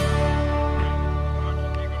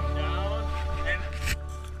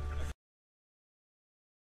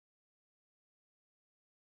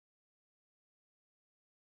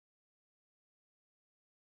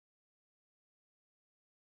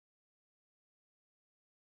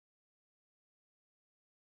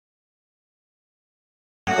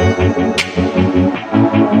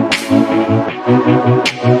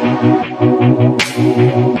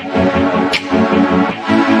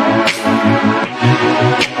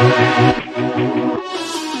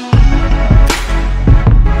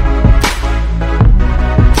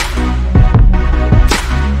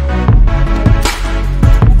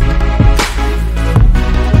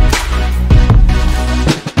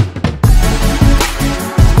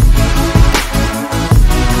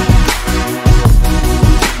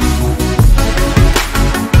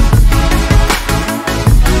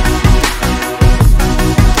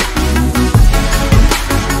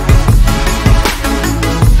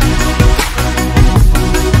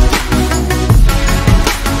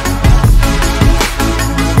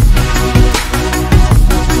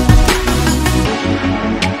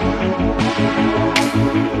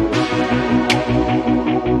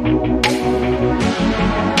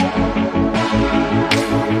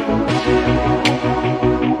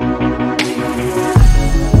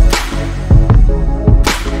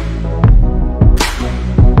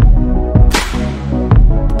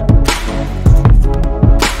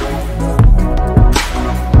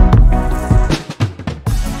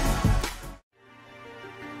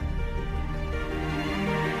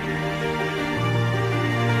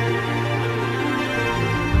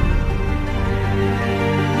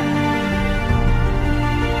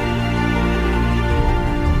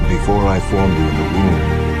Before I formed you in the womb,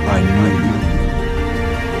 I knew you.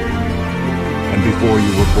 And before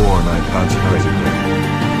you were born, I consecrated you.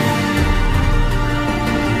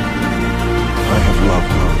 I have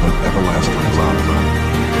loved you with everlasting love.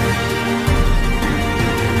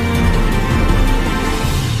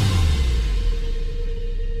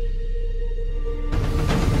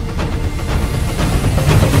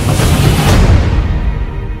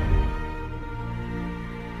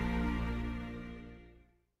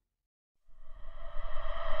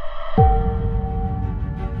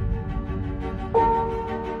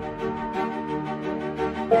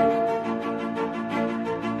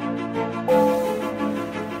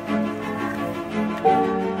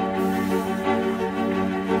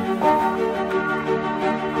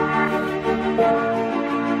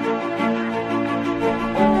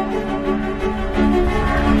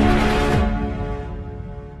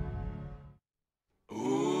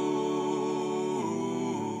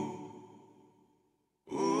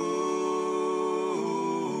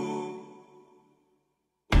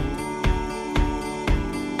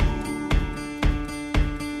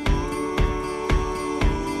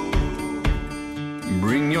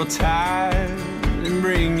 Bring your tide and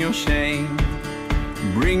bring your shame.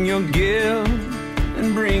 Bring your guilt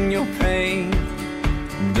and bring your pain.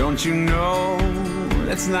 Don't you know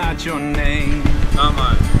that's not your name? Come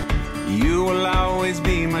on. You will always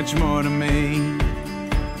be much more to me.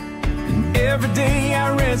 And every day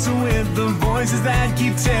I wrestle with the voices that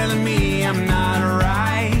keep telling me I'm not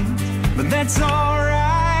right. But that's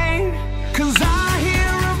alright, 'cause I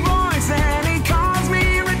hear a voice and he calls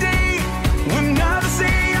me every day when others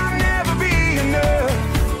say I'll never be enough.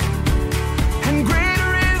 And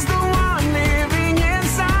greater is the one living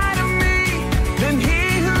inside of me than he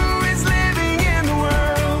who is living in the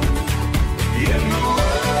world. In the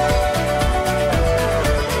world.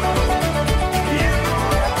 In the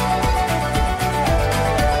world.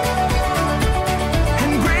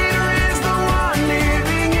 And greater is the one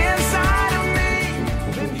living inside of me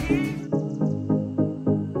than he.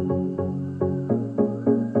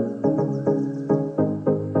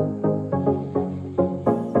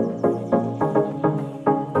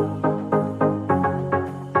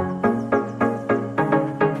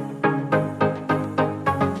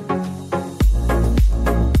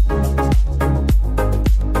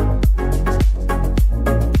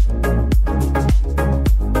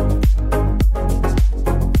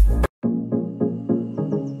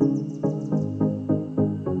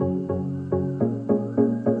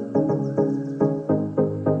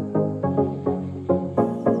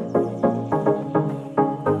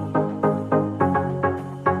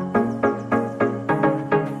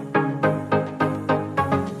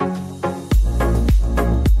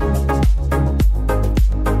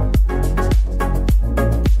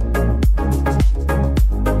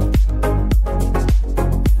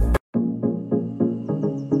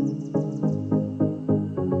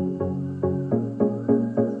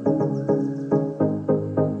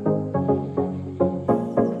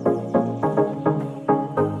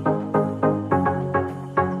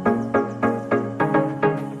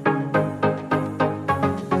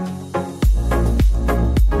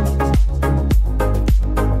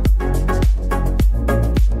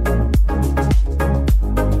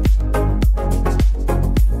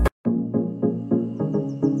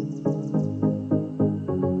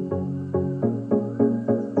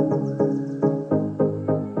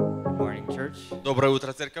 Доброе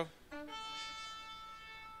утро, церковь.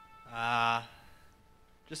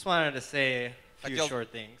 Just wanted to say a few Хотел-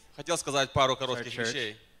 short things. Хотел сказать пару коротких church.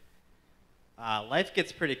 вещей. Life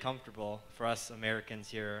gets pretty comfortable for us Americans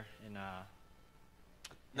here in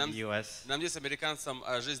Нам, the U.S. нам здесь, американцам,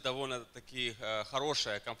 жизнь довольно-таки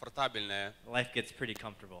хорошая, комфортабельная. Life gets pretty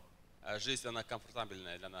comfortable. Жизнь, она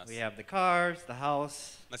комфортабельная для нас. We have the cars, the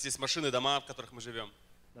house, У нас есть машины, дома, в которых мы живем,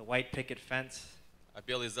 the white picket fence.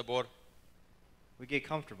 белый забор, We get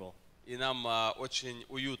comfortable. и нам очень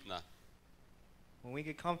уютно. When we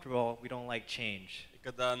get comfortable, we don't like change. И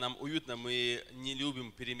когда нам уютно, мы не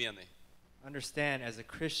любим перемены. Understand, as a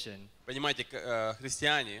Christian, Понимаете,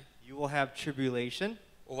 христиане, you will have tribulation,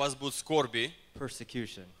 у вас будут скорби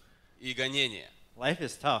persecution. и гонения. Life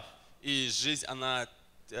is tough. И жизнь, она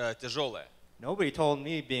тяжелая. Nobody told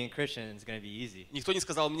me being Christian is going to be easy. Никто не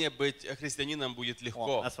сказал мне, быть христианином будет Well,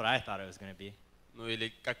 легко. that's what I thought it was going to be. Ну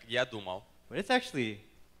или как я думал. But it's actually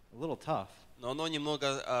a little tough. Но оно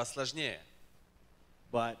немного сложнее.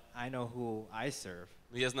 But I know who I serve.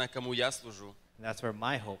 Но я знаю, кому я служу And that's where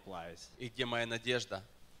my hope lies. и где моя надежда.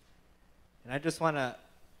 And I just want to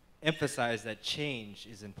emphasize that change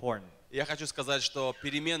is important. Я хочу сказать, что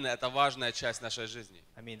перемены – это важная часть нашей жизни.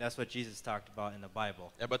 I mean, that's what Jesus talked about in the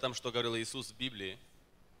Bible. И об этом, что говорил Иисус в Библии.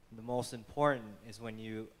 The most important is when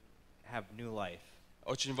you have new life.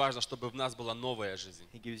 Очень важно, чтобы в нас была новая жизнь.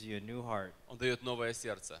 He gives you a new heart. Он дает новое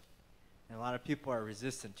сердце. And a lot of people are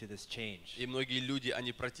resistant to this change. И многие люди,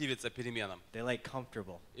 они противятся переменам. They like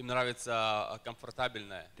comfortable. Им нравится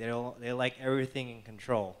комфортабельное, They like everything in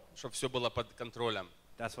control. чтобы все было под контролем.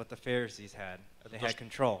 That's what the Pharisees had. They то, had что-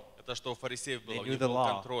 control. Это что у фарисеев было, They у knew них the был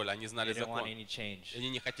law. контроль, они They знали didn't want закон. any change. И они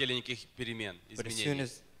не хотели никаких перемен, But as soon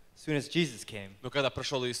изменений. as Jesus came, Но когда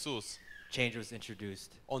пришел Иисус, change was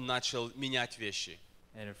introduced. Он начал менять вещи.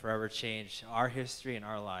 And it forever changed our history and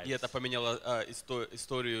our lives. И это поменяло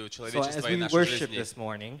историю So человечества as и we нашей worship жизни. this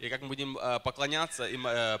morning, И как мы будем поклоняться и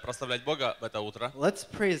прославлять Бога в это утро, let's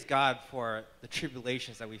praise God for the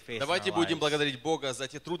tribulations that we face давайте in our будем lives. благодарить Бога за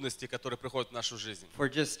те трудности, которые приходят в нашу жизнь. For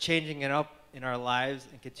just changing it up in our lives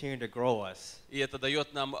and continuing to grow us. И это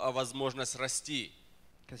дает нам возможность расти.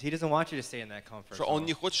 Because He doesn't want you to stay in that comfort Что Он zone.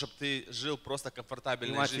 не хочет, чтобы ты жил просто He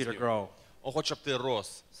комфортабельной wants you to жизнью. grow. Он хочет, чтобы ты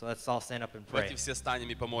рос. So let's all stand up and Давайте pray. все станем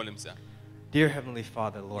и помолимся. Dear Heavenly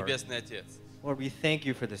Father, Lord, Небесный Отец, Lord, we thank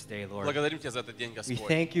you for this day, Lord. благодарим Тебя за этот день, We Господь.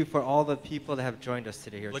 thank you for all the people that have joined us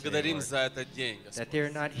today here today, Благодарим Lord. за этот день, That Господь.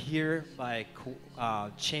 they're not here by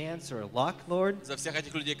chance or luck, Lord. За всех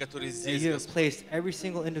этих людей, которые That здесь, you have Господь. placed every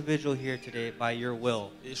single individual here today by your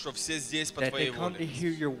will. И что все здесь по That they Твоей come to воле.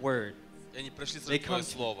 hear your word. И они пришли They слышать Твое come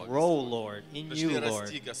to Слово. grow, Господь. Lord, in Пришли you, Lord.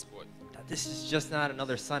 расти, Господь. That this is just not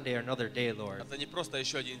another Sunday or another day, Lord. Это не просто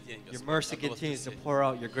еще один день, Your Господь. mercy одно continues to воскресенье. pour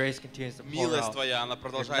out. Your grace continues to pour Милость out. Твоя, она Your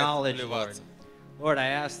продолжает knowledge, Lord. вливаться. Lord, I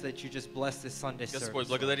ask that you just bless this Sunday Господь, service,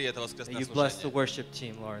 Lord. благодари это That воскресное you bless the служение. worship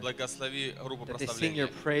team, Lord. Благослови группу That they sing your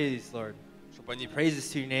прославления, praise, Lord. чтобы они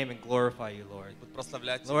Praises to your name and glorify you, Lord. будут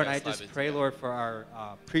прославлять Lord, Тебя, I just славить pray, Тебя. Lord, for our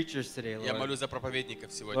preachers today, Я Lord. молюсь за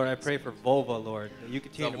проповедников Lord, I сегодня. pray for Vova, Lord, that you За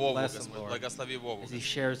continue to Вову, bless him, Господь, Lord, благослови Вову. as he Господь.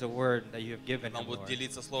 shares a word that you have given Он him, будет Lord,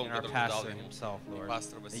 делиться словом, and our которое Ты дал pastor ему. himself, И Lord.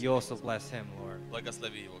 пастор That Василий. you also bless him, Lord.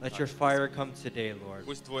 Благослови его. Let your fire come today, Lord.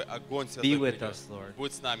 Пусть Твой огонь Be святой with придет. us, Lord.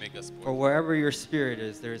 Будь с нами, For Господь. wherever your spirit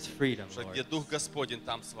is, there is freedom, Что Lord. где Дух Господень,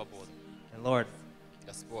 там свобода. And Lord,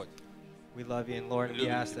 Господь. we love you, and Lord, we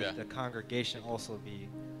Любим ask Тебя. that the congregation also be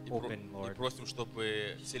open, И Lord. просим,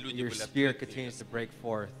 чтобы все люди Your были spirit открыты, continues to Господь. break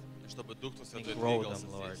forth. Чтобы Дух Твой Святой grow двигался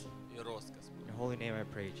them, Lord. здесь и рос, Господь. In your holy name I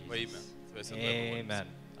pray, Во имя Jesus. Твое святое помолимся. Amen.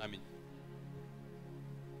 Аминь.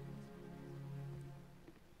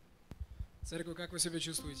 Церковь, как вы себя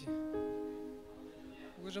чувствуете?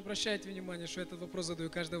 Вы же обращаете внимание, что этот вопрос задаю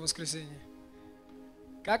каждое воскресенье.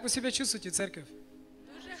 Как вы себя чувствуете, церковь?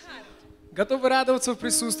 Готовы радоваться в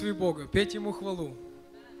присутствии Бога, петь Ему хвалу.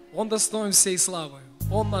 Он достоин всей славы.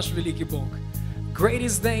 Он наш великий Бог.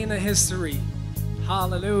 Greatest day in the history.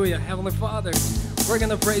 Hallelujah. Heavenly Father, we're going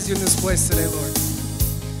to praise you in this place today, Lord.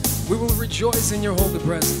 We will rejoice in your holy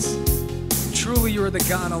presence. Truly, you are the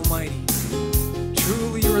God Almighty.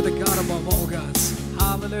 Truly, you are the God above all gods.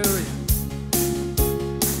 Hallelujah.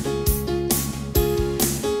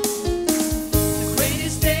 The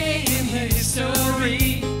greatest day in the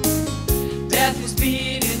history. Death was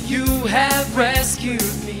beaten, you have rescued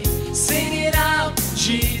me. Sing it out,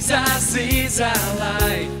 Jesus is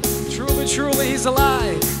alive. Truly, truly, he's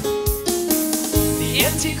alive. The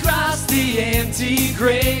empty cross, the empty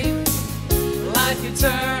grave. Life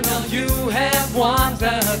eternal, you have won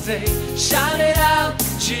the day. Shout it out,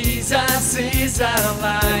 Jesus is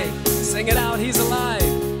alive. Sing it out, he's alive.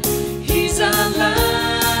 He's alive.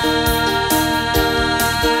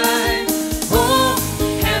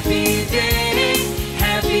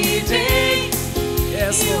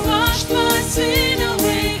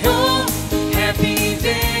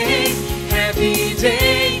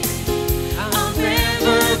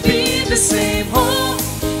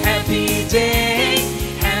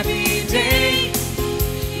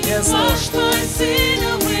 wash my sin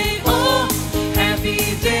away. Oh, happy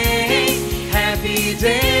day,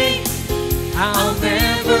 I'll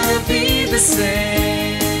never be the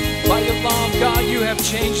same. By your love, God, you have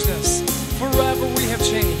changed us. Forever we have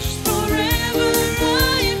changed. Forever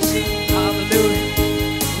I am changed.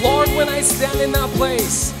 Hallelujah. Lord, when I stand in that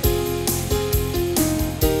place,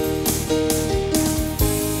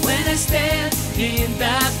 When I stand in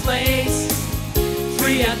that place,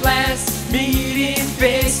 free at last, meeting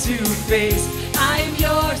face to face, I am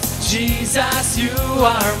yours, Jesus, you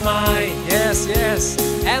are mine. yes, yes,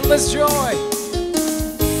 endless joy.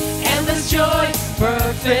 Endless joy,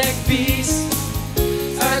 perfect peace.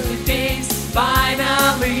 Earthly days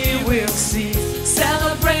finally will cease.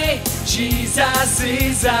 Celebrate, Jesus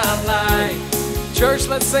is alive. Church,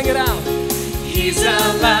 let's sing it out. He's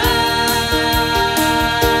alive.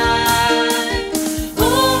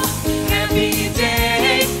 Oh, happy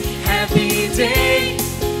day,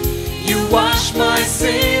 you wash my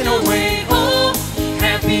sin away. Oh,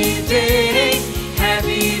 happy day,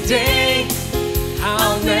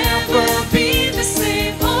 I'll never be the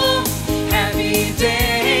same. Oh, happy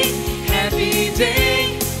day,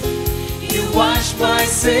 you wash my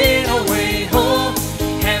sin away. Oh,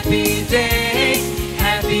 happy day,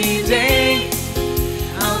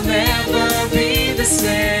 I'll never be the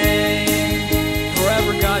same.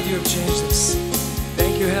 Forever, God, you have changed us.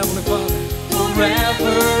 Thank you, Heavenly Father.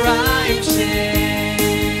 Forever I'm changed.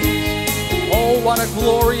 Oh, what a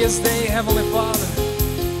glorious day, Heavenly Father.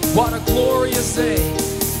 What a glorious day.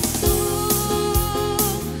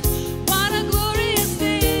 What a glorious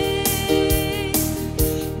day.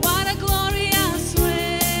 What a glorious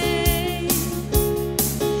way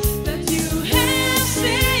that you have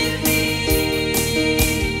saved me.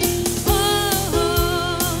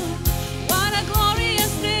 Oh, what a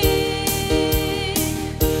glorious day.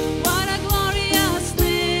 What a glorious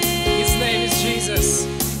day. His name is Jesus.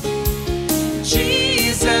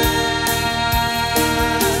 Jesus.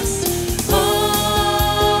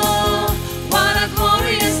 Oh, what a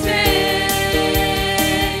glorious day.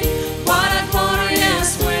 What a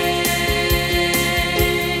glorious way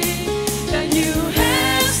that you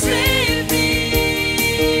have saved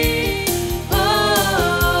me.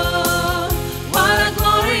 Oh, what a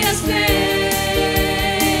glorious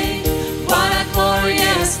day. What a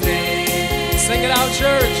glorious day. Sing it out,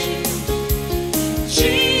 church.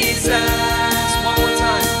 Jesus. One more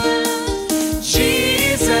time.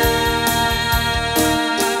 Jesus.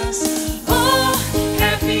 Oh,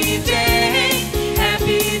 happy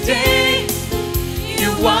day,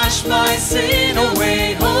 you wash my sin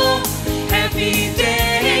away. Oh, happy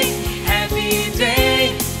day,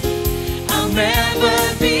 I'll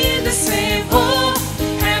never be the same. Oh,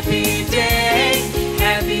 happy day,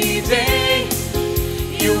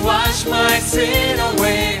 you wash my sin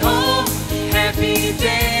away. Oh, happy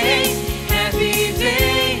day,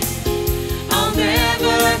 I'll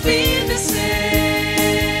never be the same.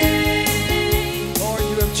 Lord,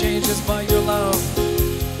 you have changed us by your love.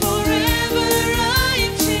 Forever I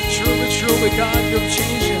am changed. Truly, truly, God, you have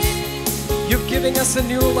changed us. You've given us a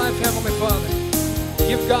new life, Heavenly Father.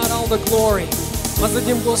 Give God all the glory.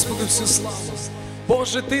 Воздадим Господу всю славу.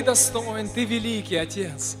 Боже, Ты достоин, Ты великий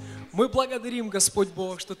Отец. Мы благодарим, Господь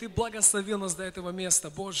Бог, что Ты благословил нас до этого места,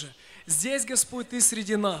 Боже. Здесь, Господь, Ты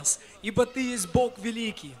среди нас, ибо Ты есть Бог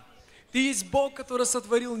великий. Ты есть Бог, который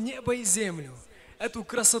сотворил небо и землю, эту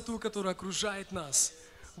красоту, которая окружает нас.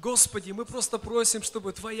 Господи, мы просто просим,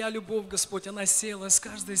 чтобы Твоя любовь, Господь, она села с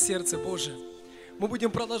каждое сердце, Боже. Мы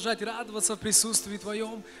будем продолжать радоваться в присутствии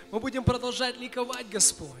Твоем. Мы будем продолжать ликовать,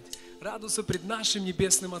 Господь, радоваться пред нашим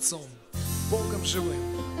Небесным Отцом, Богом живым.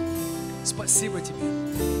 Спасибо Тебе.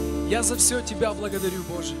 Я за все Тебя благодарю,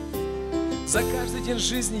 Боже. За каждый день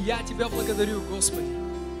жизни я Тебя благодарю, Господи.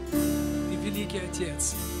 Ты великий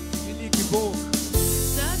Отец, великий Бог.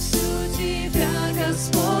 За все Тебя,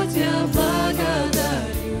 Господь, я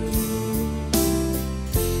благодарю.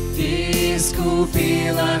 Ты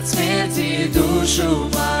искупил от смерти душу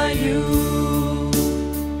мою,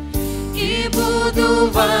 и буду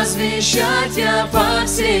возвещать я по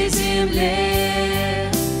всей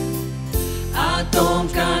земле о том,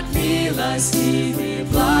 как милостивый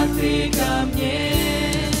благ Ты ко мне.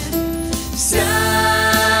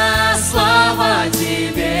 Вся слава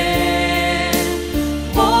Тебе,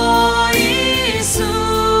 мой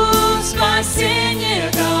Иисус,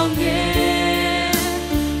 спасение ко мне.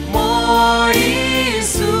 Мой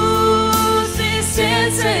Иисус, и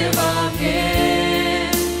сердце во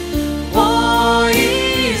мне. Мой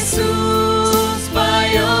Иисус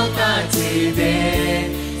поет о Тебе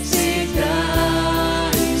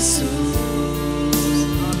всегда, Иисус.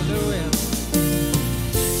 Аллилуйя.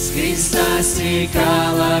 С Христа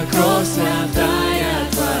стекала кровь святая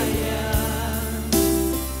Твоя,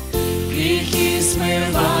 грехи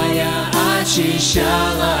смывая,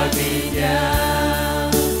 очищала меня.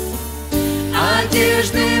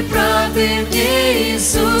 Одежды правды мне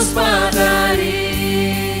Иисус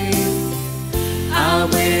подарил,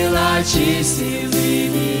 омыл, очистил и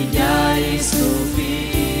меня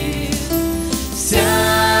искупил.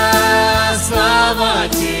 Вся слава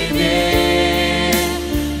Тебе,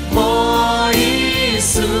 мой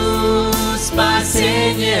Иисус,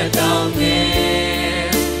 спасение дал мне.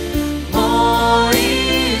 Мой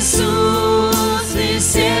Иисус, и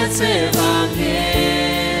сердце во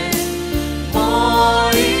мне.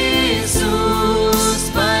 Мой Иисус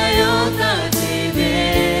поет о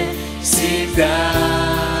Тебе всегда,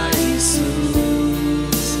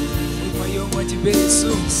 Иисус. Мы поем о Тебе,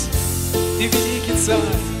 Иисус. Ты великий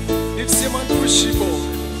Царь, Ты всемогущий Бог.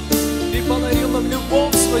 Ты подарил нам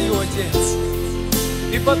любовь свою, Отец.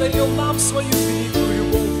 Ты подарил нам свою великую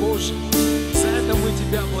любовь, Божию. За это мы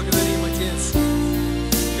Тебя благодарим, Отец.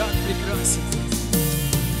 Как прекрасен Ты.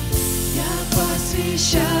 Я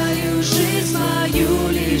посвящаю жизнь мою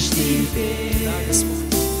лишь Тебе, Да,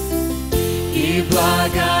 Господь. и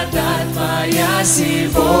благодать Твоя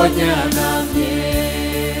сегодня на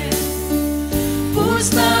мне.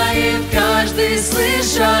 Пусть знает каждый,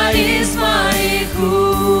 слыша из моих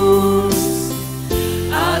уст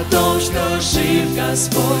о том, что жив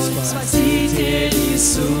Господь, Спаситель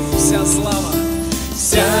Иисус. Вся слава.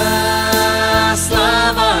 Вся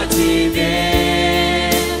слава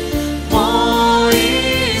Тебе, мой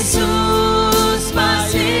Иисус,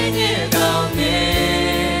 спасение дал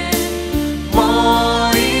мне.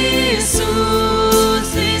 Мой Иисус,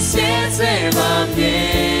 и сердце во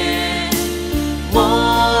мне.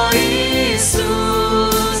 Мой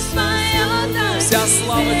Иисус, поет о Вся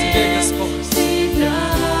слава Тебе, Господь. всегда,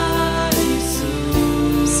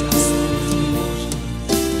 Иисус. Вся слава Тебе, Боже.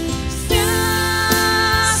 Вся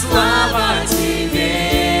слава Тебе,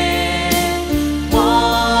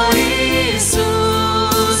 мой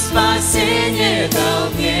Иисус, спасение дал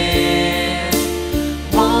мне.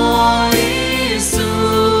 Мой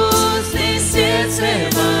Иисус, и сердце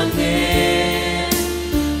во мне.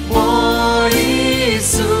 Мой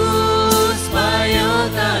Иисус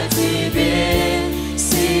поет о Тебе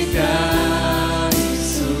всегда,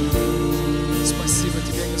 Иисус. Спасибо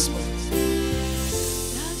Тебе, Господь.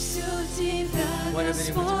 За всё Тебя,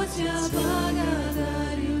 Благодарим Господь, я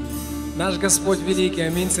благодарю. Наш Господь великий,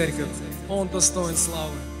 аминь, церковь. Он достоин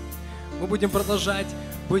славы. Мы будем продолжать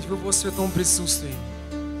быть в Его святом присутствии.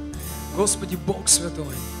 Господи, Бог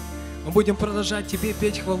святой, мы будем продолжать Тебе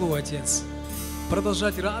петь хвалу, Отец.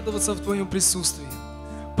 Продолжать радоваться в Твоем присутствии.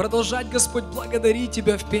 Продолжать, Господь, благодарить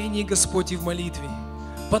Тебя в пении, Господь, и в молитве.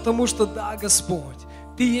 Потому что, да, Господь,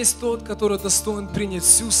 Ты есть тот, который достоин принять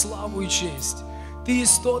всю славу и честь. Ты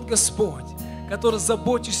есть тот, Господь, который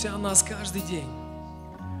заботишься о нас каждый день.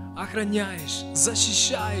 Охраняешь,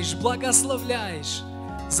 защищаешь, благословляешь,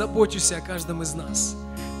 заботишься о каждом из нас.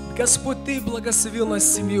 Господь, Ты благословил нас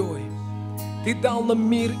семьей. Ты дал нам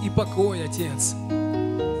мир и покой, Отец.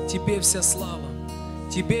 Тебе вся слава,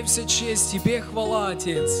 Тебе вся честь, Тебе хвала,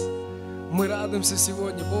 Отец. Мы радуемся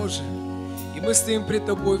сегодня, Боже, и мы стоим пред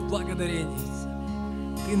Тобой в благодарении.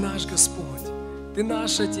 Ты наш Господь, Ты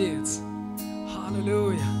наш Отец.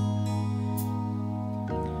 Аллилуйя.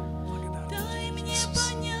 Дай мне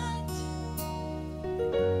понять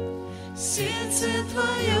сердце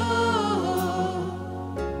Твое,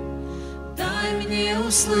 дай мне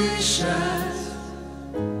услышать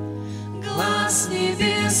глаз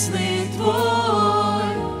небесный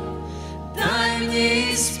Твой, дай мне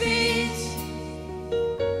испить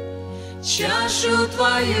чашу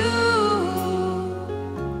Твою.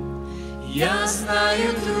 Я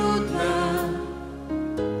знаю, трудно,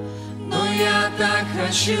 но я так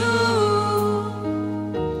хочу.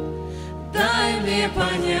 Дай мне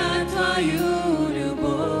понять Твою любовь.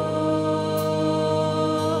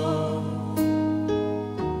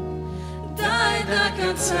 Дай до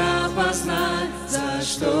конца познать, за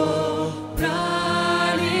что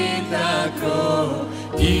пролита кровь.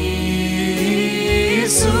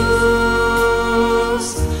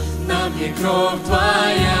 Иисус, на мне кровь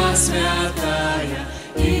Твоя святая.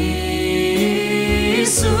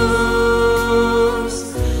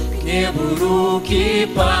 Иисус, к небу руки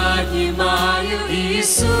поднимаю.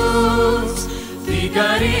 Иисус, Ты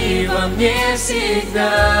гори во мне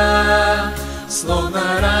всегда, словно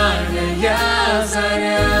ранняя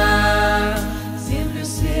заря, землю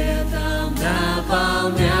светом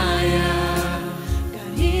наполняя.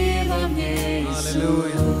 Гори во мне, Аллилуйя. Иисус.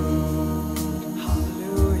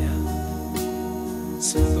 Аллилуйя.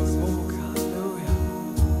 Святой Бог.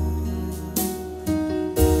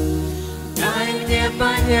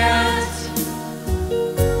 понять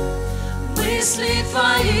мысли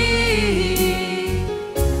Твои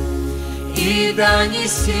и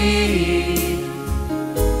донести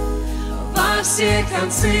во все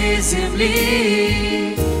концы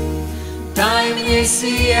земли. Дай мне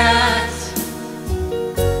сиять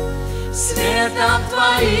светом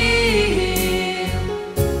Твоим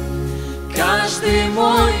каждый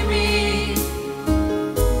мой миг,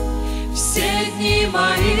 все дни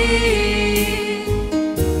мои.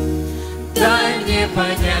 Дай мне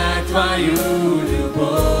понять Твою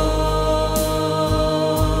любовь.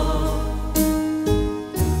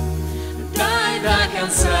 Дай до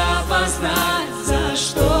конца познать, за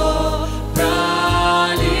что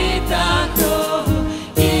пролита кровь.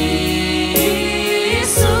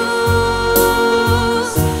 Иисус,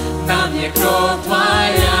 на мне кровь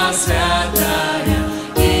Твоя святая.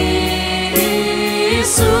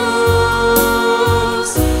 Иисус,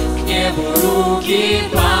 к небу руки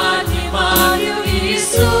поднимаю.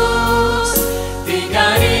 Иисус, Ты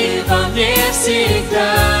гори во мне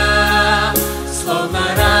всегда, словно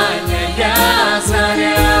ранняя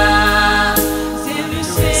заря, землю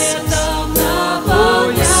светом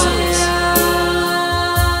наполняя.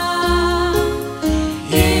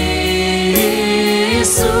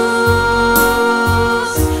 Иисус,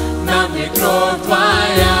 на мне кровь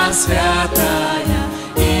Твоя святая.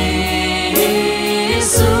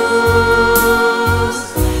 Иисус,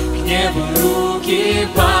 к небу руки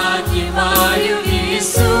поднимаю.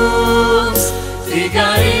 Иисус, Ты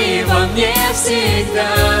гори во мне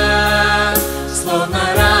всегда, словно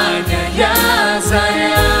ранняя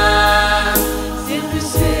заря, землю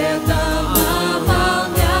светом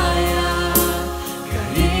наполняя.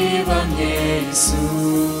 Гори во мне, Иисус.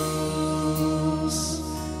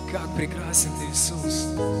 Как прекрасен Ты, Иисус!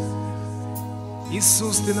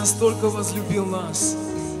 Иисус, Ты настолько возлюбил нас.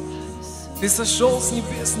 Ты сошел с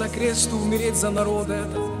небес на крест, чтобы умереть за народ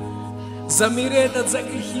этот, за мир этот, за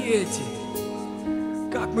грехи эти.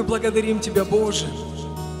 Как мы благодарим Тебя, Боже,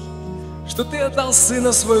 что Ты отдал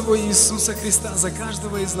Сына Своего Иисуса Христа за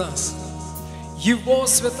каждого из нас. Его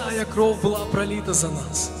святая кровь была пролита за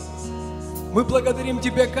нас. Мы благодарим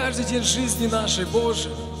Тебя каждый день жизни нашей, Боже,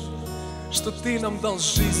 что Ты нам дал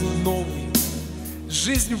жизнь новую,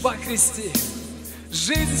 жизнь во Христе,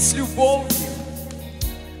 жизнь с любовью,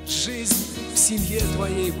 жизнь в семье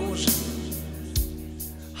Твоей, Боже.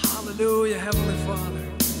 Hallelujah, Heavenly Father.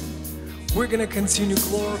 We're going to continue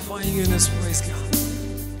glorifying You in this place, God.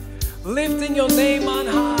 Lifting Your name on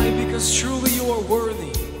high, because truly You are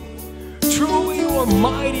worthy. Truly You are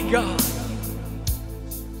mighty, God.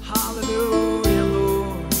 Hallelujah,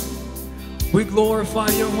 Lord. We glorify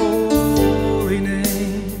Your holy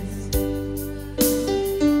name.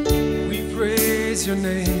 We praise Your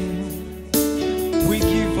name. We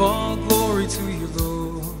give all glory to You,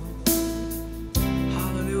 Lord.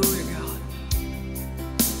 Hallelujah, God.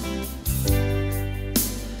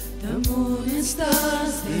 The moon and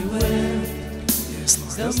stars, they wept. Yes,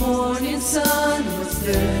 Lord. The morning sun was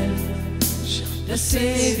there. The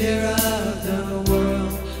Savior of the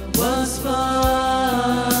world was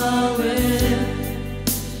fallen.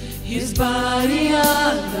 His body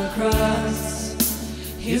on the cross,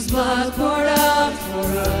 His blood poured out for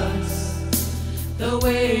us, the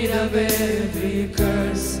weight of every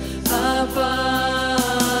curse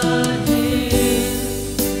upon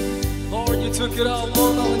Him. Lord, You took it all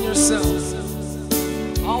on Yourself.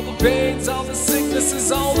 All the pains, all the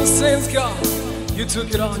sicknesses, all the sins, God, You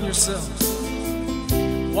took it on Yourself.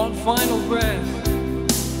 One final breath.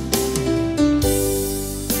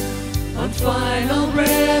 One final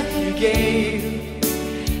breath He gave,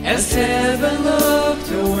 as heaven looked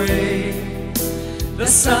away. The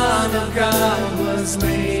Son of God was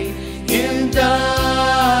laid in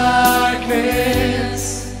darkness.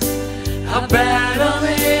 A battle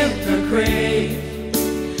in the grave,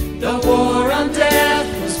 the war on death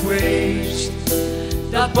was waged.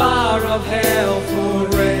 The bar of hell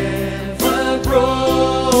forever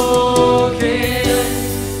broken.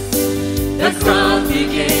 The ground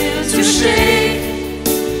began to shake,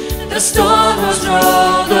 the storm was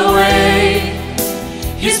rolled away.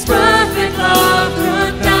 His perfect love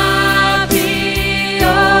could not be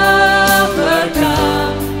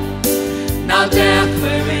overcome. Now death,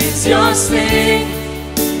 where is your sting?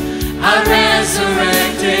 Our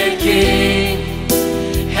resurrected King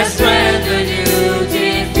has rendered You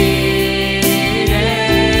defeated.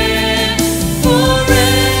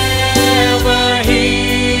 Forever He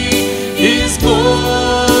is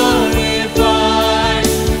glorified.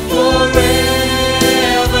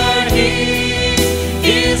 Forever He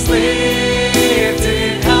is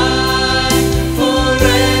lifted high.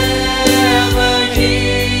 Forever He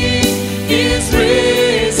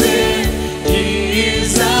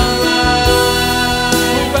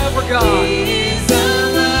God. He's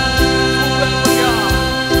alive. Forever,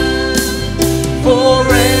 God.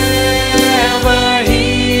 Forever He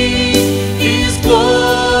is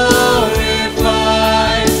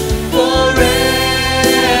glorified.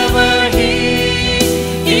 Forever He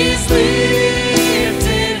is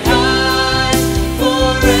lifted high.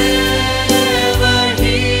 Forever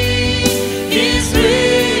He is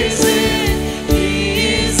risen. He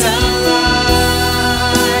is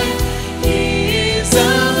alive. He is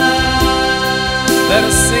alive. Let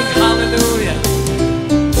us sing hallelujah.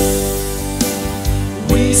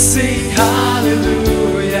 We sing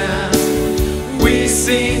hallelujah. We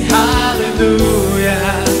sing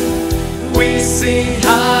hallelujah. We sing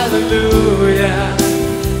hallelujah. The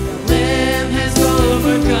Lamb has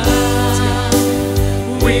overcome.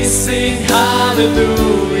 We sing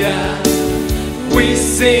hallelujah. We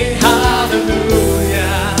sing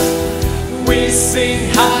hallelujah. We sing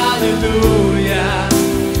hallelujah.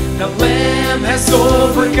 The Lamb has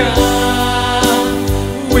overcome.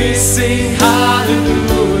 We sing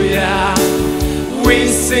hallelujah. We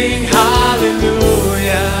sing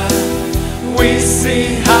hallelujah. We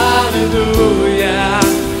sing hallelujah.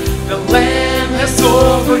 The Lamb has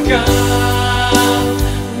overcome.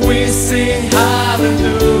 We sing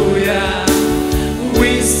hallelujah.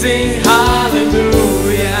 We sing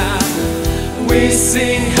hallelujah. We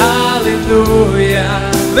sing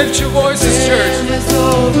hallelujah. Lift your voices, church. Lamb has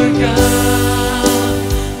overcome.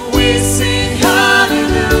 We sing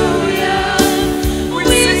hallelujah. We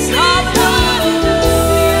sing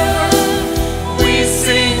hallelujah. We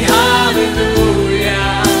sing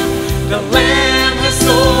hallelujah. The Lamb has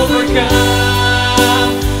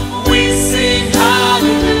overcome. We sing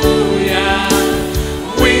hallelujah.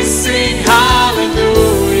 We sing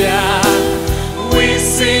hallelujah. We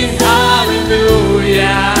sing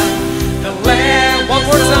hallelujah. The Lamb. One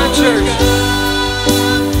more time, church.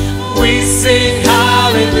 We sing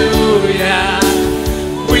hallelujah.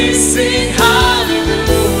 We sing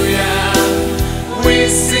hallelujah. We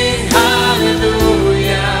sing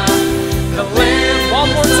hallelujah. The Lamb. One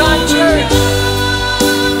more time, church.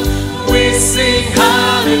 We sing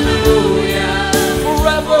hallelujah.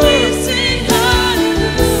 Forever. We sing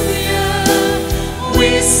hallelujah. We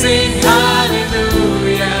sing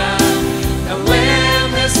hallelujah. The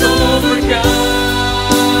Lamb has overcome.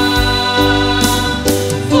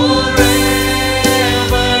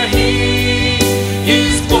 Forever He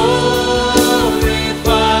is glorified.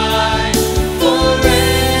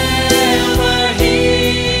 Forever He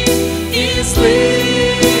is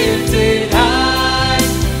lifted high.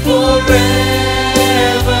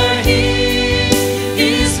 Forever He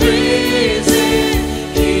is risen.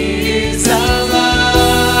 He is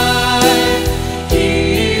alive. He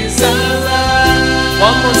is alive.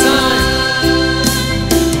 One more time.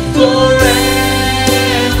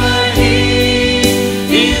 Forever He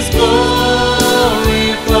is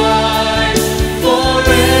glorified.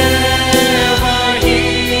 Forever He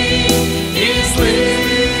is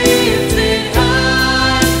lifted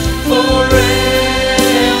high.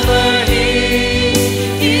 Forever He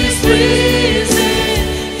is risen.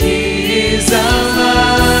 He is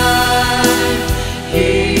alive. He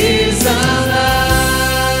is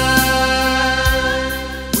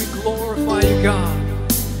alive. We glorify you,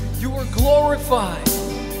 God. You are glorified.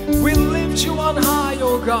 We lift you on high,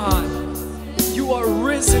 oh God. You are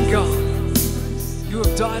risen, God. You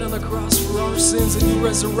have died on the cross for our sins and you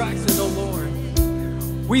resurrected, oh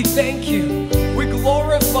Lord. We thank you. We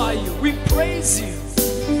glorify you. We praise you.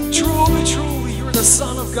 Truly, truly, you're the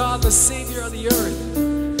Son of God, the Savior of the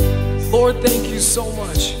earth. Lord, thank you so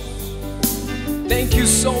much. Thank you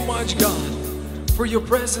so much, God, for your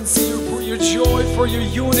presence here, for your joy, for your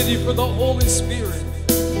unity, for the Holy Spirit.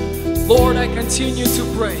 Lord, I continue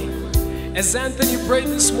to pray. As Anthony prayed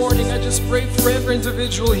this morning, I just pray for every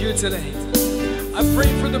individual here today. I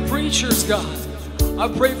pray for the preachers, God. I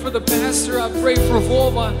pray for the pastor. I pray for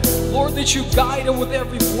Vova. Lord, that you guide them with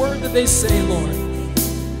every word that they say, Lord.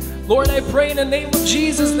 Lord, I pray in the name of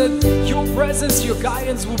Jesus that your presence, your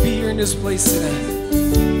guidance will be here in this place today.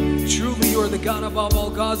 Truly, you are the God above all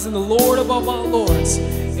gods and the Lord above all lords.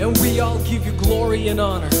 And we all give you glory and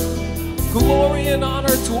honor. Glory and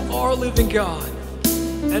honor to our living God.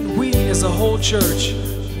 And we as a whole church,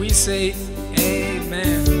 we say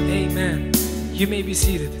amen, amen. You may be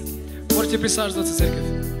seated. Можете присаживаться, церковь.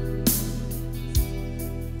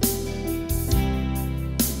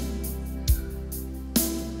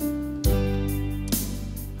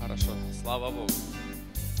 Хорошо, слава Богу.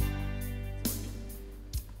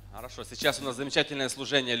 Хорошо, сейчас у нас замечательное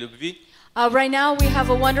служение любви, Right now we have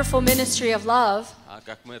a wonderful ministry of love.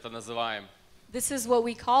 как мы это называем. This is what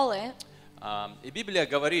we call it. И Библия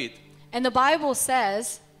говорит, And the Bible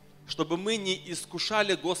says чтобы мы не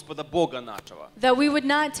искушали Господа Бога нашего. that we would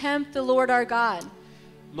not tempt the Lord our God.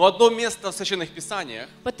 Но одно место в Священных Писаниях,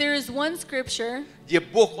 But there is one scripture где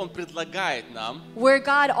Бог, Он предлагает нам, where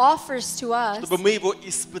God offers to us чтобы мы Его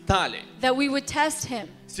испытали. that we would test Him.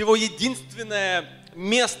 Всего единственное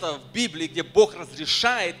место в Библии, где Бог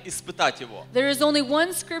разрешает испытать Его. There is only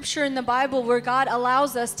one scripture in the Bible where God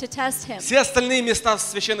allows us to test Him. Все остальные места в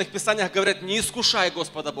Священных Писаниях говорят, не искушай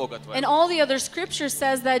Господа Бога And твоего. all the other scriptures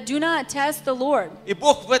says that do not test the Lord. И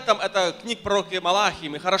Бог в этом, это книга пророка Малахии,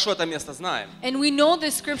 мы хорошо это место знаем. And we know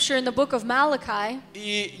this scripture in the book of Malachi.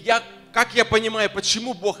 И как я понимаю,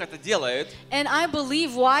 почему Бог это делает, And I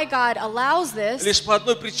believe why God allows this лишь по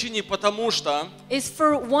одной причине, потому что is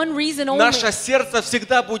for one reason only. наше сердце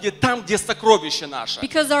всегда будет там, где сокровище наше.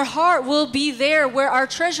 Because our heart will be there where our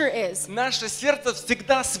treasure is. Наше сердце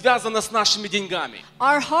всегда связано с нашими деньгами.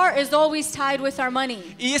 Our heart is always tied with our money.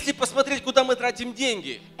 И если посмотреть, куда мы тратим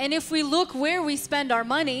деньги, And if we look where we spend our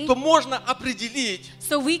money, то можно определить,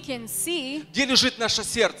 so we can see где лежит наше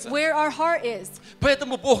сердце. where our heart is.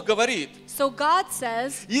 Поэтому Бог говорит, So God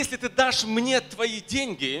says, если ты дашь мне твои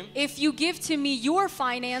деньги, if you give to me your я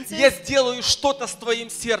finances, сделаю что-то с твоим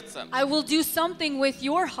сердцем. I will do something with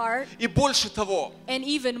your heart, И больше того, and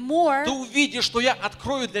even more, ты увидишь, что я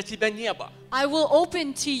открою для тебя небо, I will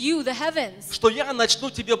open to you the heavens. что я начну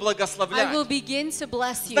тебе I will благословлять. begin to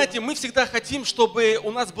bless you. Знаете, мы всегда хотим, чтобы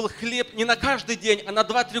у нас был хлеб не на каждый день, а на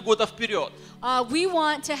 2-3 года вперед. We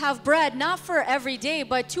want to have bread not for every day,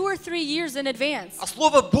 but 2 or 3 years in advance. А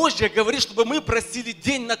Слово Божье говорит, чтобы мы просили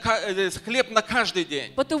хлеб на каждый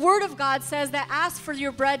день. But the Word of God says that ask for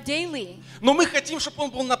your bread daily. Но мы хотим, чтобы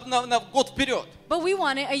он был на год вперед. But we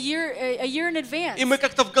want it a year in advance. И мы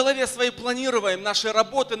как-то в голове своей планируем наши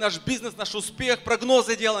работы, наш бизнес, наш успех,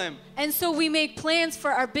 прогнозы делаем. And so we make plans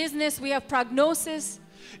for our business, we have prognosis.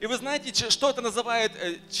 И вы знаете, что это называет,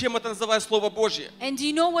 чем это называет Слово Божье? And do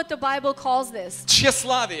you know what the Bible calls this?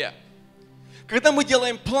 Тщеславие. Когда мы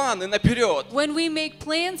делаем планы наперед, When we make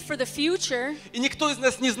plans for the future, и никто из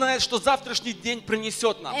нас не знает, что завтрашний день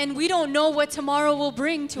принесет нам. and we don't know what tomorrow will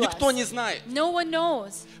bring to Никто не us. знает. No one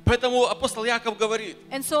knows. Поэтому апостол Яков говорит,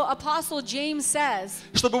 And so Apostle James says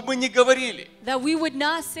чтобы мы не говорили, that we would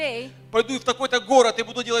not say, пойду в такой-то город и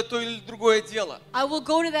буду делать то или другое дело. I will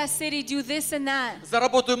go to that city, do this and that.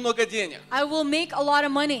 Заработаю много денег. I will make a lot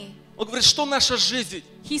of money. Он говорит, что наша жизнь?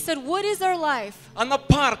 He said, what is our life? Она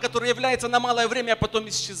пар, который является на малое время, а потом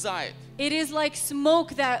исчезает. It is like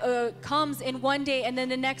smoke that comes in one day and then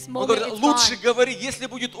the next Он moment говорит, it's лучше gone. говори, если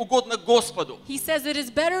будет угодно Господу. He says it is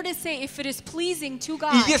better to say if it is pleasing to И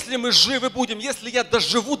God. если мы живы будем, если я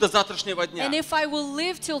доживу до завтрашнего дня, And if I will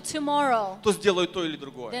live till tomorrow, то сделаю то или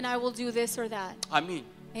другое. then I will do this or that. Аминь.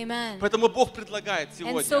 Amen. Поэтому Бог предлагает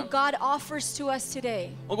And so сегодня. God offers to us today,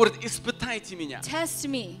 Он говорит, испытайте меня. test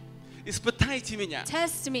me, Испытайте меня.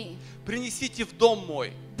 test me, Принесите в дом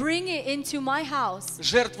мой bring it into my house,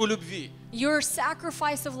 жертву любви. your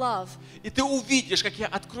sacrifice of love, И ты увидишь, как я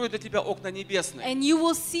открою для тебя окна небесные. and you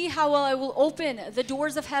will see how I will open the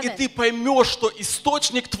doors of И heaven. ты поймешь, что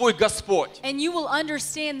источник твой Господь. And you will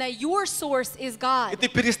understand that your source is И God. ты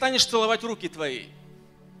перестанешь целовать руки твои.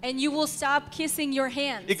 And you will stop kissing your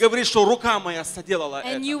hands. И говоришь, что рука моя соделала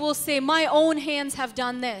And you это. will say, my own hands have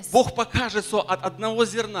done this. Бог покажет, что от одного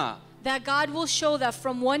зерна, That God will show that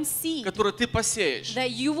from one seed которое ты посеешь, that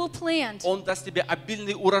you will plant, Он даст тебе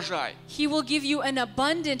обильный урожай. He will give you an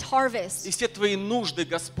abundant И harvest. все твои нужды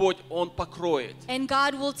Господь, Он покроет. And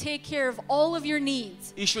God will take care of all of your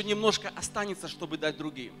needs. И еще немножко останется, чтобы дать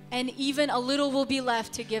другим. And even a little will be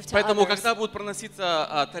left to give to Поэтому, others. когда будет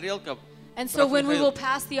проноситься тарелка, And so брат when we Михаил, will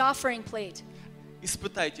pass the offering plate,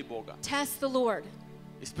 испытайте Бога. test the Lord.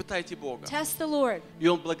 Испытайте Бога. Test the Lord. И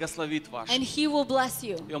Он благословит вас. And He will bless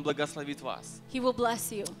you. И Он благословит вас. He will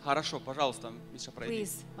bless you. Хорошо, пожалуйста, Миша, пройди.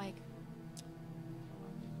 Please, Mike.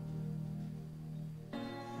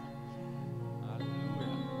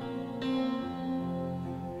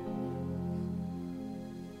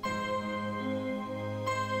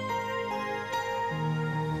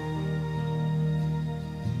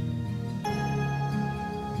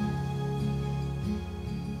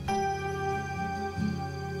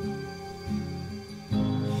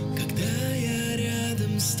 Когда я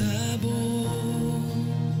рядом с тобой,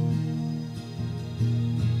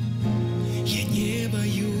 я не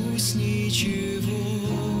боюсь ничего.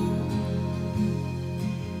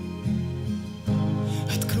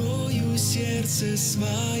 Открою сердце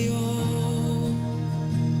свое,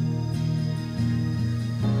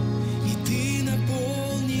 и ты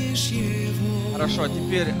наполнишь его. Хорошо, а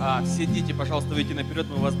теперь все дети, пожалуйста, выйдите наперед,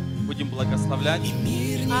 мы вас будем благословлять.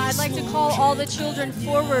 Мир I'd like to call all the children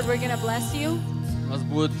forward. We're going to bless you. У нас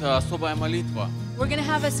будет особая молитва, We're going to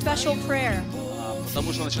have a special prayer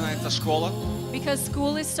потому что начинается школа. because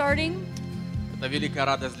school is starting. Это великая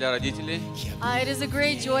радость для родителей. It is a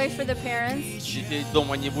great joy for the parents. Детей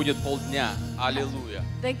дома не будет полдня. Аллилуйя.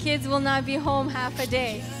 The kids will not be home half a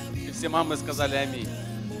day. И все мамы сказали аминь.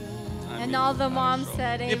 And all the moms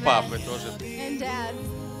said И папы amen. тоже. And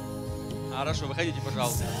dads, Хорошо, выходите,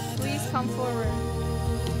 пожалуйста. please come forward.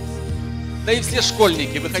 Да и все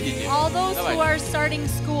школьники, выходите. All those who Давайте. are starting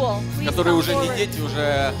school, please Которые come уже не forward. дети,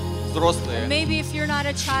 уже взрослые. Maybe if you're not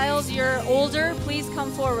a child, you're older, please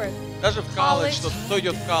come forward. Даже в колледж, кто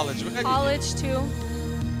идет в колледж, выходите. College too.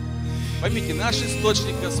 Поймите, наш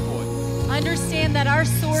источник Господь. Understand that our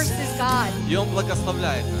source is God И Он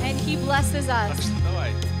благословляет нас. and He blesses Так us. что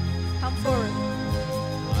давайте. Come forward.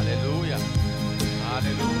 Аллилуйя.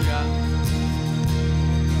 Аллилуйя.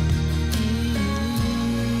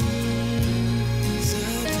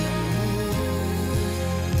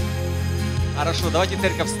 Хорошо, давайте,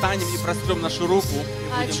 церковь, встанем и прострем нашу руку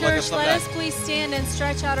и будем Church, let благословлять. us please stand and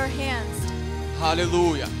stretch out our hands.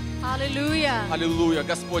 Аллилуйя. Hallelujah. Аллилуйя.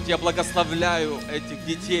 Господь, я благословляю этих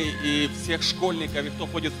детей и всех школьников, и кто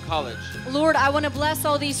ходит в колледж. Lord, I want to bless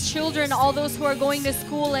all these children, all those who are going to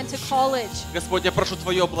school and to college. Господь, я прошу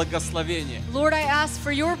Твое благословение, Lord, I ask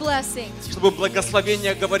for your blessing, чтобы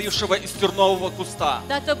благословение говорившего из тернового куста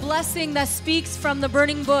that the blessing that speaks from the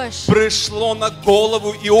burning bush пришло на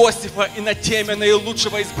голову Иосифа и на темя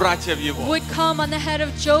наилучшего из братьев его. would come on the head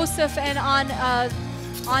of Joseph and on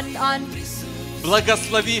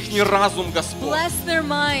Благослови их разум, Господь. bless their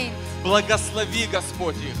mind. Благослови,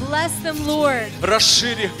 Господь, их. Bless them, Lord.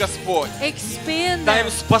 Расширь их, Господь. Expand Дай them.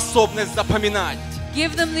 им способность запоминать.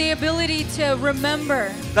 Give them the ability to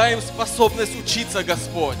remember. Дай им способность учиться,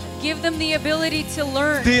 Господь. Give them the ability to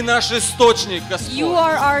learn. Ты наш источник, You Господь.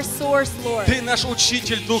 are our source, Lord. Ты наш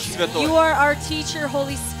учитель, Дух You Святой. are our teacher,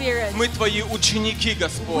 Holy Spirit. Мы Твои ученики,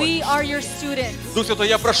 Господь. We are your students. Дух Святой,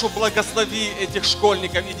 я прошу, благослови этих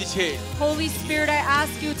школьников и детей. Holy Spirit, I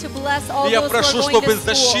ask you to bless all И я those who прошу, are going чтобы to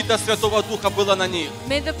school. защита Святого Духа была на них.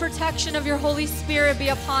 May the protection of your Holy Spirit be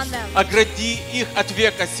upon them. Огради их от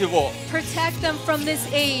века сего, Protect them from this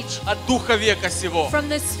age, от духа века сего. from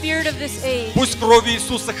the spirit of this age. Пусть кровь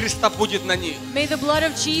Иисуса Христа будет на них. May the blood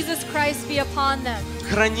of Jesus Christ be upon them.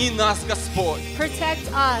 Храни нас, Господь. Protect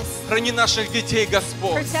us. Храни наших детей,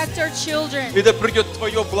 Господь. Protect our children. И да придет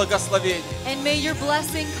Твое благословение And may your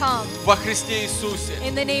blessing come во Христе Иисусе.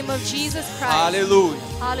 in the name of Jesus Christ. Аллилуйя.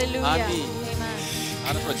 Hallelujah. Аминь. Amen.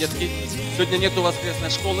 Хорошо, детки, сегодня нету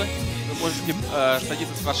воскресной школы. Вы можете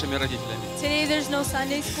садиться с вашими родителями. Today there's no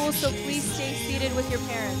Sunday school, so please stay seated with your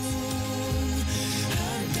parents.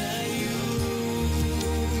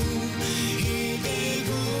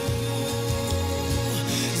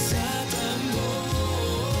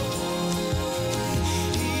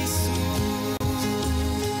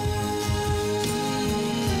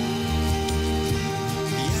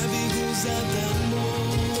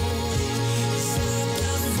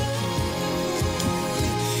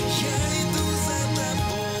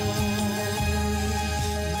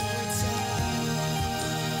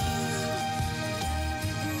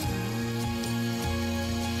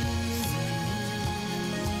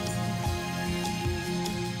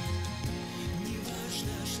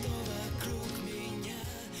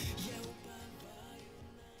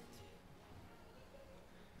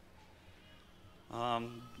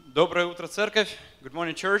 Доброе утро, церковь. Good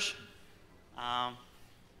morning, church.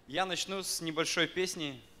 Я начну с небольшой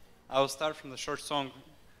песни. I will start from the short song.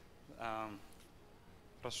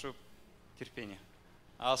 Прошу терпения.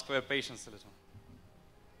 I ask for your patience a little.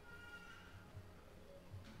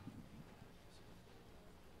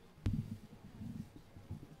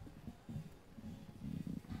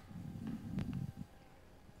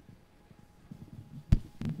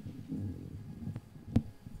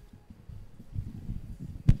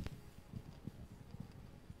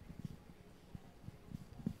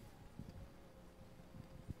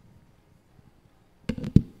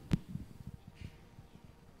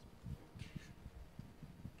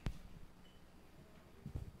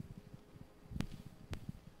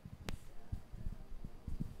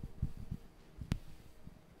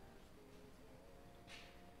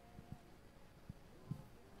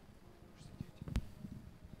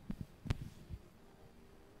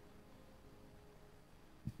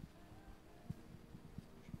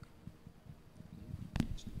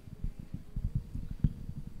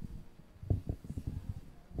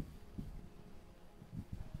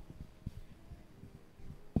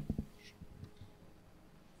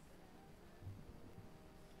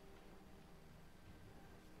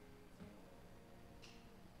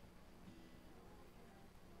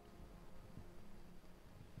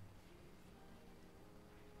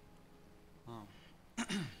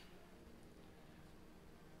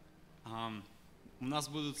 У нас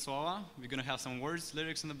будут слова. We're gonna have some words,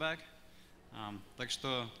 lyrics in the back. Так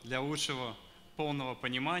что для лучшего полного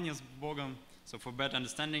понимания с Богом, so for better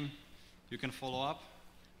understanding, you can follow up.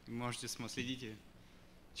 Вы можете следить и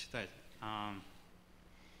читать.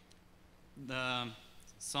 The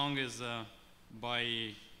song is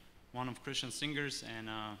by one of Christian singers,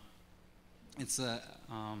 and it's a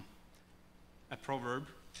proverb.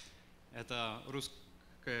 Это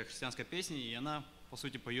русская христианская песня, и она, по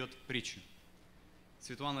сути, поет притчу.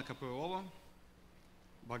 Светлана Копылова,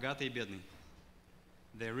 богатый и бедный.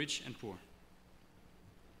 They're rich and poor.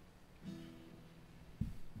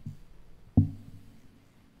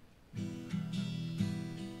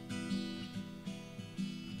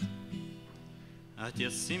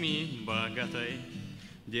 Отец семьи богатой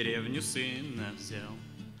деревню сына взял.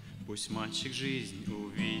 Пусть мальчик жизнь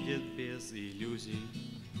увидит без иллюзий.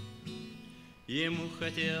 Ему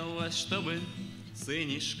хотелось, чтобы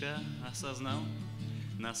сынишка осознал,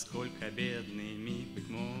 насколько бедными быть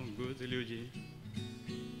могут люди.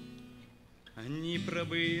 Они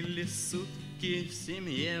пробыли сутки в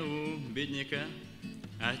семье у бедняка.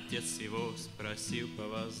 Отец его спросил по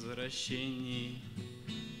возвращении,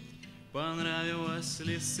 понравилось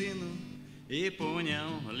ли сыну и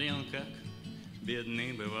понял ли он, как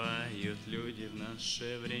бедны бывают люди в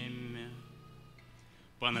наше время.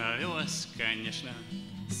 Понравилось, конечно,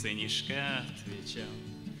 сынишка отвечал.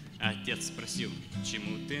 Отец спросил,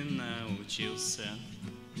 чему ты научился?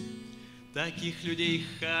 Таких людей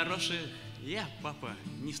хороших я, папа,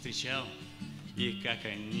 не встречал. И как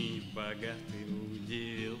они богаты,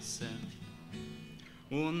 удивился.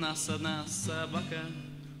 У нас одна собака,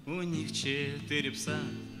 у них 4 пса.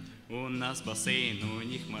 У нас бассейн, у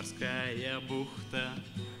них морская бухта.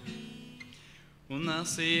 У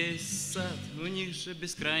нас есть сад, у них же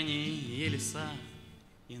бескрайние леса.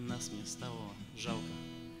 И нас мне стало жалко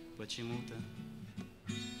почему-то.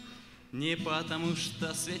 Не потому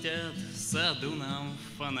что светят в саду нам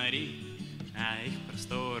фонари, а их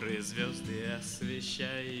просторы звезды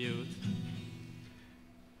освещают.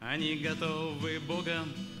 Они готовы Бога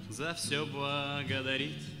за все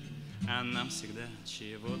благодарить, а нам всегда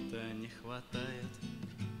чего-то не хватает.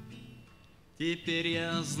 Теперь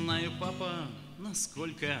я знаю, папа,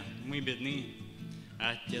 насколько мы бедны.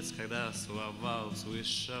 Отец, когда слова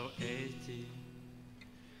услышал эти,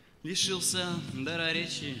 лишился дара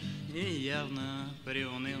речи и явно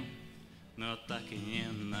приуныл, но так и не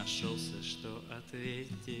нашелся, что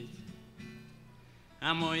ответить.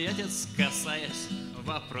 А мой отец, касаясь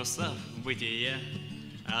вопросов бытия,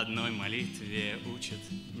 одной молитве учит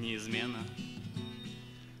неизменно.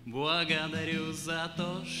 Благодарю за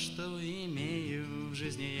то, что имею в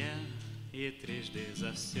жизни я, и трижды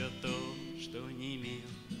за все то, что не имею.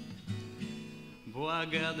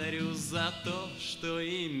 Благодарю за то, что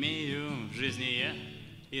имею в жизни я,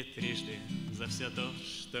 и трижды за все то,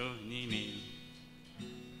 что не имею.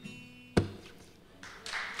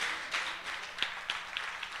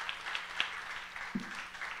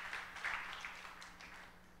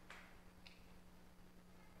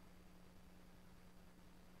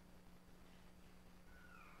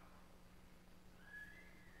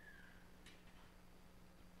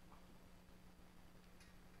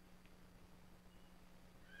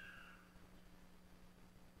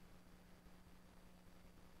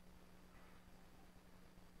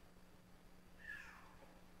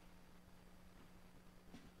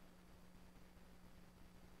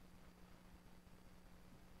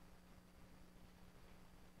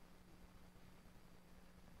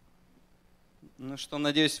 Ну что,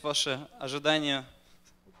 надеюсь, ваше ожидание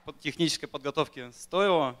технической подготовки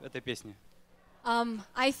стоило этой песни?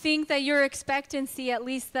 I think that your expectancy, at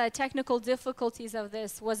least the technical difficulties of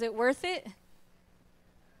this, was it worth it?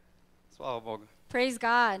 Слава Богу. Praise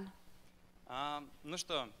God. Ну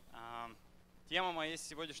что, тема моей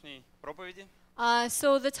сегодняшней проповеди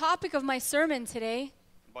So the topic of my sermon today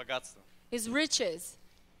 – богатство. is riches.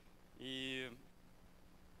 И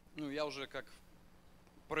я уже как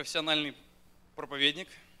профессиональный проповедник,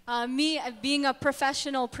 Me being a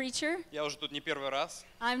professional preacher, я уже тут не первый раз,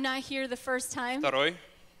 I'm not here the first time, второй.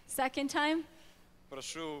 second time.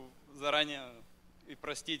 Прошу заранее и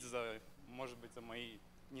простить за, может быть, за мои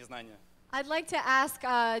незнания. I'd like to ask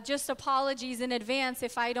just apologies in advance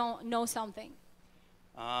if I don't know something.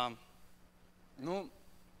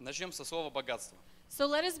 Начнем со слова богатство. So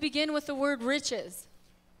let us begin with the word riches.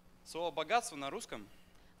 Слово богатство на русском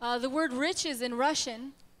The word riches in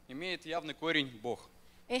Russian, имеет явный корень Бог.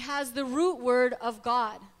 it has the root word of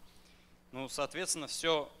God. Соответственно,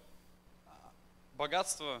 все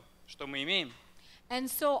богатство, что мы имеем, And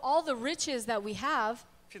so all the riches that we have,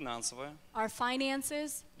 финансовое, our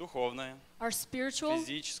finances, духовное, our spiritual,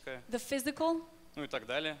 физическое, the physical, ну и так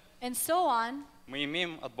далее, and so on, мы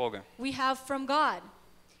имеем от Бога. we have from God.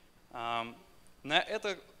 На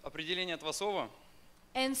это определение от Васова,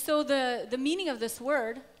 And so the meaning of this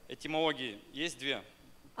word, этимологии, есть две,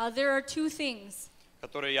 there are two things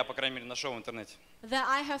которые я, по крайней мере, нашел в интернете. that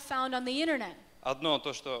I have found on the internet. Одно,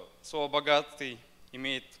 то, что слово «богатый»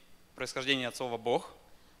 имеет происхождение от слова «бог»,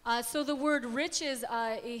 So the word riches,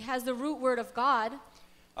 it has the root word of God,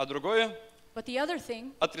 а другое but the other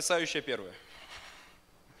thing отрицающее первое.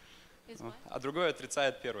 is what? А другое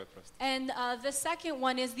отрицает первое просто. And the second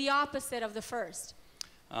one is the opposite of the first.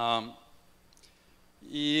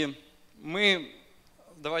 И мы,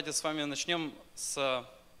 давайте с вами начнем с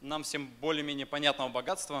нам всем более-менее понятного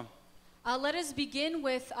богатства. Let us begin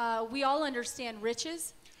with, we all understand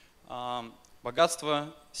riches,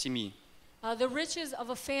 Богатство семьи. the riches of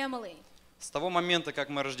a family. С того момента, как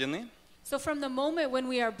мы рождены, So from the moment when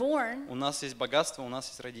we are born, у нас есть богатство, у нас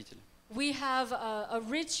есть родители. we have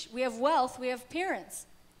we have wealth, we have parents.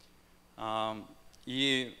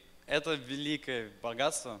 И это великое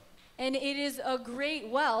богатство, And it is a great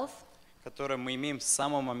wealth которое мы имеем с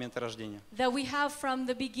самого момента рождения. that we have from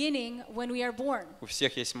the beginning when we are born. У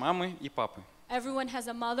всех есть мамы и папы. Everyone has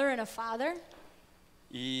a mother and a father.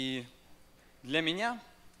 И для меня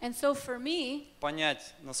And so for me,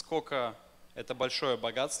 понять, насколько это большое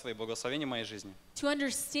богатство и благословение моей жизни, to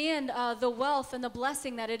understand the wealth and the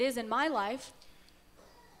blessing that it is in my life,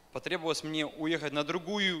 потребовалось мне уехать на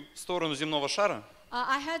другую сторону земного шара,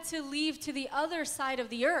 I had to leave to the other side of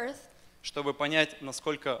the earth чтобы понять,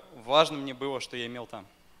 насколько важно мне было, что я имел там.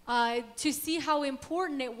 to see how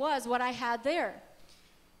important it was what I had there.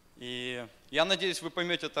 И я надеюсь, вы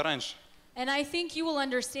поймете это раньше. And I think you will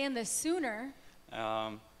understand this sooner.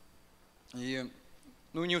 И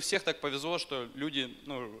не у всех так повезло, что люди,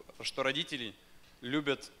 что родители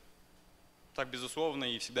любят так безусловно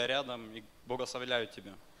и всегда рядом и благословляют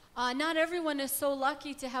тебя. Not everyone is so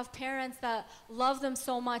lucky to have parents that love them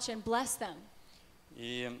so much and bless them.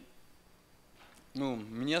 И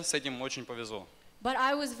мне с этим очень повезло. But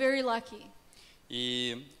I was very lucky.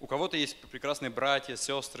 И у кого-то есть прекрасные братья,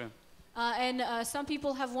 сестры, And some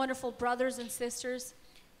people have wonderful brothers and sisters.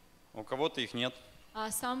 у кого-то их нет.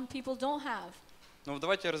 Some people don't have. Но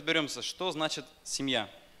давайте разберемся, что значит семья.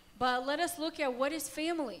 But let us look at what is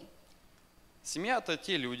family. Семья – это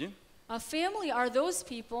те люди, A family are those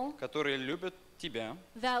people которые любят тебя,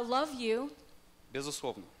 that love you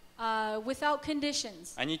безусловно. without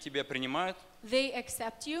conditions. Они тебя принимают, They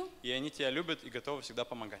accept you, и они тебя любят и готовы всегда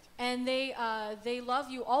помогать. and they love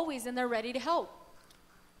you always, and they're ready to help.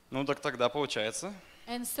 Так тогда получается,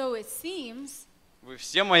 And so it seems вы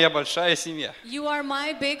все моя большая семья. you are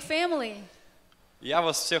my big family. Я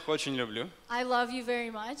вас всех очень люблю I love you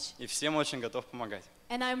very much, и всем очень готов помогать.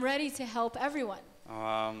 and I'm ready to help everyone.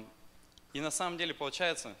 И на самом деле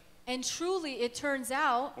получается, And truly, it turns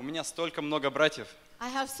out у меня столько много братьев, I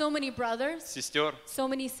have so many brothers, сестер, so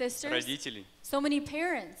many sisters, родителей, so many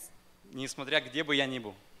parents. несмотря где бы я ни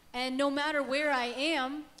был. And no matter where I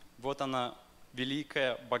am, Вот оно,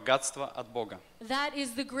 великое богатство от Бога. that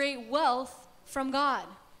is the great wealth from God.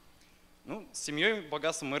 С семьей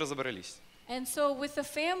богатством мы разобрались. And so with the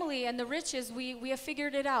family and the riches, we have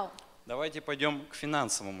figured it out. Давайте пойдем к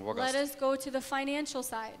финансовому Let богатству. us go to the financial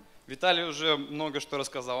side. Виталий уже много что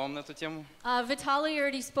рассказал вам на эту тему. Vitaly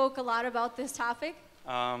already spoke a lot about this topic.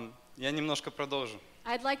 Я немножко продолжу.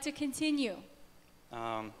 I'd like to continue.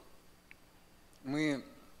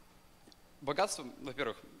 Богатство,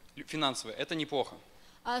 во-первых, финансовое, это неплохо.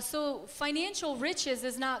 So financial riches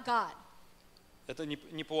is not God. Это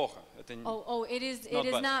неплохо. Это It is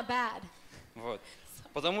bad. not bad. Вот.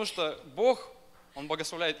 Потому что Бог, Он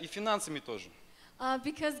благословляет и финансами тоже.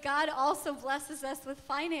 Because God also blesses us with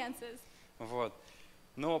finances. Вот.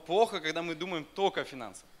 Но плохо, когда мы думаем только о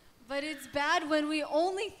финансах. But it's bad when we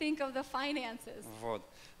only think of the finances. Вот.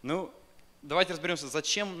 Давайте разберемся,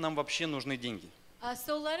 зачем нам вообще нужны деньги.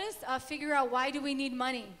 So let us figure out, why do we need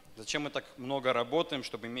money? Зачем мы так много работаем,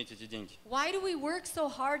 чтобы иметь эти деньги? Why do we work so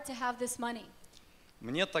hard to have this money?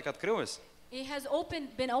 Мне так открылось, It has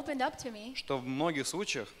been opened up to me что в многих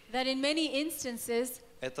случаях that in many instances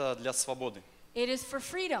это для свободы. it is for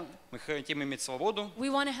freedom. Мы хотим иметь свободу, We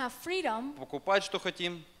want to have freedom покупать, что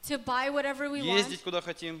хотим, to buy whatever we ездить, want, куда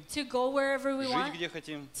хотим, to go wherever we жить, want, где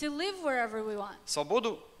хотим. to live wherever we want.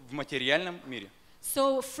 Свободу в материальном мире.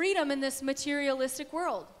 So freedom in this materialistic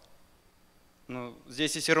world.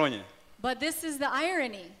 Здесь есть ирония. But this is the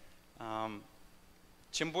irony.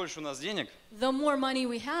 Чем больше у нас денег, The more money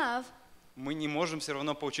we have, мы не можем все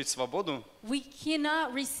равно получить свободу we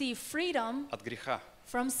cannot receive freedom от греха.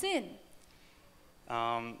 from sin.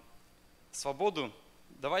 Свободу.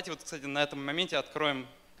 Давайте вот, кстати, на этом моменте откроем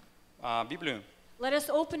Библию. Let us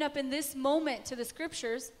open up in this moment to the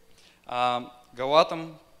scriptures.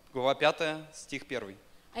 Галатам, глава 5, стих 1.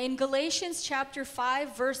 In Galatians chapter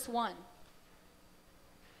 5, verse 1.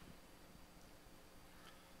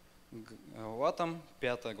 Галатам,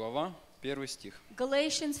 5 глава, 1 стих.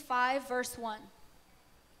 Galatians 5, verse 1.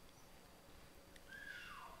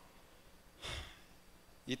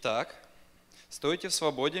 Итак, стойте в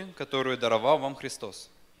свободе, которую даровал вам Христос,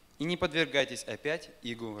 и не подвергайтесь опять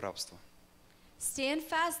игу рабства. Stand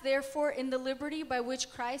fast, therefore, in the liberty by which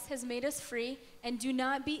Christ has made us free, and do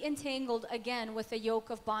not be entangled again with a yoke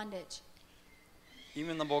of bondage.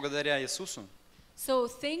 Именно благодаря Иисусу So,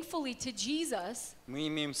 thankfully to Jesus, мы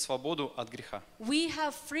имеем свободу от греха. we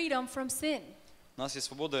have freedom from sin. У нас есть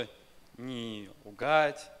свобода не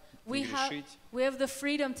лгать, не We грешить. have the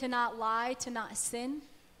freedom to not lie, to not sin.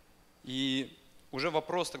 И уже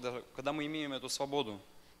вопрос тогда, когда мы имеем эту свободу,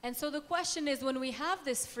 And so the question is, when we have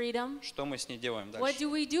this freedom, что мы с ней делаем what дальше? do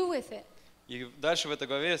we do with it? И дальше в этой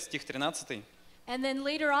главе, стих 13, And then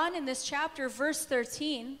later on in this chapter, verse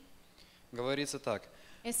 13, говорится так.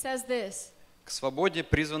 it says this. «К свободе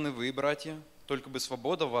призваны вы, братья, только бы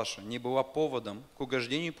свобода ваша не была поводом к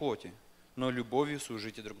угождению плоти, но любовью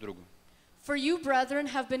служите друг другу». For you, brethren,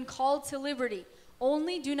 have been called to liberty.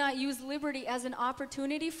 Only do not use liberty as an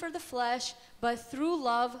opportunity for the flesh, but through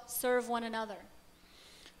love serve one another.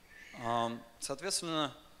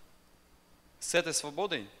 Соответственно, с этой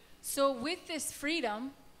свободой So with this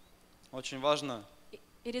freedom, очень важно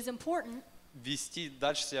it is important вести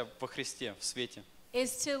дальше себя во Христе, в свете,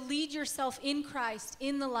 is to lead yourself in Christ,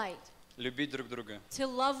 in the light, любить друг друга, to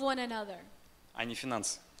love one another, а не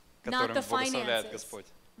финансы, not которым the благословляет finances Господь.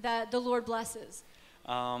 that the Lord blesses.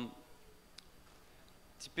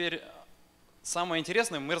 Теперь самое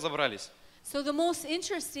интересное, мы разобрались, So the most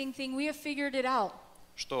interesting thing, we have figured it out,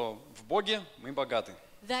 что в Боге мы богаты.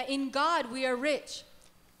 that in God we are rich.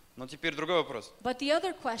 Но теперь другой вопрос. But the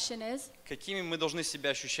other question is, Какими мы должны себя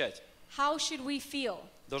ощущать? how should we feel?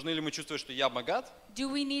 Должны ли мы чувствовать, что я богат, Do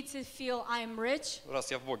we need to feel I'm rich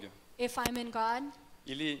раз я в Боге, if I'm in God?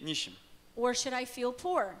 или нищим? Or should I feel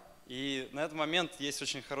poor? И на этот момент есть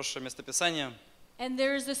очень хорошее местописание And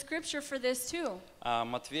there is a scripture for this too.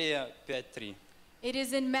 Матвея 5:3. It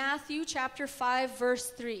is in Matthew chapter 5,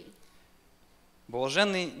 verse 3.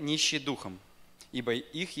 «Блаженны нищие духом, ибо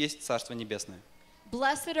их есть Царство Небесное».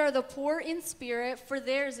 Blessed are the poor in spirit, for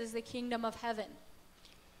theirs is the kingdom of heaven.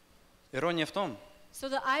 Ирония в том, So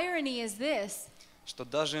the irony is this. что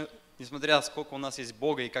даже несмотря сколько у нас есть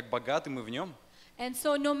Бога и как богаты мы в Нем, And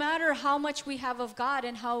so no matter how much we have of God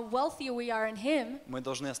and how wealthy we are in Him, мы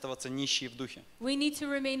должны оставаться нищие в духе, we need to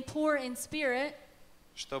remain poor in spirit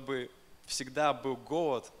чтобы всегда был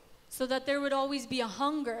голод, so that there would always be a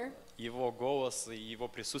hunger, Его голос и Его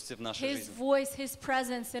присутствие в нашей His жизни. voice, His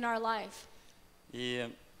presence in our life.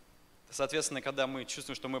 И, соответственно, когда мы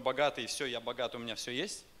чувствуем, что мы богаты, и все, я богат, у меня все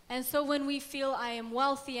есть, And so when we feel I am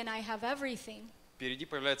wealthy and I have everything, впереди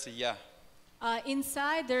появляется я.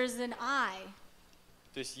 inside there's an I.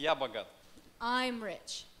 То есть я богат. I'm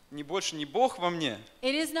rich. Не больше не Бог во мне,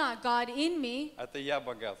 It is not God in me, это я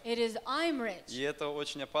богат. it is I'm rich. И это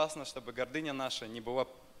очень опасно, чтобы гордыня наша не была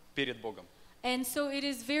перед Богом. And so it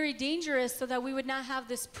is very dangerous so that we would not have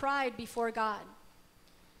this pride before God.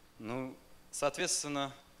 Ну,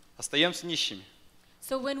 соответственно, остаемся нищими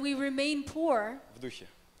So when we remain poor в духе.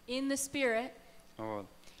 in the spirit, Вот.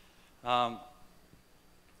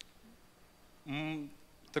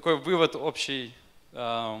 Такой вывод общий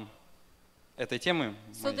этой темы.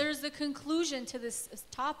 so there's the conclusion to this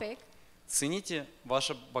topic. Цените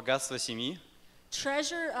ваше богатство семьи,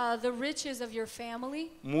 Treasure the riches of your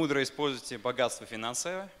family. мудро используйте богатство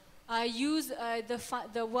финансовое Use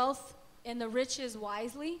the wealth and the riches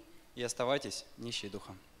wisely, и оставайтесь нищие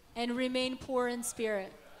духом. and remain poor in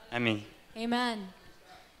spirit. Аминь. Amen.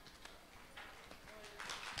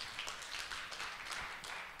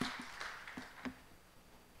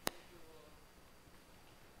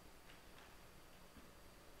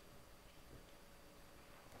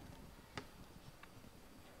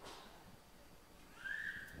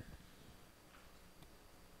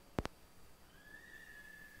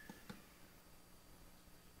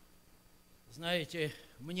 Знаете,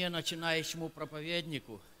 мне, начинающему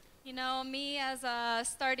проповеднику, You know, me as a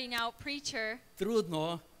starting out preacher,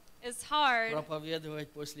 трудно it's hard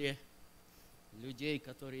проповедовать после людей,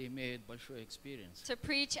 которые имеют большой experience. to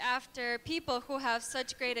preach after people who have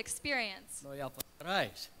such great experience, Но я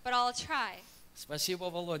постараюсь. but I'll try. Спасибо,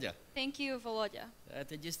 Володя. Thank you, Volodya.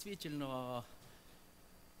 Это действительно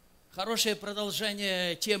Хорошее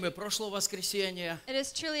продолжение темы прошлого воскресенья. It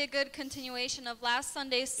is truly a good continuation of last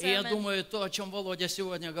Sunday's И я sermon. думаю, то, о чем Володя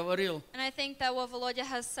сегодня говорил, And I think that what Volodya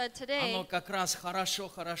has said today, оно как раз хорошо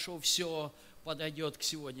все подойдет к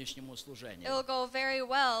сегодняшнему служению. it will go very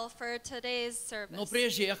well for today's service. Но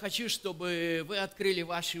прежде я хочу, чтобы вы открыли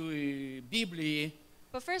ваши Библии.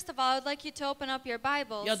 But first of all, I would like you to open up your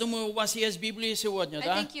Bibles. Я думаю, у вас есть Библии сегодня, I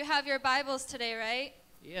да? think you have your Bibles today,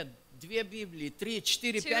 right? Две Библии, 3,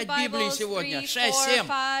 4, Two 5 Библий Bibles, сегодня, 3, 6, 4, 7.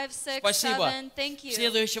 5, 6, Спасибо. 7. Thank В you.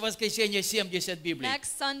 следующее воскресенье 70 Библий.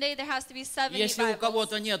 Next Sunday there has to be 70 Если у Bibles.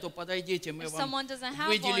 кого-то нету, подойдите, мы If вам someone doesn't have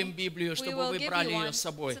выделим one, Библию, we чтобы will вы give брали you ее one с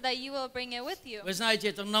собой. so that you will bring it with you. Вы знаете,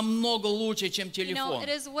 это намного лучше, чем You know, телефон. it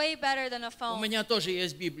is way better than a У phone. меня тоже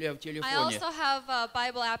есть Библия в I телефоне. also have a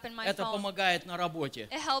Bible app in my Это phone. помогает на работе.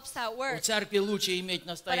 It helps at В work. церкви лучше иметь But at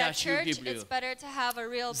настоящую church, it's Библию. better to have a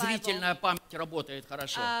real Bible. Зрительная память работает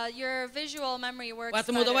хорошо. Your visual memory works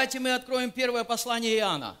Поэтому better. давайте мы откроем первое послание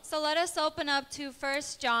Иоанна So let us open up to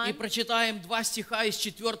 1 John. и прочитаем 2 стиха из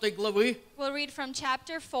 4 главы. We'll read from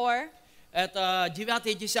chapter 4. Это 9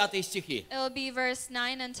 и 10 стихи. It will be verse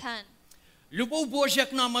 9 and 10. Любовь Божья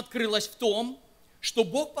к нам открылась в том, что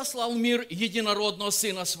Бог послал в мир единородного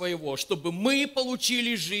Сына Своего, чтобы мы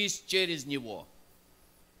получили жизнь через Него.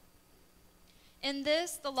 In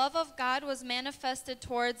this, the love of God was manifested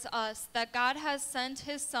towards us, that God has sent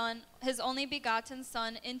His Son, His only begotten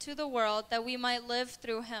Son, into the world, that we might live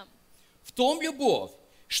through Him. В том любовь,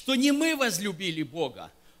 что не мы возлюбили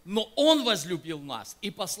Бога, но Он возлюбил нас и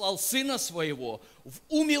послал Сына Своего в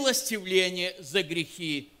умилостивление за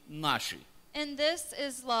грехи наши. In this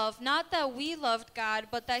is love, not that we loved God,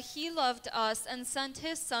 but that He loved us and sent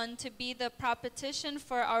His Son to be the propitiation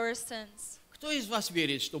for our sins. Кто из вас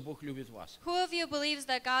верит, что Бог любит вас? Who of you believes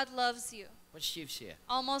that God loves you? Почти все.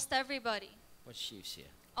 Almost everybody. Почти все.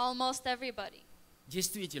 Almost everybody.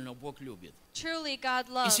 Действительно, Бог любит. Truly, God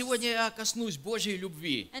И loves. сегодня я коснусь Божьей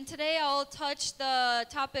любви. And today I'll touch the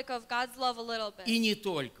topic of God's love a little bit. И не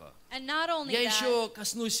только. And not only Я that, еще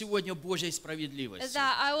коснусь сегодня Божьей is справедливости.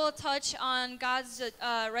 that I will touch on God's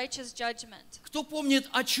righteous judgment. Кто помнит,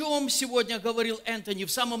 о чем сегодня говорил Энтони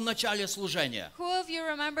в самом начале служения? Who of you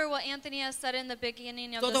remember what Anthony has said in the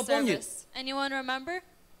beginning of Кто-то the помнит? service? Anyone remember?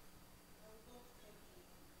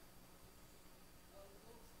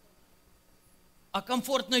 О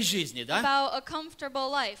комфортной жизни, да? About a comfortable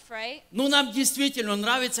life, right? Ну, нам действительно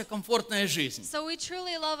нравится комфортная жизнь. So we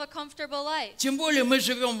truly love a comfortable life, Тем более мы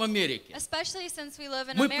живем в Америке. especially since we live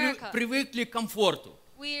in Мы America. привыкли к комфорту.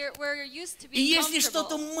 We're used to И being если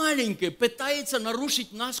что-то comfortable. маленькое пытается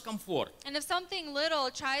нарушить наш комфорт, And if something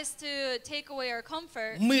little tries to take away our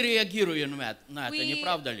comfort, мы реагируем на это, не we,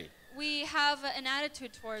 правда ли? we have an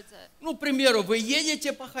attitude towards it. Ну, к примеру, вы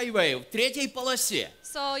едете по хайвею в третьей полосе,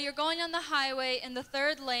 So you're going on the highway in the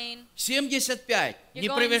third lane. 75, You're не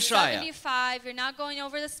going превышая. 75. You're not going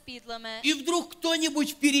over the speed limit. И вдруг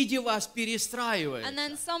кто-нибудь впереди вас перестраивает And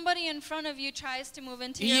then somebody in front of you tries to move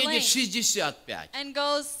into и your едет lane 65. and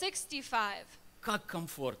goes 65. Как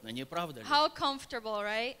комфортно, не правда ли? How comfortable,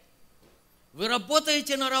 right? Вы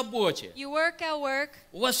работаете на работе, You work at work.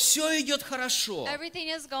 у вас все идет хорошо. Everything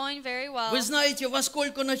is going very well. Вы знаете, во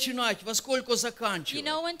сколько начинать, во сколько You заканчивать.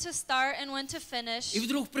 know when to start and when to finish. И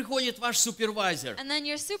вдруг приходит ваш супервайзер And then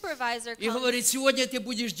your supervisor и comes говорит, сегодня ты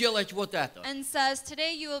будешь делать вот это. and says,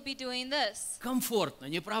 today you will be doing this. Комфортно,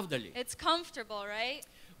 не правда ли? It's comfortable, right?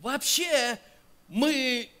 Вообще,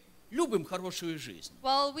 мы любим хорошую жизнь.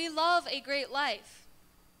 Well, we love a great life.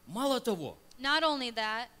 Мало того, Not only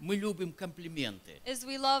that, мы любим комплименты. is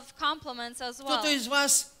we love compliments as well. Кто-то из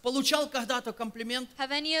вас получал когда-то комплимент?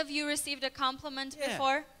 Have any of you received a compliment Yeah.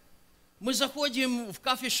 before? Мы заходим в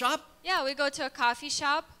кофе-шап, Yeah, we go to a coffee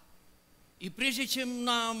shop, и прежде чем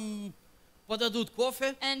нам подадут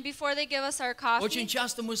кофе, and before they give us our coffee, очень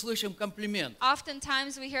часто мы слышим комплимент.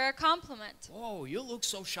 oftentimes we hear a compliment. Oh, you look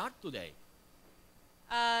so sharp today.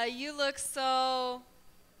 You look so...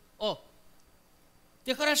 О,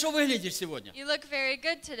 ты хорошо выглядишь сегодня. You look very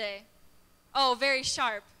good today. Oh, very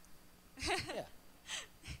sharp.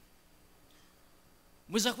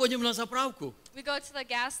 Мы заходим на заправку, We go to the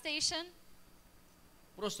gas station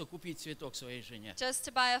просто купить цветок своей жене. just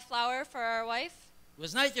to buy a flower for our wife. Вы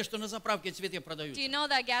знаете, что на заправке цветы продают? Do you know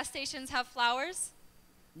that gas stations have flowers?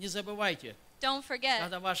 Не забывайте, Don't forget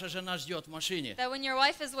когда ваша жена ждет в машине, that when your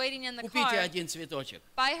wife is waiting in the купите car, один цветочек.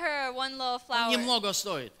 buy her one little Он flower. немного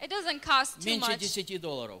стоит, It doesn't cost too меньше much,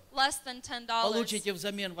 $10. less than $10. Получите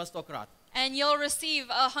взамен во 100 крат. And you'll receive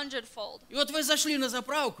 100-fold. И вот вы зашли на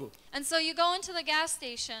заправку, And so you go into the gas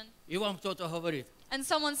station, и вам кто-то говорит, and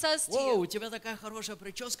someone says to «О, you, у тебя такая хорошая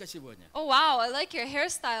прическа сегодня». oh wow, I like your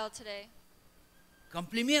hairstyle today.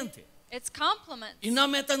 Комплименты. It's compliments. И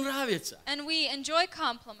нам это нравится. And we enjoy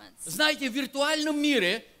compliments. Знаете, в виртуальном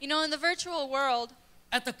мире You know, in the virtual world,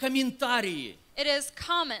 это комментарии. it is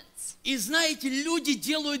comments. И знаете, люди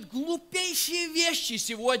делают глупейшие вещи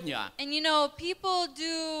сегодня And you know, people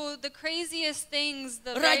do the craziest things,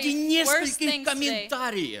 the ради very worst нескольких things today,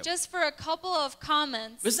 комментариев. just for a couple of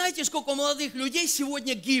comments. Вы знаете, сколько молодых людей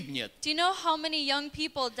сегодня гибнет, Do you know how many young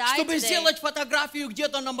people die чтобы today сделать фотографию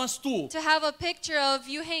где-то на мосту to have a picture of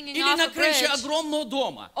you hanging или off на a крыше bridge огромного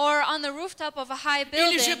дома, or on the rooftop of a high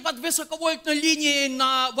или же building под высоковольтной линией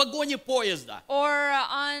на вагоне поезда. or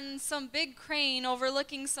on some big crane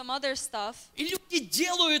overlooking some other stuff? И люди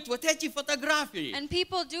делают вот эти фотографии And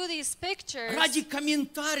people do these pictures ради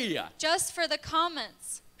комментария, just for the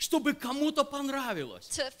comments, чтобы кому-то понравилось.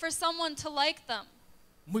 for someone to like them.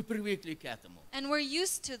 Мы привыкли к этому. And we're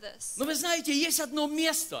used to this. Но вы знаете, есть одно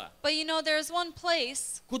место, But you know, there's one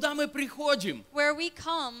place куда мы приходим, where we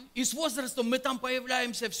come, и с возрастом мы там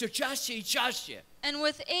появляемся все чаще и чаще. and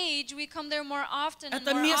with age, we come there more often and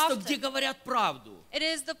Это more место, где often. говорят правду, It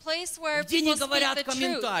is the place where где не people speak говорят the truth,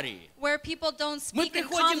 комментарии. where people don't Мы speak in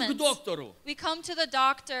приходим к comments. доктору, We come to the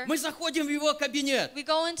doctor, мы заходим в его кабинет. we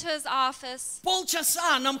go into his office.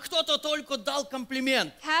 Полчаса нам кто-то только дал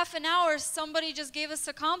комплимент. Half an hour, somebody just gave us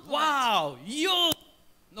a compliment. Вау,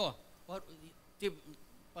 Но, ты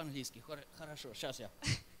по-английски, хорошо, сейчас я.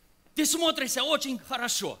 Ты смотришься очень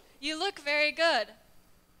хорошо. You look very good.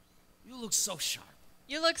 You look so sharp.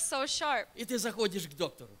 You look so sharp. И ты заходишь к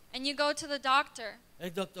доктору. And you go to the doctor, И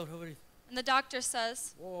доктор говорит, and the doctor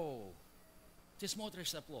says, о, ты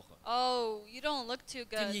смотришься плохо. "Oh, you don't look too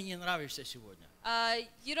Ты мне good. не нравишься сегодня.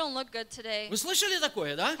 You don't look good today." Вы слышали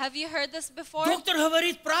такое, да? Have you heard this before? Доктор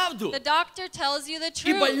говорит правду. The doctor tells you the И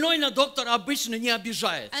truth. больной на доктора обычно не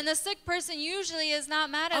обижается. And the sick person usually is not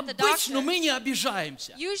mad at the Обычно doctor. мы не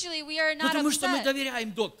обижаемся. Usually we are not Потому что мы upset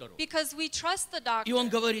доверяем доктору. because we trust the И он doctor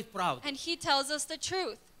говорит правду. and he tells us the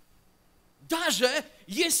truth. Даже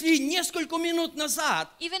если несколько минут назад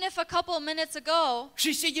Even if a couple of minutes ago,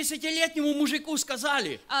 60-летнему мужику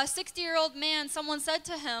сказали, a 60-year-old man, someone said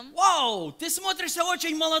to him, вау, ты смотришься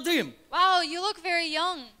очень молодым. "Wow, you look very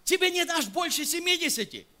young. Тебе не дашь больше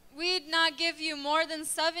 70. We'd not give you more than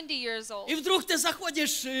 70 years old." И вдруг ты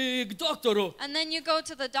заходишь к доктору, And then you go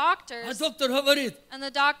to the а doctors, доктор говорит, and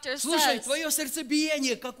the doctor слушай, says, твое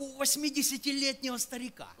сердцебиение, как у 80-летнего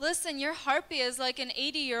старика. "Listen, your heartbeat is like an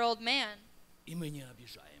 80-year-old man." И мы не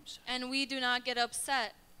обижаемся, And we do not get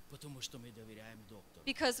upset потому что мы доверяем доктору.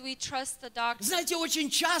 because we trust the doctor. Знаете, очень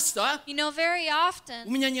часто You know, very у often,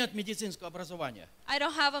 меня нет медицинского образования, I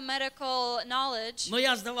don't have a medical knowledge, но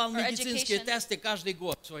я сдавал or медицинские education. тесты каждый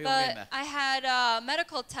год в свое but время. I had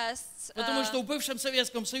medical tests Потому что в бывшем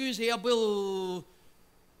Советском Союзе я был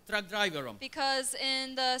трак-драйвером. because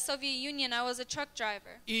in the Soviet Union I was a truck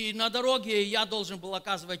driver. И на дороге я должен был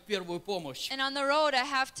оказывать первую помощь, And on the road I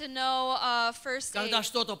have to know first когда aid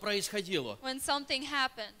что-то происходило. when something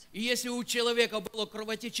happened. И если у человека было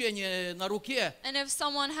кровотечение на руке, And if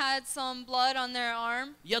someone had some blood on their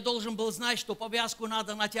arm, я должен был знать, что повязку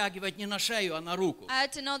надо натягивать не на шею, а на руку. I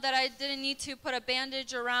had to know that I didn't need to put a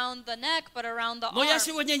bandage around the neck, but around the Но я arm.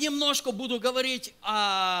 сегодня немножко буду говорить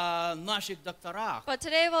о наших докторах, But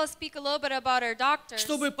today we'll speak a little bit about our doctors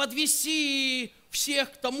чтобы подвести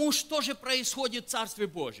всех к тому, что же происходит в Царстве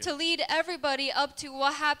Божьем. to lead everybody up to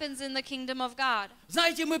what happens in the kingdom of God.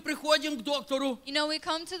 Знаете, мы приходим к доктору, You know, we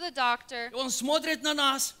come to the doctor, он смотрит на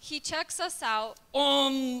нас, he checks us out,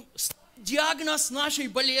 он ставит диагноз нашей he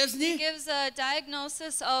болезни, gives a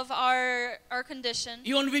diagnosis of our condition,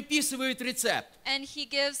 и он выписывает рецепт. and he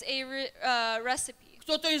gives a recipe.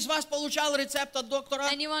 Кто-то из вас получал рецепт от доктора?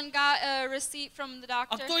 Anyone got a receipt from the А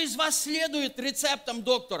doctor? кто из вас следует рецептам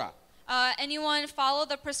доктора? Anyone follow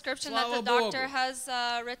the prescription that the Слава doctor Богу. has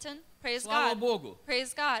written? Praise Слава God. Богу.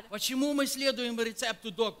 Praise God. Почему мы следуем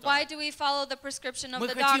рецепту доктора? Why do we follow the prescription of Мы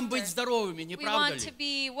the хотим doctor? быть здоровыми, не We правда want to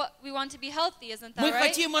ли? be healthy, isn't that Мы right?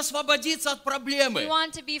 хотим освободиться от We проблемы.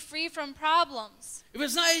 want to be free from problems. И вы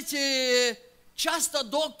знаете, часто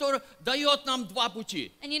доктор дает нам два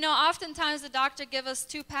пути. And you know, oftentimes the doctor gives us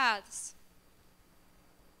two paths.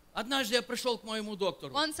 Однажды я пришел к моему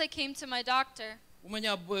доктору. Once I came to my doctor, У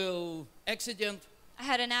меня был акцидент, I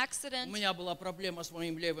had an у accident. меня была проблема с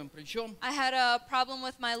моим левым плечом. I had a problem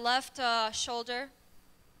with my left shoulder.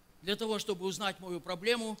 Для того, чтобы узнать мою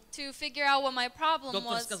проблему, To figure out what my problem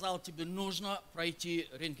доктор was, сказал, тебе нужно пройти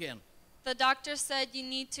рентген, the doctor said you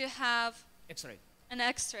need to have X-ray. an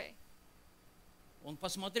x-ray. Он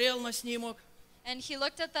посмотрел на снимок And he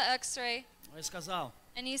looked at the x-ray и сказал,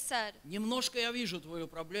 And he said, немножко я вижу твою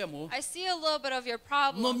проблему, I see a little bit of your но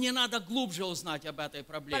problem, мне надо глубже узнать об этой but I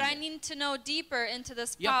проблеме. need to know deeper into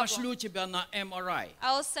this Я problem. пошлю тебя на MRI.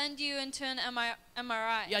 I will send you into an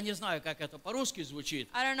MRI. Я не знаю, как это по-русски звучит.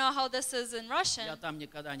 I don't know how this is in Я Russian. там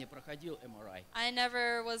никогда не проходил MRI. I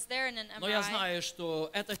never was there in an Но я MRI. знаю, что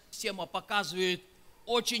эта система показывает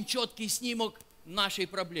очень четкий снимок нашей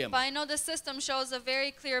проблемы. But I know the system shows a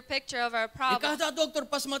very clear picture of our И problem. когда доктор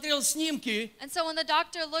посмотрел снимки, And so when the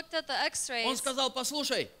doctor looked at the он x-rays, сказал,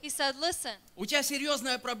 послушай, he said, listen, у тебя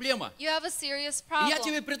серьезная проблема. you have a serious И я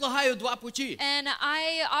тебе problem. предлагаю два пути. And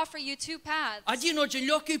I offer you two paths. Один очень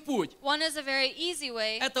легкий путь. One is a very easy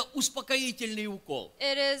way. Это успокоительный укол.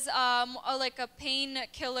 It is like a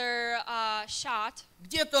painkiller shot.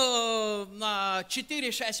 Где-то на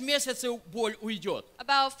 4-6 месяцев боль уйдет.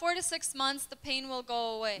 About 4 to 6 months, the pain will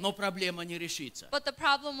go away. Но проблема не решится. But the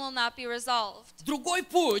problem will not be resolved. Другой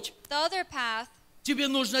путь. The other path Тебе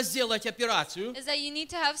нужно сделать операцию, is that you need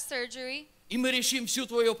to have surgery, и мы решим всю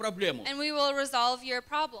твою проблему. and we will resolve your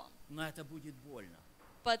problem. Но это будет больно.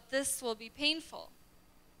 But this will be painful.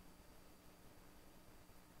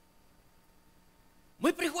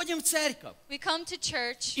 Мы приходим в церковь, We come to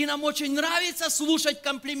church, и нам очень нравится слушать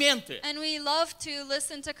комплименты. and we love to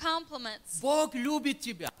listen to compliments. Бог любит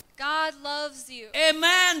тебя. God loves you.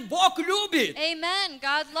 Amen. Бог любит. Amen.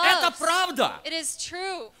 God Это loves. правда. It is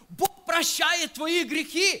true. Бог прощает твои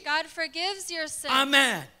грехи. God forgives your sins.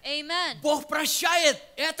 Amen. Amen. Бог прощает.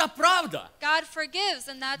 Это правда. God forgives,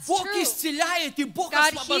 and that's Бог true. исцеляет, и Бог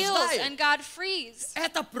God heals, освобождает. and God frees.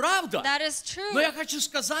 Это правда. That is true. Но я хочу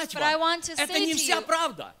сказать But I вам, want to это say не to вся you,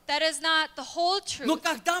 правда. that is not the whole Но truth.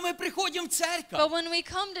 когда мы приходим в церковь, But when we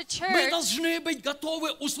come to мы church, должны быть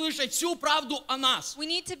готовы услышать всю правду о нас. we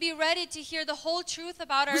need to be ready to hear the whole truth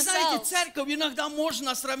about Вы знаете, ourselves. церковь иногда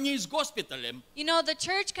можно сравнить с госпиталем. You know, the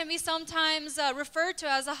church can be sometimes referred to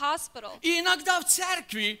as a hospital. И иногда в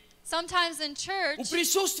церкви, Sometimes in в church,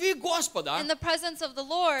 присутствии Господа, in the presence of the в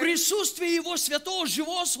Lord, присутствии Его святого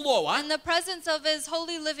живого слова, in the presence of His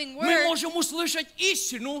holy living мы word, можем услышать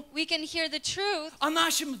истину we can hear the truth о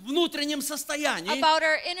нашем внутреннем состоянии. about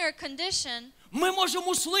our inner condition. Мы можем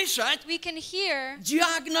услышать We can hear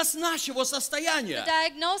диагноз нашего the состояния.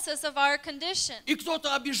 diagnosis of our condition. И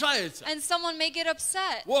кто-то обижается. And someone may get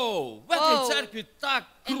upset. Воу, в Whoa. этой церкви так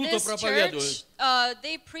In круто this проповедуют. church,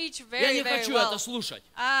 they preach Я very, не very хочу well. это слушать.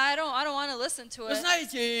 I don't want to listen to Вы it.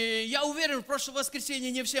 знаете, я уверен, в прошлое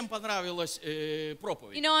воскресенье не всем понравилась You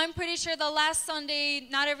проповедь. know, I'm pretty sure the last Sunday,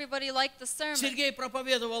 not everybody liked the sermon. Сергей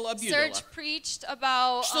проповедовал об Serge идолах. preached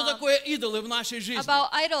about Что такое идолы в нашей жизни?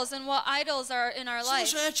 idols and what idols are in our life.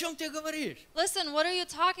 Слушай, о чем ты говоришь? Listen, what are you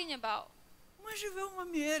talking about? Мы живем в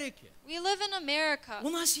Америке. We live in America. У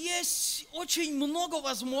нас есть очень много We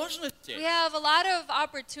возможностей. have a lot of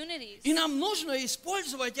opportunities. И нам нужно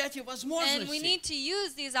использовать эти And we возможности. need to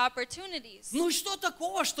use these opportunities. Ну и что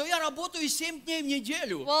такого, что я работаю 7 дней в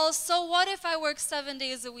неделю? Well, so what if I work 7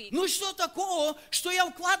 days a week? Ну что такого, что я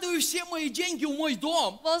вкладываю все мои деньги в мой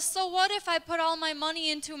дом, Well, so what if I put all my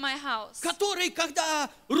money into my house? который, когда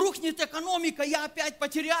рухнет экономика, я опять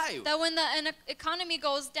потеряю? That when the economy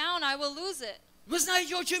goes down, I will lose it. Вы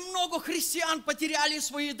знаете, очень много христиан потеряли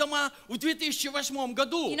свои дома в 2008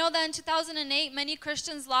 году. You know that in 2008, many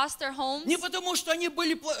Christians lost their homes, Не потому, что они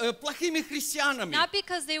были плохими христианами, not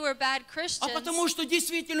because they were bad а Christians, потому, что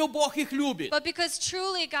действительно Бог их любит. but because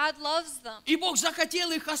truly God loves them. И Бог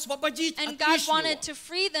захотел их освободить And от God лишнего. wanted to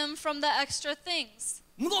free them from the extra things.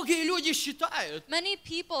 Многие люди считают, Many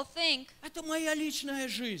people think это моя личная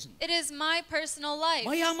жизнь, it is my personal life,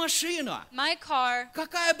 моя машина, my car,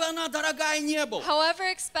 какая бы она дорогая не была, however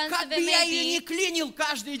expensive как it бы я may ее не be, клинил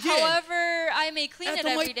каждый день. however I may clean it Это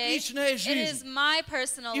моя every day, личная it жизнь. is my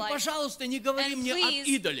personal И, life. пожалуйста, не говори And мне об please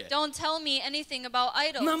идоле. don't tell me anything about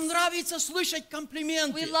Нам idols. нравится слышать We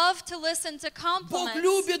комплименты. love to listen to Бог compliments.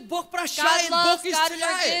 любит, Бог God прощает, loves, Бог God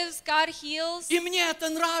исцеляет. forgives, God heals, И мне это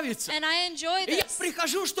нравится. and I enjoy И я this.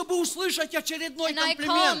 прихожу, чтобы услышать очередной And I come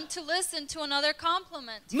комплимент. to listen to another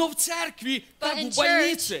compliment. Но в церкви, But как in в church,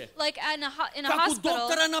 больнице, like in a как у hospital,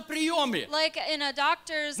 доктора на приеме, like in a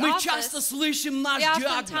doctor's мы часто office, слышим наш we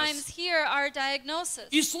oftentimes диагноз. hear our diagnosis.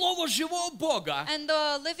 И Слово живого Бога, And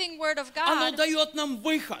the living word of оно God, дает нам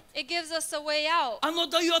выход. it gives us a way out. Оно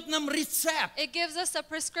дает нам рецепт, It gives us a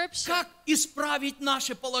prescription. как исправить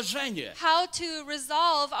наше положение, How to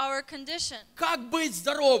resolve our condition. как быть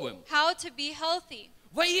здоровым. How to be healthy.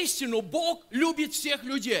 Воистину, Бог любит всех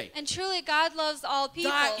людей. And truly, God loves all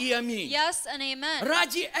people. Да и аминь. Yes and amen.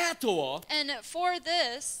 Ради этого And for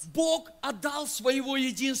this, Бог отдал своего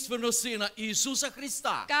единственного Сына Иисуса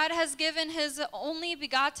Христа, God has given His only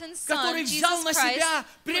begotten Son, который взял Jesus на Christ, себя who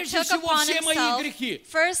прежде took всего upon все мои Himself грехи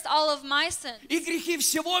first all of my sins и грехи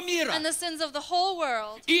всего мира. and the sins of the whole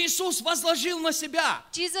world. Иисус возложил на себя,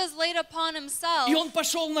 Jesus laid upon Himself, и Он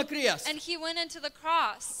пошел на крест. and He went into the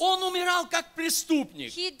cross. Он умирал как преступник.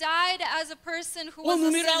 He died as a person who was Он a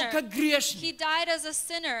умирал sinner. как He грешник, died as a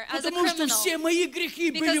sinner, as a потому что criminal, все мои грехи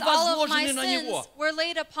были because all of my возложены на sins Него. were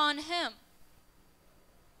laid upon Him.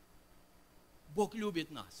 Бог любит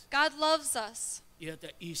нас, God loves us, и это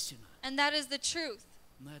истина. and that is the truth,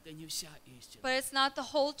 Но это не вся истина. but it's not the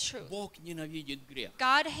whole truth. Бог ненавидит грех.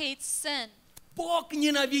 God hates sin. Бог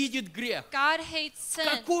ненавидит грех. God hates sin.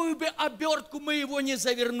 Какую бы обертку мы его не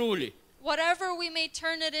завернули, Whatever we may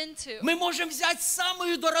turn it into, мы можем взять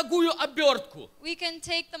самую дорогую обертку. we can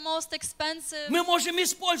take the most expensive, Мы можем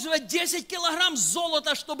использовать 10 килограмм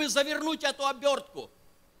золота, чтобы завернуть эту обертку.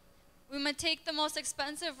 we might take the most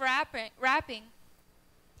expensive wrapping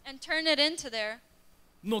and turn it into there,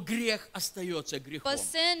 Но грех остается грехом. but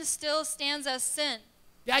sin still stands as sin.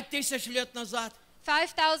 5000 лет назад,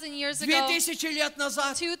 5,000 years ago, 2000 лет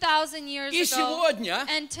назад 2,000 years и ago, сегодня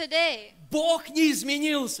and today, Бог не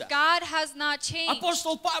изменился. God has not changed.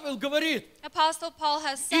 Апостол Павел говорит, Apostle Paul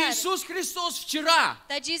has said Иисус Христос вчера,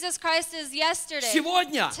 that Jesus Christ is yesterday,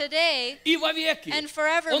 сегодня today, и вовеки. and Он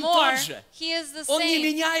forevermore. тот же. He is the Он не same.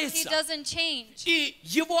 He меняется. doesn't change. И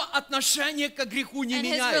его отношение к греху не And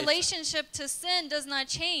his меняется. relationship to sin does not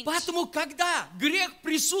change. Поэтому, когда грех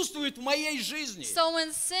присутствует в моей жизни, So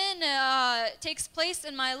when sin takes place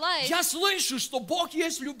in my life, я слышу, что Бог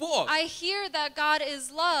есть любовь. I hear that God is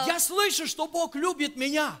love. Я слышу, что Бог любит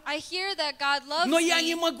меня. I hear that God loves Но я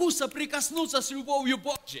не me, могу соприкоснуться с любовью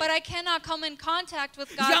Божьей. but I cannot come in contact with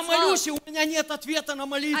Я God's молюсь, и love. у меня нет ответа на I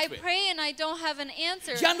молитвы. pray and I don't have an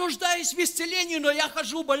answer. Я нуждаюсь в исцелении, но я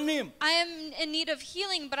хожу больным. I am in need of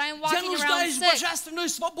healing, but I am Я walking around нуждаюсь в sick. божественной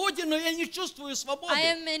свободе, но я не чувствую I свободы.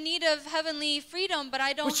 am in need of heavenly freedom, but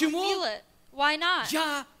I don't Почему? feel it. Why not?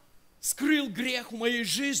 Я скрыл грех в моей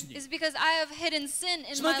жизни. It's because I have hidden sin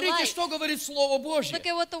in my Смотрите, life. что говорит Слово Божье. Look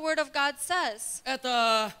at what the Word of God says.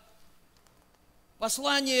 Это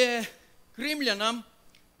послание к римлянам,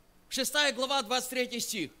 6 глава, 23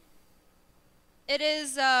 стих. It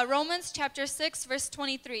is Romans chapter 6, verse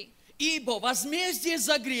 23. «Ибо возмездие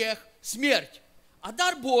за грех – смерть, а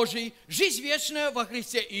дар Божий – жизнь вечная во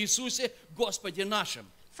Христе Иисусе, Господе нашим».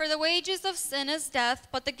 For the wages of sin is death,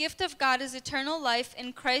 but the gift of God is eternal life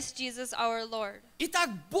in Christ Jesus our Lord. Итак,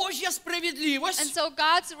 Божья And справедливость, so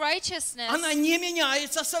God's righteousness, она не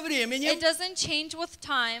меняется со it временем. doesn't change with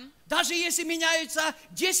time. Даже если меняются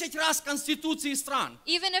 10 раз конституции стран.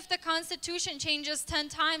 Even if the Constitution changes 10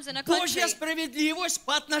 times in a Божья country, справедливость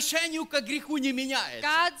по отношению к греху не меняется.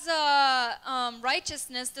 God's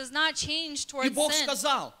righteousness does not change И towards Бог sin.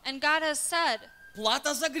 сказал, And God has said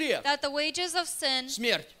плата за грех that the wages of – sin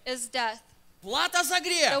смерть. is death. Плата за The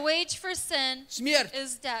грех wage for sin – смерть.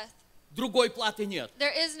 is death. Другой платы нет.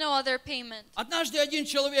 There is no other payment. Однажды один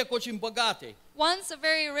человек очень богатый, Once a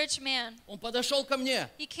very rich man, он подошел ко мне.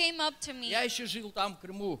 he came up to me, Я еще жил там, в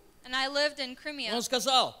Крыму. and I lived in Crimea, Он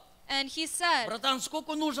сказал, and he said, братан,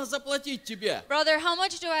 сколько нужно заплатить тебе, brother, how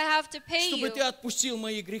much do I have to pay чтобы you ты отпустил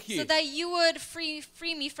мои грехи? so that you would free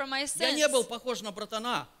me from my Я sins? не был похож на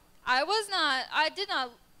братана.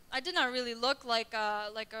 I did not really look like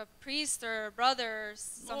a priest or a brother or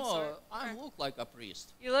some No, sort. I look like a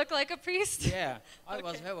priest. You look like a priest? Yeah, I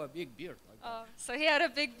Okay. have a big beard like that. Oh, so he had a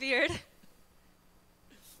big beard.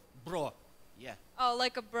 Bro, yeah. Oh,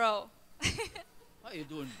 like a bro. How you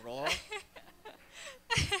doing, bro?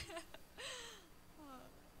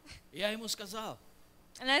 Я ему сказал,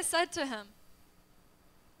 And I said to him,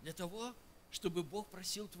 для того, чтобы Бог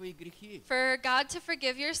просил твои грехи, for God to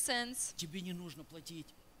forgive your sins, тебе не нужно платить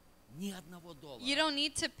ни одного доллара, you don't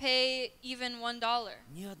need to pay even $1,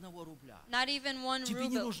 ни одного рубля. not even one Тебе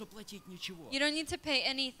не ruble. нужно платить ничего. You don't need to pay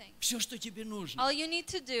anything. Все, что тебе нужно, All you need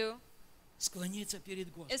to do склониться перед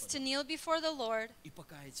is to Господом kneel before the Lord и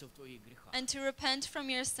покаяться в твоих грехах. and to repent from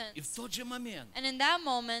your И в sins. тот же момент And in that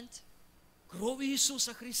moment, кровь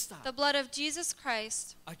Иисуса Христа the blood of Jesus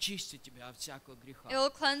Christ, очистит тебя от всякого греха. it will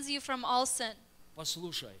cleanse you from all sin.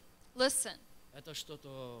 Послушай, Listen, это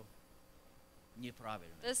что-то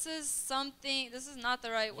неправильное. this is not the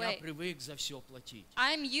right Я way. привык за все платить.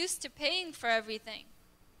 I'm used to paying for everything.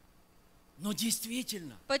 Но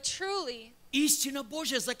действительно, But truly, истина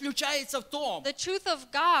Божья заключается в том, the truth of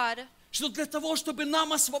God что для того, чтобы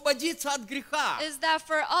нам освободиться от греха, is that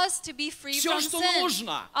for us to be free все, from что sin,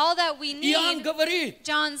 нужно, all that we Иоанн need, говорит,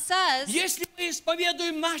 John says, если мы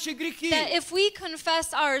исповедуем наши грехи, that if we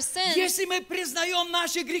confess our sins, если мы признаем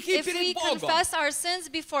наши грехи if we перед Богом, confess our sins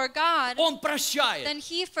before God, Он прощает. then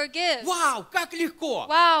He forgives. Вау, как легко!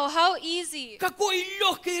 Wow, how easy. Какой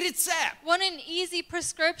легкий рецепт! What an easy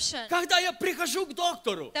prescription. Когда я прихожу к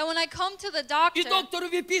доктору, That when I come to the и doctor, доктор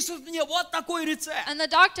выписывает мне вот такой рецепт, and the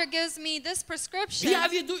doctor gives me this prescription, я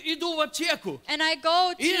иду в аптеку and I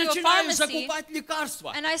go и to a начинаю pharmacy, закупать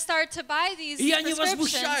лекарства. and I start to buy these И я не prescriptions,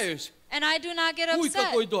 возмущаюсь. and I do not get Ой, upset.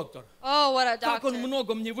 какой доктор! Oh, what a Как он doctor.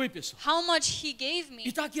 много мне выписал. How much he gave me.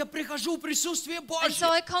 И так я прихожу в присутствие And so Божье.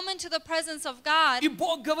 I come into the presence of God, И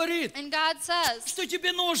Бог говорит, and God says что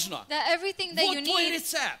тебе нужно. that everything that Вот you твой need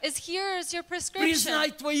рецепт. is here is your prescription, Признай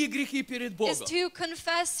твои грехи перед is Богом. to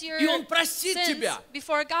confess your И Он простит sins тебя.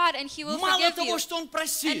 before God, and He will Мало forgive того, you. что Он And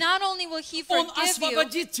простит, not only will He Он forgive you,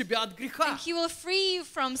 освободит тебя от греха. and He will free you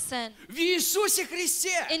from sin. В Иисусе Христе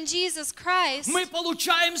In Jesus Christ, мы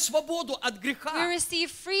получаем свободу от we греха. receive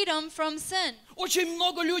freedom from sin. Очень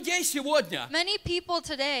много людей сегодня Many people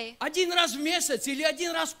today, один раз в месяц или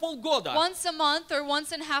один раз в полгода once a month or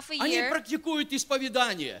once in half a они year, практикуют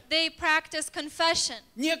исповедание. they practice confession.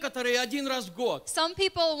 Некоторые один раз в год. Some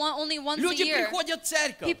people want only once a Люди year. приходят в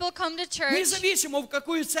церковь. People come to church. Независимо в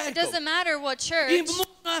какую It церковь. doesn't matter what Им church.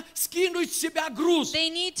 нужно скинуть с себя груз. They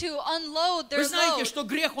need to unload their Вы знаете, load. что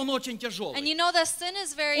грех, он очень And тяжелый. you know that sin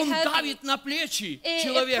is very Он heavy. давит на плечи It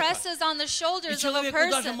человека. presses on the И shoulders of a человеку,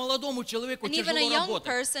 даже person. молодому человеку, And even a тяжело young работать.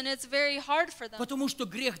 person, it's very hard for them. Потому что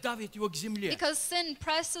грех давит его к земле. Because sin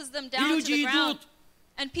presses them И down to люди the ground. идут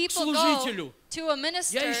And people служителю. go to a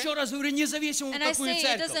minister. Я еще раз говорю, независимо в And I какую say it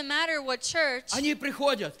церковь. doesn't matter what church. Они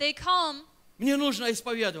приходят. They come. Мне нужно I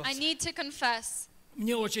исповедоваться. need to confess.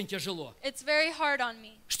 Мне очень тяжело. It's very hard on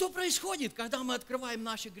me. Что происходит, когда мы открываем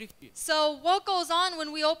наши грехи? So what goes on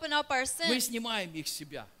when we open up our Мы sins снимаем их с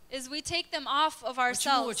себя. is we take them off of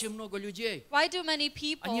Почему ourselves. очень много людей, Why do many они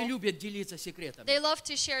people, любят делиться секретами they love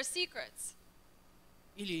to share secrets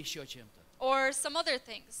или еще чем-то? or some other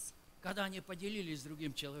things? Когда они поделились с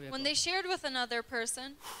другим человеком, When they shared with another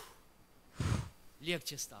person,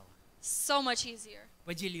 легче стало. so much easier.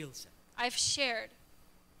 Поделился. I've shared.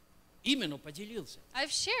 Именно поделился.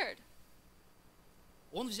 I've shared.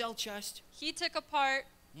 Он взял часть He took a part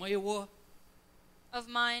моего, of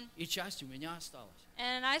mine, и часть у меня осталась.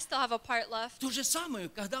 and I still have a part left. То же самое,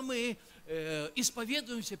 когда мы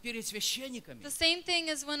исповедуемся перед священниками, The same thing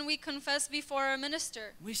as when we confess before a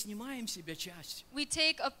minister. мы снимаем себе часть We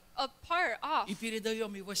take a part off и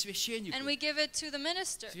передаем его священнику. and we give it to the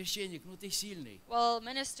minister. Священник, ну ты сильный, Well,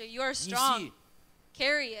 minister, you are strong. неси.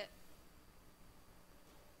 Carry it.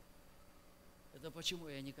 Это почему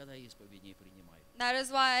я никогда исповедь не принимаю. That is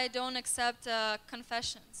why I don't accept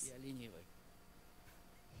confessions. Я ленивый.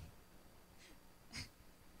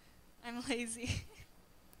 I'm lazy.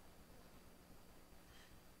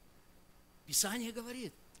 Писание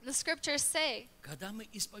говорит, The scriptures say когда мы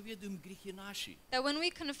исповедуем грехи наши that when we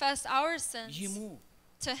confess our sins Ему,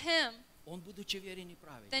 to Him, Он, будучи верен и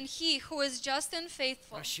праведен, then He who is just and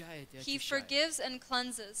faithful, прощает и He очищает. forgives and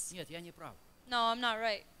cleanses. Нет, я не прав. No, I'm not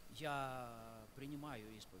right. Я принимаю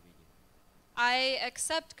исповеди. I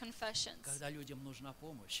accept confessions. Когда людям нужна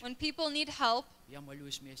помощь, When people need help, я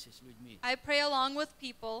молюсь вместе с людьми. I pray along with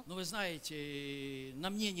people. Но вы знаете, на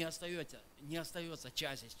мне не остается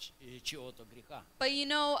часть чего-то греха. But you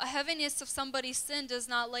know, a heaviness of somebody's sin does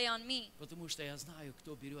not lay on me. Потому что я знаю,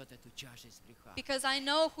 кто берет эту часть греха. Because I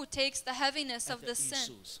know who takes the heaviness of Это the sin.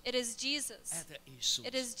 Иисус. It is Jesus. Это Иисус.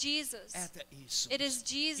 It is Jesus. Это Иисус. It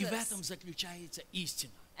is И в этом Jesus. заключается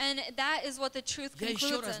истина. And that is what the truth Я еще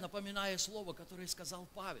concludes раз in. напоминаю слово, которое сказал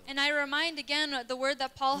Павел. And I remind again the word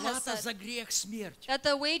that Paul has Плата said, за грех смерть. that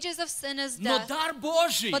the wages of sin is Но death, дар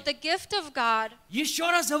Божий, but the gift of God, еще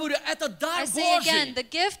раз говорю, это I дар say again, Божий. the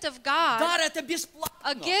gift of God, Дар это a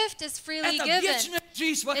бесплатно. gift is freely Это given. вечная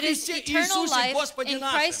жизнь во It is Христе eternal Иисусе life Господе in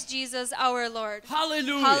нашем. Christ Jesus our Lord.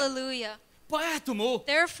 Hallelujah. Hallelujah. Поэтому,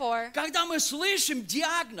 Therefore, когда мы слышим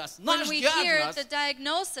диагноз, when наш we hear диагноз, the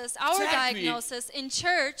diagnosis, our церкви, diagnosis in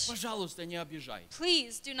church, пожалуйста, не обижайте.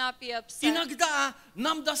 please do not be upset. Иногда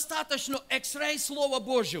нам достаточно X-ray Слова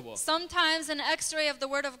Божьего. Sometimes an x-ray of the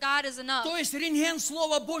Word of God is enough. То есть рентген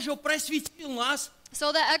Слова Божьего просветил нас,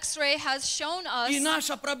 So the x-ray has shown us, и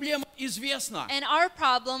наша проблема известна. and our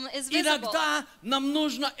problem is visible. Иногда нам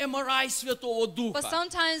нужно МРИ Святого But Духа.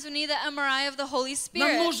 sometimes we need the MRI of the Holy Нам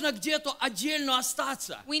Spirit. нужно где-то отдельно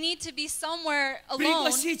остаться. We need to be somewhere alone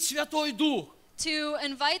Пригласить Святой Дух. to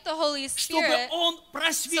invite the Holy чтобы Spirit Он so that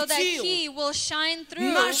просветил He will shine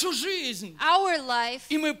through нашу жизнь, our life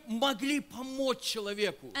и мы могли помочь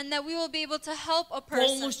человеку and that we will be able to help a person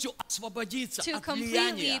полностью освободиться to от completely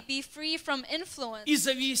влияния be free from influence и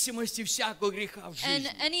зависимости всякого греха в and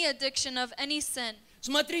жизни. any addiction of any sin.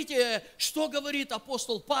 Смотрите, что говорит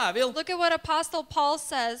апостол Павел Look at what Apostle Paul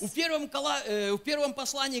says в первом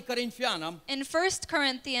послании к Коринфянам, in 1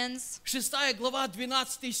 Corinthians 6 глава,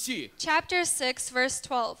 12 стих. chapter 6, verse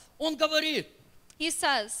 12. Он говорит: He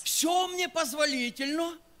says, все мне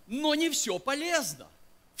позволительно, но не все полезно.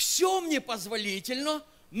 Все мне позволительно,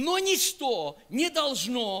 но ничто не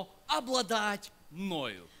должно обладать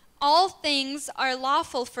мною. all things are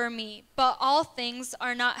lawful for me, but all things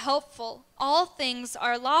are not helpful. All things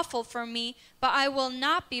are lawful for me, but I will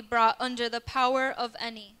not be brought under the power of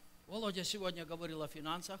any. Володя сегодня говорил о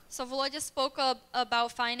финансах. So Volodya spoke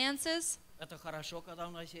about finances. Это хорошо, когда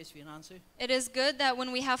у нас есть финансы, It is good that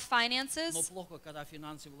when we have но finances, плохо, когда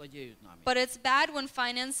финансы владеют нами. but it's bad when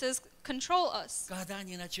finances control us. Когда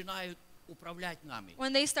они начинают управлять нами.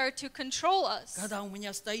 When they start to control us. Когда у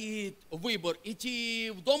меня стоит выбор, идти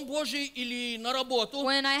в Дом Божий или на работу,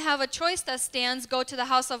 When I have a choice that stands, go to the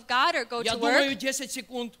house of God or go я to думаю work, 10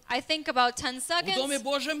 секунд. I think about 10 В Доме seconds.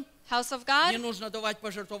 Божьем House of мне God, нужно давать I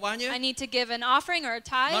пожертвования. need to give an offering or a На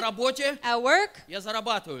tithe. работе At work, я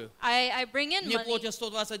зарабатываю. I bring in Мне money. платят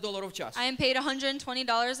 $120 в час. I am paid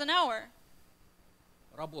 $120 an hour.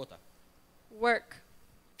 Работа. Work.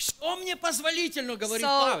 Все мне позволительно, говорит So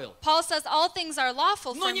Павел. Paul says all things are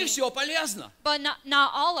lawful Но for не me, все полезно. but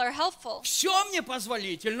not all are helpful. Все мне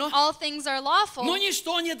позволительно, All things are lawful, но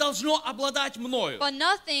ничто не должно обладать мною. but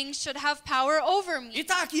nothing should have power over me.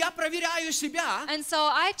 Итак, я проверяю себя And so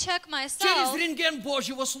I check через myself рентген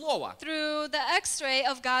Божьего Слова. through the x-ray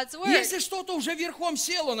of God's word. Если что-то уже верхом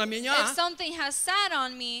село на If меня something has sat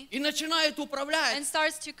on me и начинает and управлять,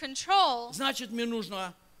 starts to control, значит, мне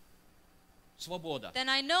нужна свобода. then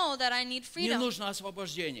I know that I need Мне freedom. нужно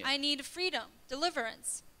освобождение. I need freedom,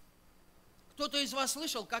 deliverance. Кто-то из вас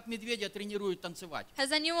слышал, как медведя тренируют танцевать?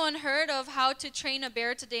 Has anyone heard of how to train a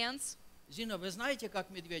bear to dance? Зина, вы знаете,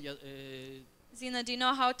 как медведя... Zina, do you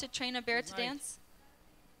know how to train a bear to Знаете. dance?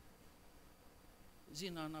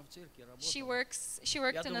 Зина, она в цирке She работала. she Я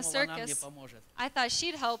worked in a думал, она мне circus. поможет. I thought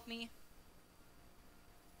she'd help me.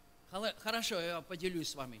 Хорошо, я поделюсь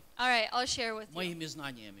с вами All right, I'll share with you, моими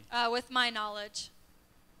знаниями. with my knowledge.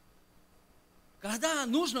 Когда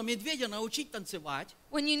нужно медведя научить танцевать,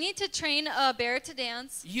 When you need to train a bear to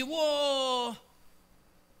dance, его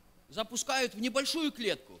запускают в небольшую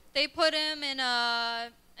клетку, they put him in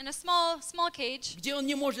a small cage где он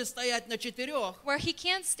не может стоять на 4, where he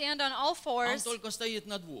can't stand on all а он fours, только стоит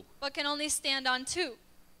на 2. but can only stand on 2.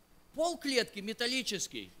 Пол клетки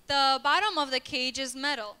металлический, The bottom of the cage is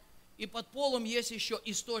metal, и под полом есть еще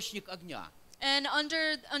источник огня. and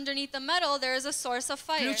underneath the metal there is a source of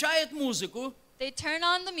fire. Включает музыку They turn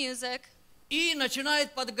on the music и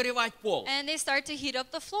начинает подогревать пол. and they start to heat up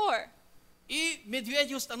the floor. И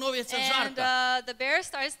медведю становится And жарко, the bear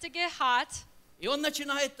starts to get hot и он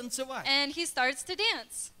начинает танцевать. and he starts to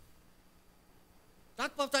dance.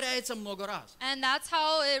 Так повторяется много раз. And that's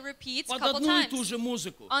how it repeats a Под couple одну и ту times же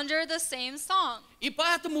музыку. under the same song. И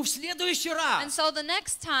поэтому в следующий And раз, so the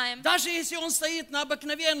next time, даже если он стоит на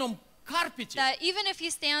обыкновенном карпете, that even if he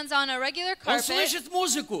stands on a regular он carpet, слышит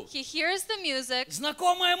музыку, he hears the music,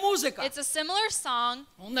 знакомая музыка, it's a similar song,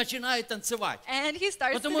 он начинает танцевать. and he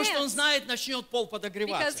starts to Потому что он dance. знает, начнет пол Because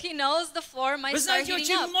подогреваться. he knows the floor might Вы start знаете, heating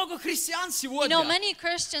очень up. много христиан You сегодня, know, many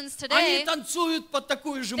Christians они today, танцуют под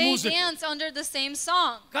такую же they музыку. dance under the same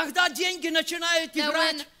song. Когда деньги начинают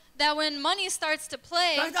играть, That when money starts to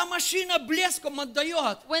play, когда машина блеском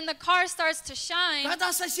отдает, when the car starts to shine,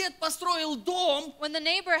 когда сосед построил дом, when the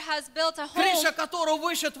neighbor has built a home, крыша которого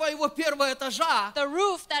выше твоего первого этажа, the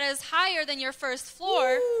roof that is higher than your first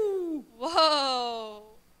floor, whoa,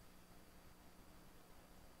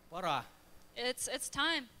 пора. it's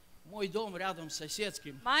time. Мой дом рядом с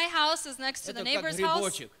соседским. My house is next to the Это как neighbor's house.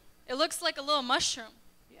 грибочек. It looks like a little mushroom.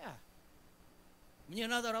 Мне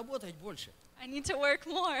надо работать больше, I need to work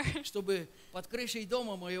more чтобы под крышей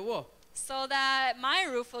дома моего so that my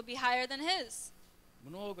roof will be higher than his,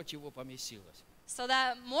 много чего поместилось. so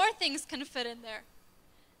that more things can fit in there.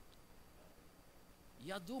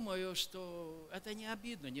 Я думаю, что это не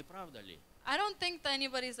обидно, не правда ли? I don't think that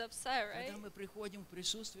anybody's upset, right? Когда мы приходим в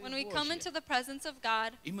присутствие When we come Божье, into the presence of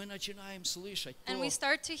God и мы начинаем слышать and то, we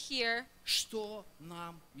start to hear что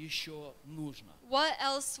нам еще нужно. what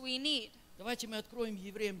else we need. Давайте мы откроем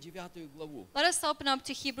Евреям 9 главу. Let us open up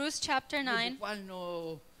to Hebrews chapter Мы 9.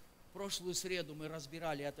 буквально прошлую среду мы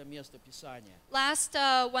разбирали это место Писания. Last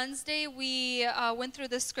Wednesday, we went through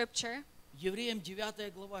this scripture. Евреям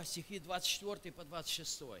 9 глава, стихи 24 по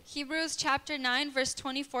 26. Hebrews chapter 9, verse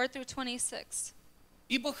 24 through 26.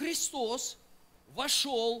 Ибо Христос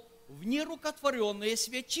вошел в нерукотворенное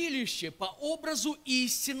святилище по образу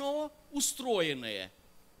истинного устроенное,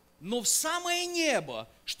 но в самое небо,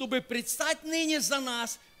 чтобы предстать ныне за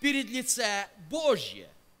нас перед лице Божье.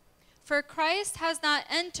 For Christ has not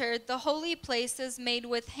entered the holy places made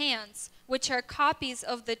with hands, which are copies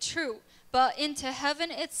of the true, but into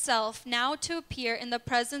heaven itself, now to appear in the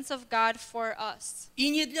presence of God for us. И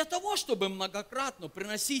не для того, чтобы многократно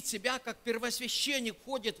приносить себя, как первосвященник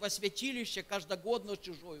входит во святилище каждогодно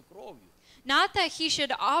чужою кровью. Not that he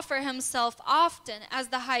should offer himself often, as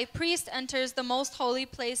the high priest enters the most holy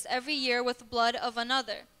place every year with blood of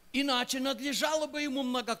another. Иначе надлежало бы ему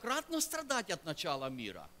многократно страдать от начала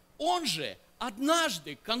мира. Он же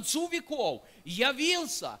однажды, к концу веков,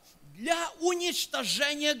 явился для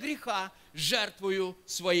уничтожения греха жертвою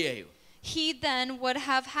своею. He then would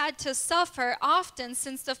have had to suffer often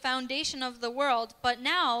since the foundation of the world, but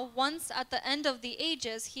now, once at the end of the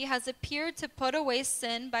ages, he has appeared to put away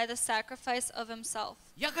sin by the sacrifice of himself.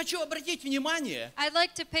 Я хочу обратить внимание I'd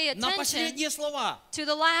like to pay на attention последние слова, to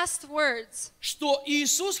the last words, что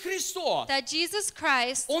Иисус Христос, that Jesus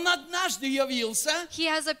Christ, Он однажды явился he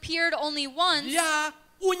has appeared only once для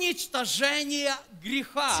уничтожения to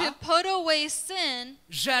греха put away sin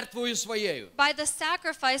жертвою своею. by the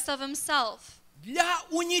sacrifice of himself. Для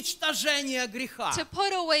уничтожения греха. To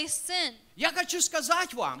put away sin. Я хочу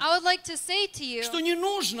сказать вам, I would like to say to you что не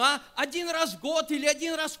нужно один раз в год, или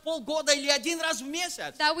один раз в полгода, или один раз в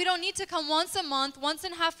месяц that we don't need to come once a month, once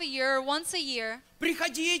in half a year, or once a year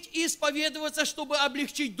приходить и исповедоваться, чтобы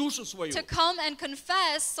облегчить душу свою. to come and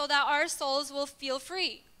confess so that our souls will feel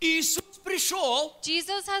free. Иисус пришел,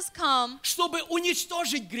 Jesus has come чтобы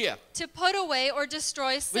уничтожить грех. to put away or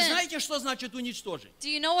destroy Вы sin. знаете, что значит уничтожить? Do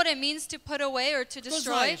you know what it means to put away or to Кто destroy?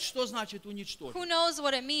 знает, что значит уничтожить? Who knows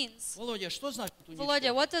what it means? Володя, что значит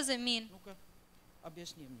Volodya, уничтожить? what does it mean? Ну-ка,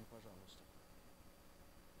 объясни мне, пожалуйста.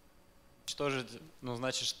 Уничтожить,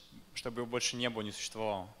 значит, чтобы его больше не было, не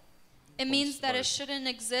существовало. It means that it shouldn't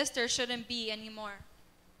exist or shouldn't be anymore.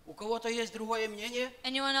 У кого-то есть другое мнение?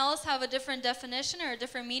 Anyone else have a different definition or a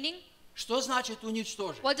different meaning? Что значит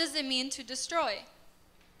уничтожить? What does it mean to destroy?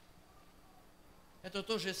 Это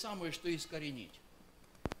то же самое, что искоренить.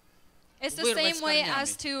 It's the Вырвать same way корнями.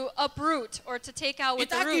 as to uproot or to take out with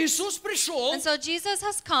the Итак, roots. Иисус пришел, And so Jesus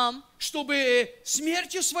has come чтобы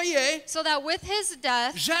смертью своей, so that with his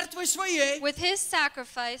death, жертвой своей, with his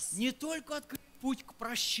sacrifice, не только открыть путь к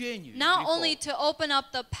прощению not грехов, only to open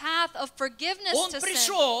up the path of forgiveness Он to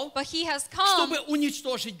пришел, sin, but he has come чтобы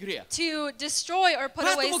уничтожить грех. to destroy or put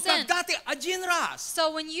away Поэтому, sin. когда ты один раз So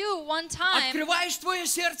when you one time открываешь твое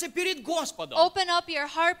сердце перед Господом, open up your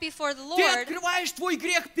heart before the ты Lord, открываешь твой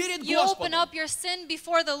грех перед you open Господом, up your sin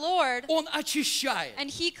before the Lord, Он очищает. and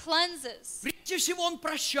he cleanses. Прежде всего, Он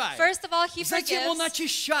прощает. First of all, he Затем Он forgives,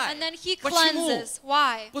 очищает. and then he Почему? cleanses.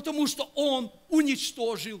 Why? Потому что Он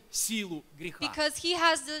уничтожил силу греха. Because he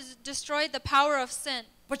has destroyed the power of sin.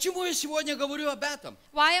 Почему я сегодня говорю об этом?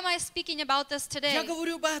 Why am I speaking about this Я today?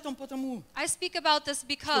 говорю об этом потому, I speak about this что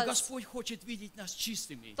because Господь хочет видеть нас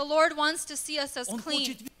чистыми. the Lord wants to see us as Он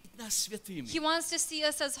хочет clean. видеть нас святыми. He wants to see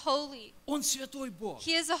us as holy. Он святой Бог.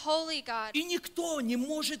 He is a holy God. И никто не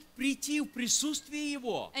может прийти в присутствие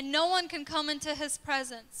Его, And no one can come into his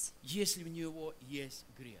presence если у Него есть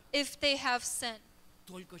грех. if they have sin.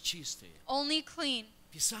 Только чистые. Only clean.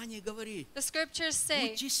 Писание говорит, The scriptures say,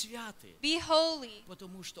 будьте святы, be holy,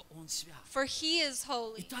 потому что Он свят. for he is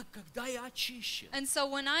holy. Итак, когда я очищен, And so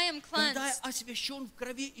when I am когда я cleansed, освящен в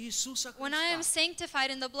крови Иисуса when I am Христа,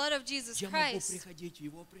 sanctified in the blood of Jesus я могу Christ, приходить в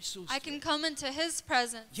Его I can присутствие. come into his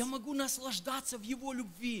presence. Я могу наслаждаться в Его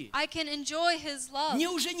любви. I can enjoy his love. Мне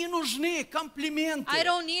уже не нужны комплименты. I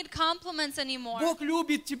don't need compliments anymore. Бог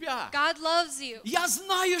любит тебя. God loves you. Я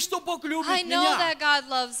знаю, что Бог любит I know меня, that God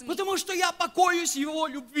loves me потому что я покоюсь в Его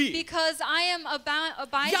любви. because I am Я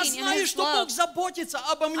abiding in знаю, his что Бог love. заботится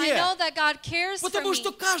обо I мне, know that God cares for потому me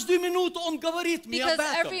что каждую минуту Он говорит мне because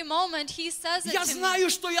об every этом. moment he says it Я to me. знаю,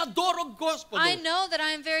 что я дорог Господу, I know that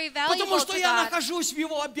I am very потому valuable что to я God нахожусь в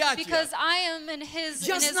Его объятиях. because I am in his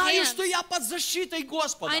Я знаю, hands. что я под защитой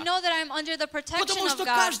Господа, I know that I am under the protection потому of что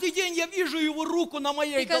God каждый день я вижу Его руку на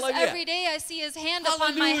моей because every голове. day I see his hand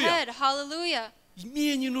upon my Hallelujah. head. Hallelujah.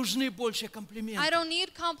 Мне не нужны больше I комплименты, don't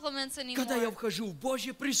need compliments когда я anymore вхожу в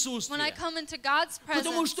Божье when I присутствие, come into God's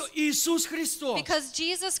потому presence что Иисус Христос, because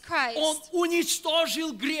Jesus Он Christ,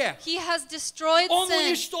 уничтожил грех, he has destroyed Он sin.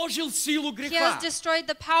 уничтожил силу He has греха. destroyed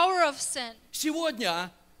the power of sin.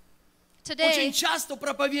 Сегодня Очень Today, часто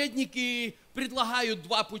проповедники предлагают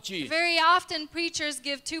два пути. very often preachers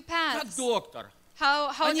give two Как paths. доктор.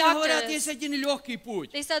 How Они doctor говорят, is. есть один легкий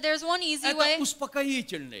путь. They said there's one easy Это way,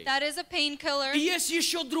 успокоительный. that is a painkiller. И есть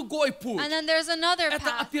еще другой путь. And then there's another Это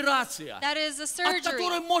path, операция, that is a от surgery,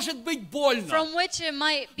 которой может быть больно, from which it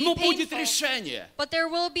might be но будет painful. решение. But there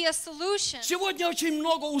will be a solution. Сегодня очень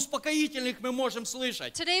много успокоительных мы можем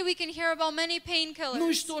слышать. Today we can hear about many Ну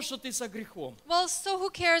и painkillers. что ты со грехом? Well, so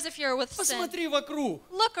who cares if you're with sin? Посмотри вокруг.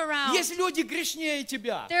 Look around. Есть люди грешнее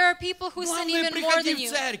тебя. There are people who sin Главное, even more приходи than в you.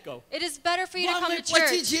 церковь. It is better for you to come Главное, to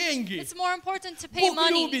плати church. деньги. It's more important to pay Бог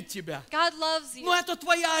money. любит тебя. God loves you. Но это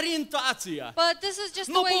твоя ориентация. But this is just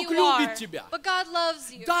the Но way Бог you are. любит тебя. But God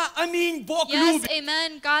loves you. Да, аминь, Бог Yes, любит.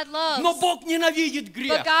 amen, God loves. Но Бог ненавидит But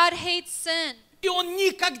грех. God hates sin. И Он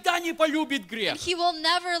никогда не полюбит And грех. He will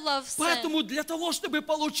never love sin. Поэтому для того, чтобы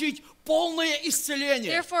получить полное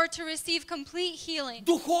исцеление, Therefore, to receive complete healing,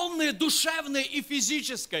 духовное, душевное и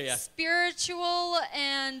физическое, spiritual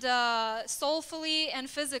and soulfully and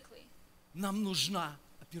physically, нам нужна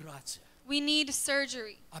операция. we need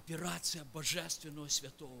surgery. Операция Божественного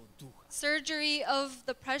Святого Духа. Surgery of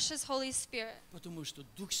the precious Holy Spirit. Потому что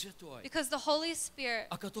Дух Святой, Because the Holy Spirit,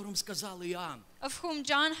 о котором сказал Иоанн, of whom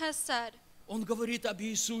John has said, он говорит об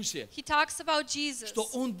Иисусе, he talks about Jesus, что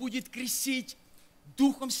Он будет крестить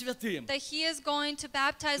Духом Святым. that he is going to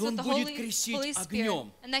baptize И он with the будет Holy крестить Spirit,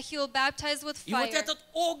 огнем. and that he will baptize with И вот fire. этот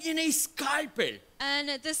огненный скальпель,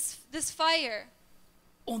 And this fire,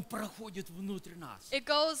 он проходит внутрь нас. it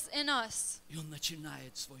goes in us, И он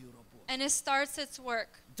начинает свою работу. and it starts its work.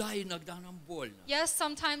 Да, иногда нам больно. Yes,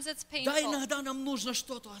 sometimes it's Да, painful. иногда нам нужно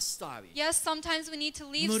что-то оставить. Yes, sometimes we need to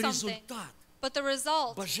leave Но something. результат, But the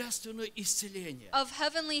result божественное исцеление, of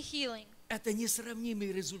heavenly healing, это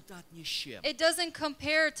несравнимый результат ни с чем. it doesn't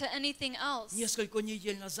compare to anything else. Несколько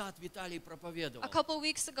недель назад Виталий проповедовал A couple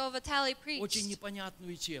weeks ago, Vitaly очень preached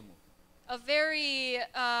непонятную тему. a very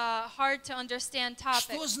hard to understand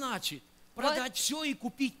topic. Что значит продать все и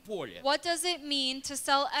купить поле? What does it mean to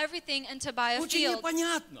sell everything and to buy a Очень field?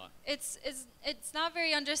 непонятно. It's not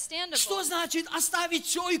very understandable. Что значит оставить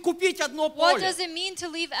все и купить одно What поле? does it mean to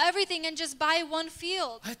leave everything and just buy one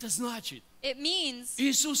field? Это значит, It means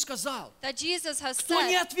Иисус сказал, that Jesus has кто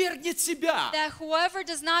не said отвергнет себя that whoever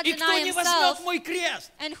does not и кто deny не возьмет himself мой крест,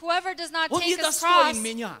 and whoever does not он take his недостоин cross,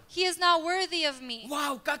 меня. he is not worthy of me.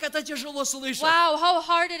 Вау, как это тяжело слышать. Wow, how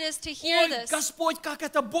hard it is to hear Ой, this. Господь, как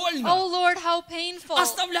это Oh больно. Lord, how painful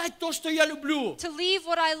Оставлять то, что я люблю. to leave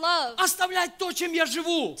what I love, Оставлять то, чем я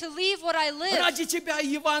живу. to leave what I live, Ради Тебя и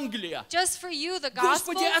Евангелия. just for you, the gospel.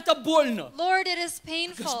 Господи, это больно. Lord, it is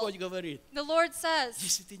painful. Господь говорит, The Lord says,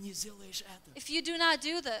 если ты не сделаешь это, if you do not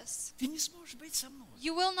do this, ты не сможешь быть со мной.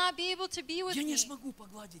 you will not be able to be with Я не me. смогу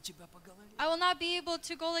погладить тебя по голове. I will not be able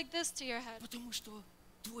to go like this to your head. Потому что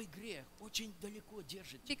твой грех очень далеко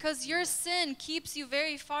держит тебя. Because your sin keeps you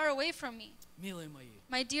very far away from me. Милые мои,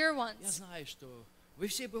 My dear я ones, знаю, что вы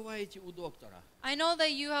все бываете у доктора. I know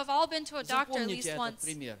that you have all been to a doctor at Запомните least этот once.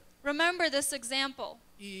 пример. Remember this example.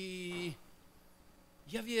 И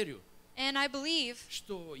я верю, And I believe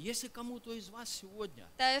что если кому-то из вас сегодня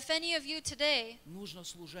that if any of you today нужно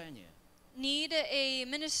служение, need a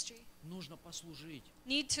ministry, нужно послужить,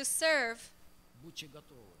 need to serve, будьте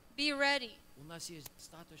готовы. be ready. У нас есть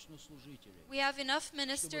достаточно служителей, We have enough чтобы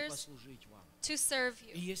ministers послужить вам. to serve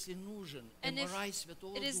И you. если нужен And if МРА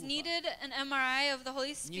Святого it is Духа, needed an MRI of the Holy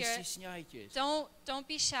не Spirit, стесняйтесь, don't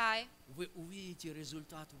be shy. вы увидите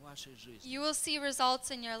результат в вашей жизни. You will see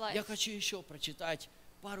results in your Я life. хочу еще прочитать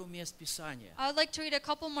пару мест Писания. I would like to read a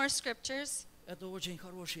couple more scriptures. Это очень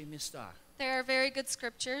хорошие места. They are very good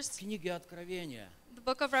scriptures. В книге Откровения The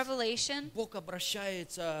book of Revelation, Бог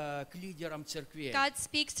обращается к лидерам церквей. God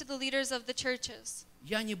speaks to the leaders of the churches.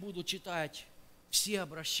 Я не буду читать все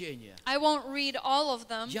обращения. I won't read all of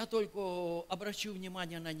them. Я только обращу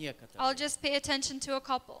внимание на I'll некоторые. just pay attention to a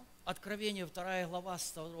couple. Откровение 2 глава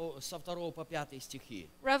со 2 по 5 стихи.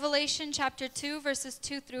 Revelation chapter 2, verses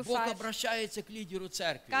 2 through Бог 5. обращается к лидеру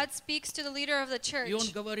церкви. God speaks to the leader of the И Он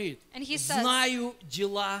church. говорит, And he says, знаю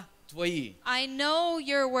дела твои. I know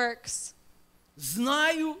your works.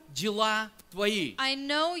 Знаю дела твои. I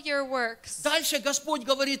know your works. Дальше Господь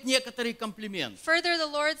говорит некоторый комплимент. Further, the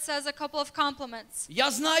Lord says a couple of compliments. Я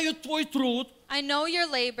знаю твой труд, I know your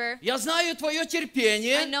labor. я знаю твое I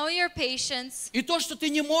терпение, know your patience. и то, что ты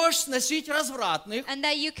не можешь сносить развратных. And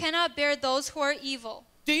that you cannot bear those who are evil.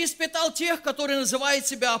 Ты испытал тех, которые называют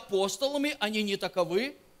себя апостолами, они не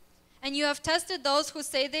таковы, And you have tested those who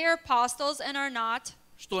say they are apostles and are not,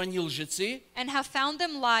 что они лжецы. and have found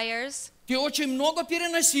them liars. Ты очень много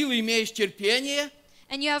переносил и имеешь терпение,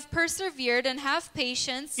 And you have persevered and have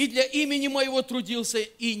patience и для имени Моего трудился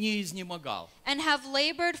и не изнемогал. and have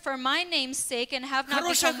labored for my name's sake and have not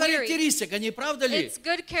Хорошая become weary. характеристика, не правда ли? It's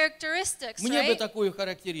good characteristics, Мне бы right? такую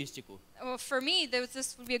характеристику. Well, for me,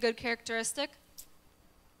 this would be a good characteristic.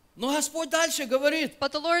 Но Господь дальше говорит,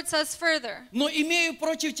 But the Lord says further, но имею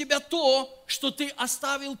против тебя то, что ты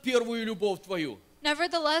оставил первую любовь твою.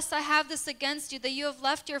 nevertheless, I have this against you, that you have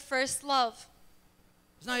left your first love.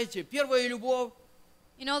 Знаете, первая любовь,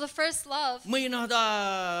 You know, the first love, мы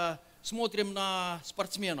иногда смотрим на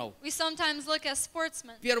спортсменов. we sometimes look at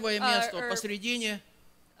sportsmen. Первое место or, посередине,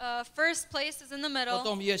 first place is in the middle,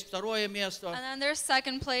 потом есть второе место, and then there's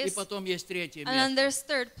second и place, потом есть третье and then место. there's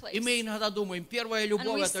third place. И мы иногда думаем, первая And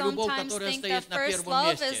любовь we это любовь, sometimes которая think стоит that на first первом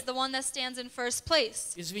love is месте. the one that stands in first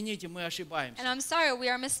place. Извините, мы ошибаемся. And I'm sorry, we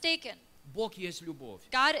are mistaken. Бог есть любовь.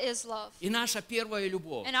 God is love. И наша первая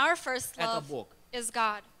любовь And our first это love Бог. is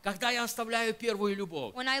God. Когда я оставляю первую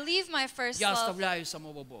любовь, When I leave my first я love, оставляю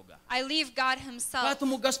самого Бога. I leave God Himself.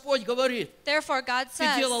 Поэтому Господь говорит, Therefore, God ты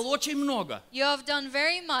says, делал очень много. you have done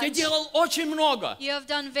very much. Ты делал очень много. You have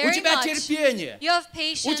done У very тебя much. терпение. You have У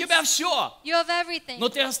patience. тебя все. You have everything. Но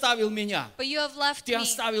ты оставил меня. But you have left Ты me.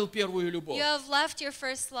 оставил первую любовь. You have left your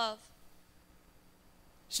first love.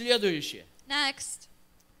 Следующее. Next,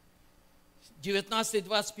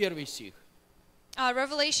 19-21 стих.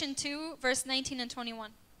 Revelation 2, verse 19 and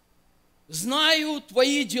 21. Знаю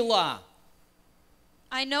твои дела.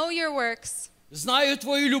 I know your works. Знаю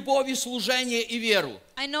твою любовь и служение и веру.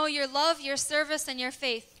 I know your love, your service, and your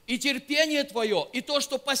faith. И терпение твое, и то,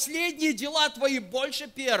 что последние дела твои больше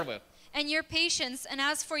первых. And your patience, and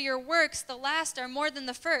as for your works, the last are more than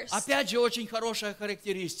the first. Опять же, очень хорошая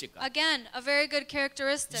характеристика. Again, a very good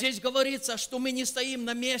characteristic. Здесь говорится, что мы не стоим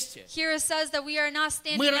на месте. Here it says that we are not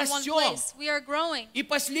standing Мы in one растем. place. We are growing. И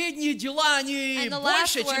последние дела, они And the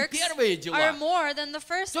last больше, чем works первые are дела. more than the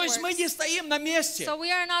first То есть мы works. не стоим на месте. So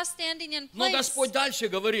we are not standing in Но place. Господь дальше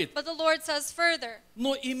говорит, But the Lord says further,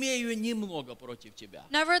 но имею немного против тебя.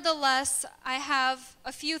 nevertheless, I have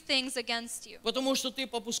a few things against you. Потому что ты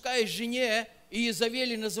попускаешь жене и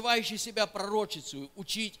Иезавели, называющей себя пророчицей,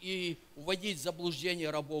 учить и уводить в заблуждение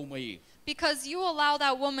рабов моих. Because you allow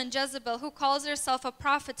that woman Jezebel, who calls herself a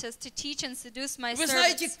prophetess, to teach and seduce my Вы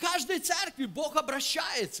знаете, servants. к каждой церкви Бог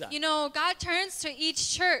обращается. You know, God turns to each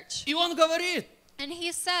church, И Он говорит, and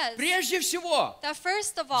He says прежде всего, that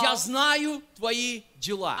first of я all, знаю твои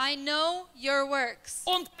дела. I know your works.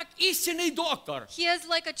 Он как истинный доктор. He is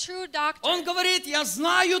like a true doctor. Он говорит, я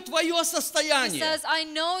знаю твое He состояние. says, I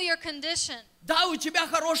know your condition. Да, у тебя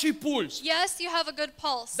хороший пульс. Yes, you have a good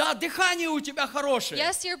pulse. Да, дыхание у тебя хорошее.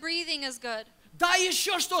 Yes, your breathing is good. Да,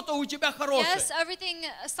 еще что-то у тебя хорошее. Yes,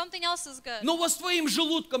 something else is good. Но вот с твоим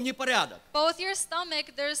желудком непорядок. But with your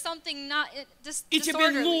stomach, there's something not И тебе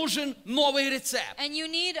disorderly. нужен новый рецепт. And you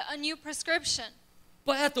need a new prescription.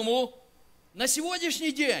 Поэтому на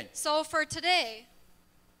сегодняшний день So for today,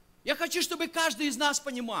 я хочу, чтобы каждый из нас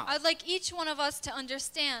понимал, I'd like each one of us to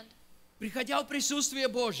understand приходя в присутствие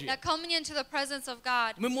Божье, that coming into the presence of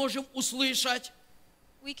God, мы можем услышать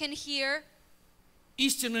we can hear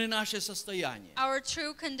истинное наше состояние. our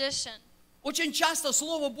true condition. Очень часто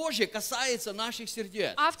Слово Божье касается наших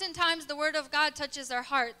сердец. Oftentimes, the Word of God touches our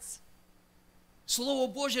hearts. Слово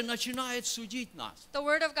Божье начинает судить нас. The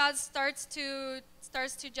Word of God starts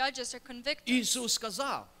to judge us or convict us. Иисус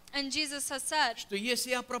сказал, And Jesus has said что если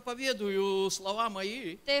я проповедую слова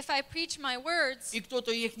мои, that if I preach my words и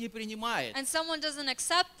кто-то их не принимает, and someone doesn't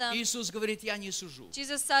accept them, Иисус говорит, я не сужу.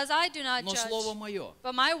 Jesus says, I do not Но Слово judge, мое,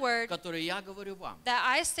 but my word которое я говорю вам, that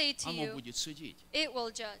I say to оно you, будет судить. it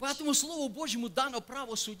will judge. Поэтому Слову Божьему дано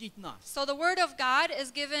право судить нас. So the Word of God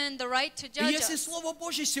is given the right to И judge если us. Слово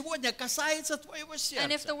Божье сегодня касается твоего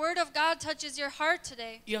And if сердца the Word of God touches your heart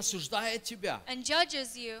today и осуждает тебя, and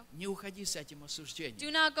judges you, не уходи с этим осуждением.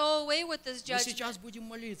 do not go away with this Мы сейчас judgment. будем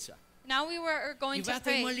молиться. Now we are И going в to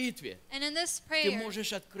этой pray. молитве And in this ты prayer,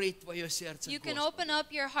 можешь открыть твое сердце you can Господу. open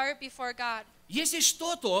up your heart before God. Если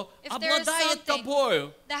что-то If there is обладает something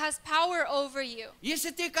тобою, that has power over you, если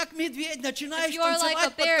ты как медведь if начинаешь you are like a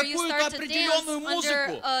танцевать под bear, you какую-то start to dance определенную under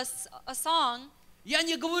музыку, a song. я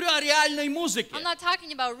не говорю о реальной музыке. I'm not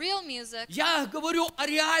talking about real music. Я говорю о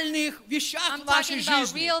реальных вещах I'm в нашей talking about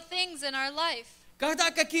жизни. real things in our life.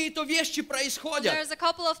 Когда какие-то вещи When происходят, there's a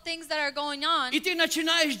couple of things that are going on, и ты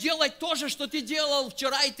начинаешь делать то же, что ты делал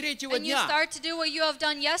вчера и третьего and you дня, start to do what you have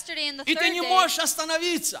done yesterday and the и ты third не day, можешь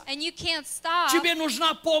остановиться. and you can't stop, Тебе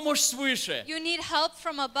нужна помощь свыше. you need help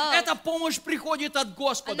from above, Эта помощь приходит от and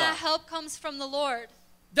Господа. that help comes from the Lord.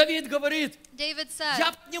 Давид говорит, David said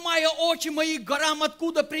я поднимаю очи мои к горам,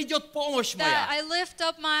 откуда придет помощь that моя. I lift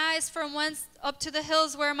up my eyes from whence up to the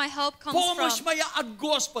hills where my help comes Помощь from. моя от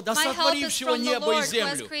Господа, My help is сотворившего from the небо и Lord who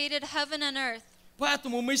has землю. created heaven and earth.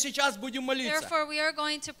 Поэтому мы сейчас будем молиться. Therefore, we are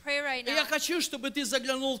going to pray right И now. я хочу, чтобы ты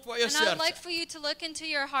заглянул в твое And I would like сердце. for you to look into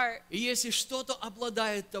your heart. И если что-то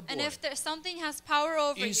обладает And тобой, if there, something has power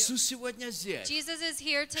over you, Иисус сегодня здесь, Jesus is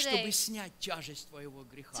here today чтобы снять тяжесть твоего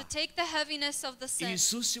греха. to take the heaviness of the sin.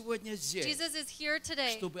 Иисус сегодня здесь, Jesus is here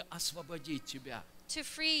today чтобы освободить тебя. to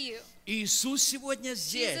free you. Иисус сегодня Jesus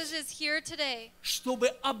здесь, is here today чтобы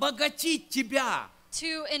обогатить тебя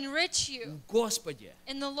to enrich you в Господе.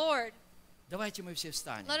 in the Lord. Давайте мы все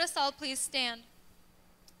встанем. Let us all please stand.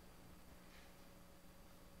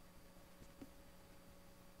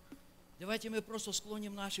 Давайте мы просто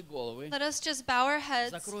склоним наши головы, Let us just bow our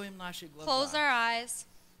heads, закроем наши close глаза our eyes,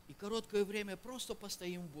 и короткое время просто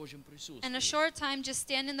постоим в Божьем and a присутствии. short time just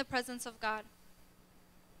stand in the presence of God.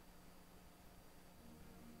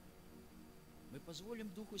 Мы позволим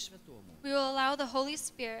Духу Святому We will allow the Holy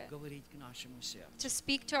Spirit говорить к нашему сердцу. to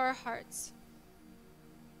speak to our hearts.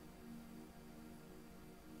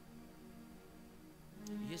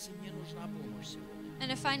 Если мне нужна помощь сегодня,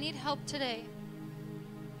 And if I need help today,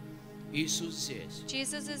 Иисус здесь,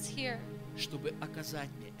 Jesus is here чтобы оказать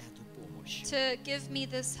мне эту помощь. to give me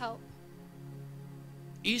this help.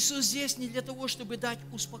 Иисус здесь не для того, чтобы дать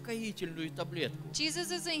успокоительную таблетку.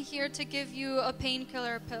 Jesus isn't here to give you a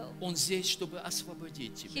painkiller pill. Он здесь, чтобы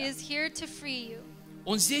освободить He тебя. is here to free you.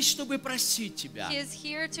 Он здесь, чтобы простить тебя. He is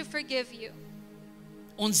here to forgive you.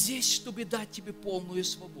 Он здесь, чтобы дать тебе полную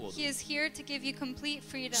свободу. He is here to give you complete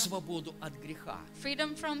freedom. Свободу от греха.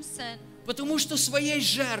 Freedom from sin. Потому что своей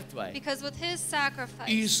жертвой Because with his sacrifice,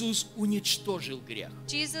 Иисус уничтожил грех.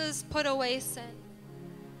 Jesus put away sin.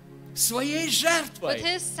 Своей With жертвой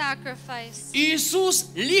his sacrifice, Иисус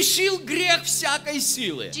лишил грех всякой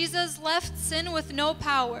силы. Jesus left sin with no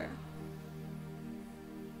power.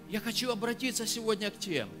 Я хочу обратиться сегодня к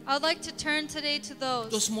тем, I would like to turn today to кто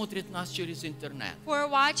those смотрит нас через интернет. who are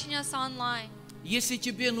watching us online. Если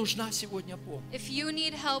тебе нужна сегодня помощь, If you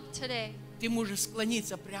need help today, ты можешь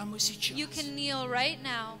склониться прямо you сейчас can kneel right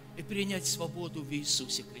now и принять свободу в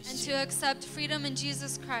Иисусе and to Христе. accept freedom in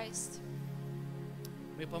Jesus Christ.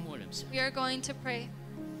 Мы помолимся. We are going to pray.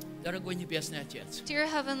 Дорогой Небесный Отец, Dear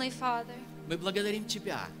Heavenly Father, мы благодарим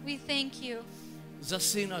Тебя we thank you за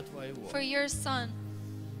Сына Твоего. for your Son,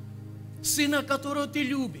 Сына, которого Ты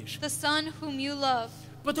любишь. the Son whom you love,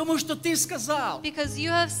 Потому что Ты сказал, because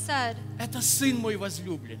you have said, это Сын мой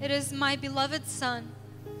возлюбленный. it is my beloved Son.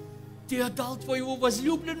 Ты отдал Твоего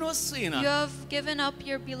возлюбленного You Сына, have given up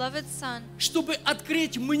your beloved Son чтобы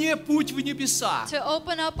открыть мне путь в небеса, to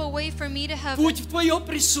open up a way for me to heaven, путь в Твое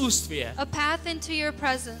присутствие. a path into your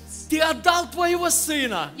presence. Ты отдал Твоего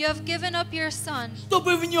Сына, You have given up your Son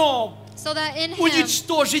чтобы в Нем so that in Him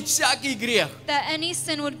уничтожить всякий грех. that any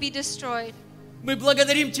sin would be destroyed. Мы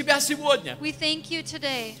благодарим Тебя сегодня, We thank you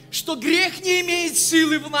today что грех не имеет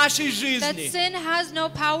силы в нашей that жизни. sin has no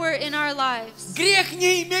power in our lives. Грех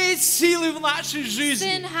не имеет силы в нашей Sin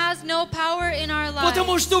жизни, has no power in our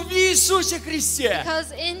потому lives что в Иисусе Христе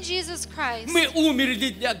because in Jesus Christ мы умерли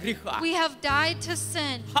для греха. we have died to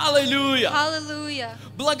sin. Аллилуйя! Hallelujah.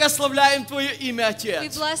 Благословляем Твое имя, We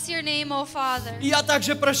Отец. bless your name, O Father. И я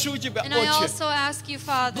также прошу Тебя, And I Отче, also ask you,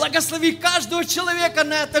 Father, благослови каждого человека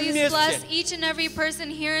на этом please bless месте. each and every person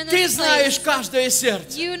here in Ты this знаешь place. каждое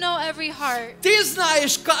сердце. You know every heart. Ты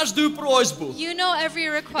знаешь каждую просьбу. You know every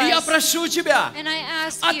И я request. прошу Тебя, And I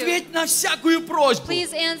ask you, ответь на всякую просьбу.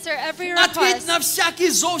 please answer every Ответь request. на всякий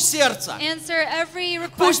зов сердца. Answer every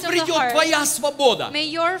Пусть request of the придет heart. Твоя свобода, May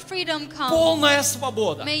your freedom come. полная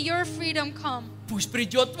свобода. May your freedom come. Пусть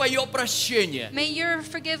придет Твое прощение May your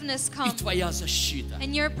forgiveness и come. Твоя защита.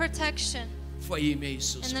 And your protection. Во имя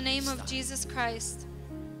Иисуса In the name of Христа. Jesus Christ.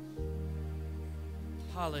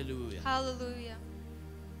 Аллилуйя. Hallelujah.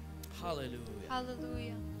 Аллилуйя.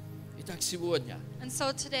 Hallelujah. Итак, сегодня And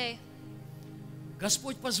so today,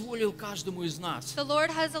 Господь позволил каждому из нас the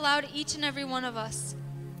Lord has allowed each and every one of us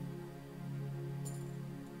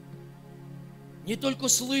не только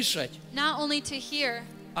слышать not only to hear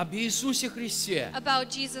об Иисусе Христе, about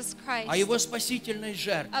Jesus о Christ, Его спасительной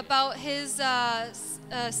жертве. about His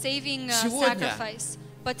saving Сегодня sacrifice,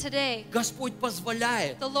 but today, Господь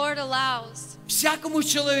позволяет the Lord allows всякому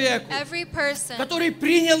человеку, every person который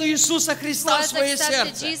принял Иисуса who Христа в has свое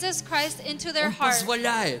accepted сердце, Jesus Christ into their Он heart,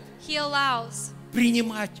 позволяет He allows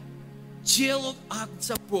принимать тело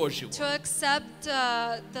Агнца Божьего, to accept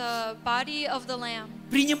the body of the Lamb,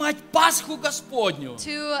 принимать Пасху Господню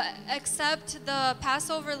to accept the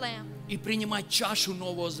Passover Lamb, и принимать чашу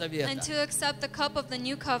Нового and Завета. to accept the cup of the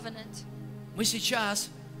new covenant. Мы сейчас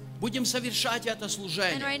будем совершать это And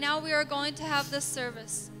служение. right now we are going to have this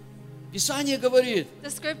service. Писание говорит, The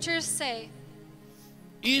scriptures say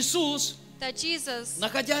Иисус, that Jesus,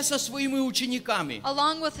 находясь со своими учениками,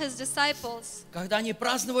 along with his disciples, когда они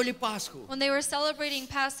праздновали Пасху, when they were celebrating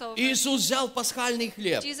Passover, Иисус взял пасхальный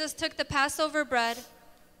хлеб, Jesus took the Passover bread,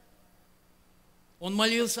 Он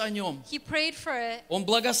молился о нем, he prayed for it, Он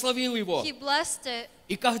благословил его. he blessed it,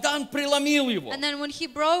 И когда Он преломил его, and then when he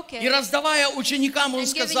broke и it, раздавая ученикам, Он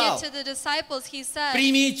and giving сказал, it to the disciples, he said,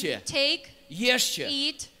 примите, take, ешьте,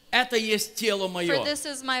 eat, это есть тело for мое. this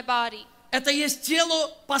is my body. Это есть тело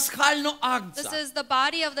пасхального This агнца, is the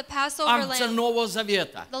body of the Passover агнца lamb, Нового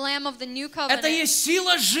Завета. the lamb of the new Это covenant. есть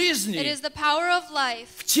сила It жизни is the power of life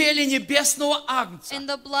в теле небесного агнца. in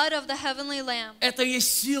the blood of the heavenly lamb. Это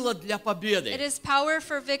есть сила для It победы. is power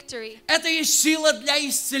for victory. Это есть сила для It is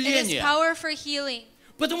исцеления. power for healing.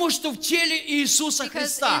 Потому что в теле Иисуса Because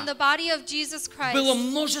Христа in the body of Jesus было Christ,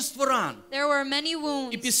 множество ран. there were many И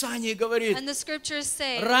wounds. Писание говорит, And the scriptures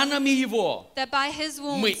say ранами Его that by his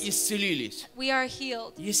мы wounds исцелились. we are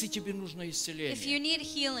healed. Если тебе нужно If исцеление, you need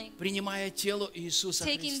healing, принимая тело Иисуса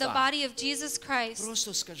taking the Христа, body of Jesus Christ,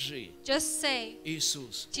 просто скажи, just say,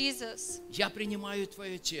 Иисус, Jesus, я принимаю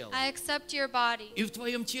Твое тело. I accept your body. И в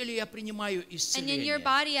Твоем теле я принимаю And in your исцеление.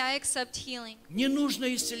 body I accept healing. Мне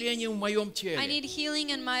нужно исцеление в моем I теле. need healing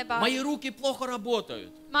in my Мои body. руки плохо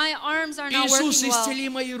работают. My arms are not Иисус, working well. исцели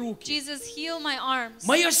мои руки. Jesus, heal my arms.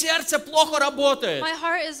 Мое сердце плохо работает. My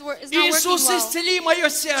heart is not Иисус, working well. исцели мое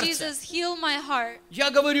сердце. Jesus, heal my heart. Я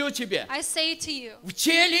говорю тебе, I say to you в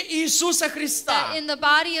теле Иисуса that Христа in the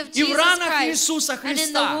body of и в Jesus ранах Christ Иисуса and in the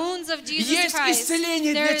Христа wounds of Jesus есть Christ,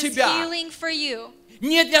 исцеление there для is тебя. healing for you.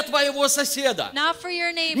 Не для твоего соседа, Not for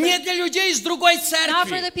your neighbor, не для людей из другой not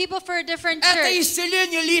for the церкви. people for a different Это church.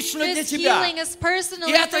 исцеление лично для This тебя. healing is personally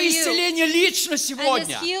И это for you. исцеление лично And this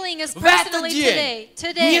сегодня. healing is В этот personally день,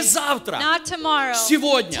 today. не завтра, Not tomorrow.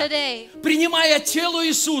 сегодня. Today. Принимая тело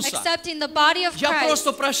Иисуса, Accepting the body of я Christ.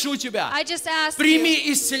 просто прошу тебя, I just ask прими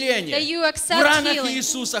you исцеление that you в accept ранах healing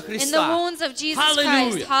Иисуса in the Христа. wounds of Jesus Christ.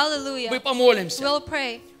 Hallelujah. Hallelujah. Мы помолимся. We'll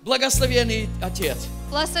pray. Благословенный Отец,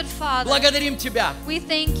 Blessed Father, благодарим Тебя we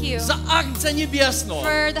thank you за Агнца Небесного,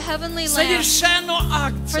 for the heavenly Lamb, совершенного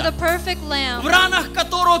for the Агнца, perfect в Lamb, ранах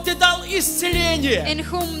которого Ты дал исцеление, in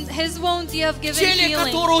whom His wounds you have в given теле healing.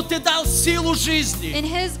 которого Ты дал силу жизни. In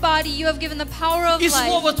His body you have given the power of И life.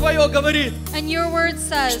 Слово Твое говорит, And your word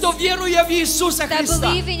says что веруя в Иисуса that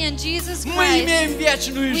Христа, believing in Jesus мы Christ, имеем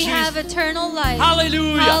вечную we have жизнь. eternal life.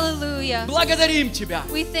 Аллилуйя! Hallelujah. Благодарим Тебя.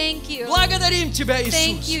 We thank you. Благодарим Тебя,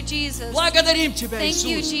 Thank you, Иисус. Jesus. Благодарим Тебя, Thank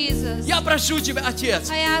you, Иисус. Jesus. Я прошу Тебя, Отец,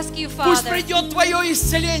 I ask you, пусть Father, придет Твое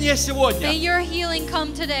исцеление may сегодня your healing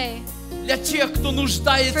come today для тех, кто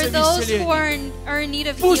нуждается for в those who исцелении. are in need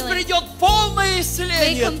of Пусть healing. придет полное May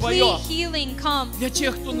исцеление complete Твое healing come для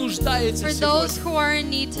тех, кто нуждается for those сегодня. who are in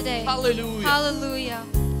need today. Аллилуйя. Hallelujah.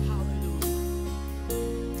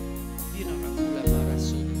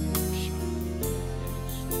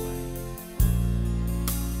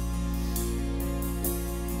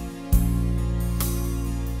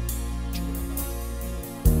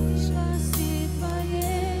 Милости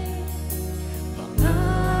Твоей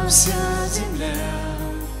полна вся земля,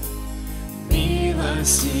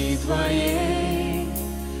 милости Твоей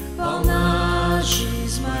полна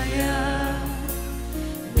жизнь моя,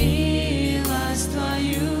 милость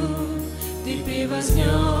Твою Ты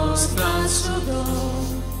превознес над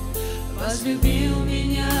судом, возлюбил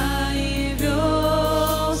меня и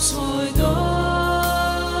вел в свой дом.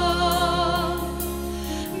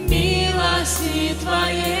 Милости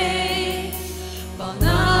Твоей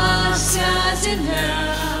полна вся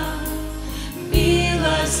земля,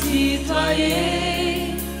 милости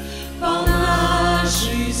Твоей полна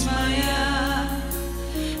жизнь моя,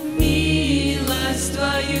 милость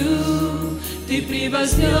Твою Ты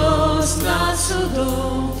превознес над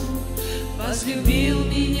судом, возлюбил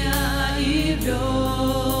меня и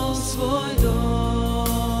вел в свой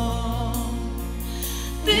дом.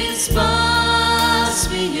 Ты спас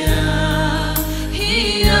меня,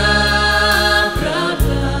 и я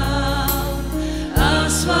оправдал,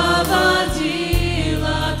 освободил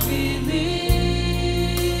от вины.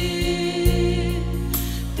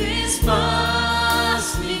 Ты спас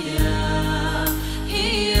меня,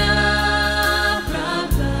 и я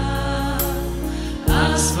оправдал,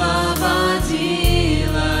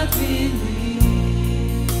 освободил от вины.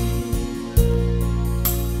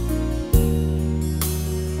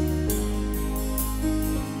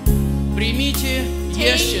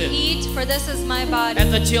 this is my body.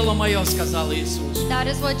 Это тело мое, сказал Иисус. That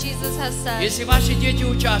is what Jesus has said. Если ваши дети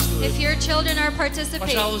участвуют, If your children are participating,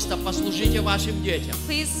 пожалуйста, послужите вашим детям.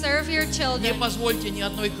 please serve your Не children. позвольте ни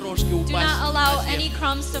одной крошки Do упасть not allow на any землю.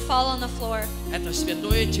 crumbs to fall on the floor. Это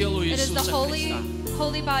святое тело It is the Иисуса holy, Христа.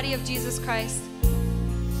 holy body of Jesus Christ.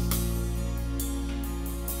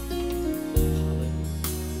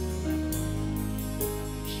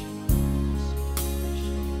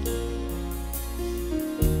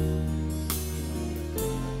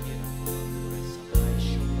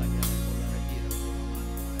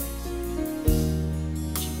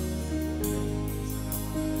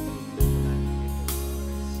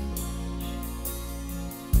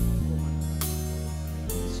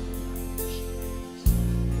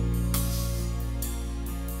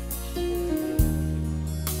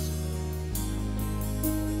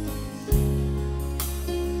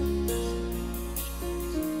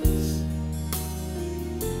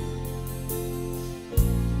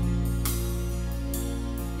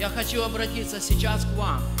 Я хочу обратиться сейчас к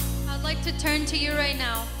вам. I'd like to turn to you right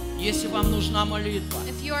now. Если вам нужна молитва,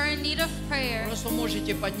 If you are in need of prayer, просто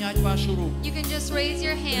можете поднять вашу руку. you can just raise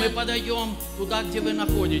your Мы hand. подойдем туда, где вы We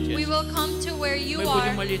находитесь. will come to where you Мы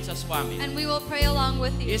будем are, молиться с вами. and we will pray along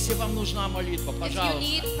with you. Если вам нужна молитва, If пожалуйста.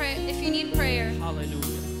 you need prayer,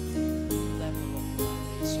 Аллилуйя.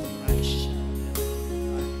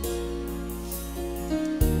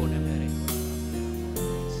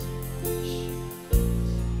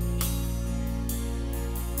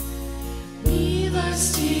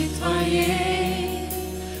 Милости Твоей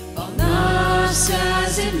полна вся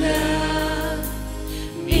земля,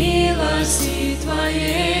 милости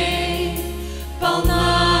Твоей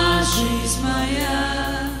полна жизнь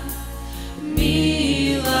моя,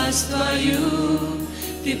 милость Твою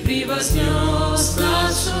Ты превознес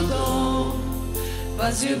над судом,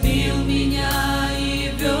 возлюбил меня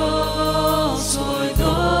и ввел в свой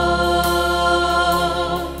дом.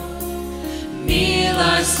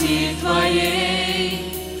 Милости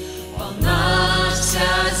Твоей полна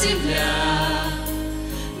вся земля,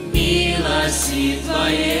 милости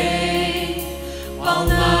Твоей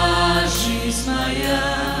полна жизнь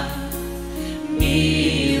моя,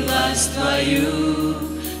 милость Твою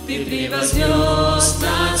Ты превознес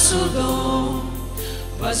над судом,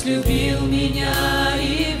 возлюбил меня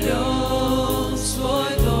и ввел в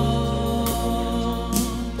свой дом.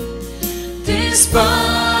 Ты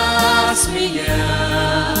спас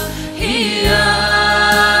меня, и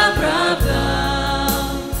я оправдал,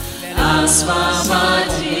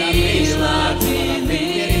 освободил от вины.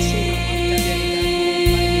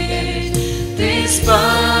 Ты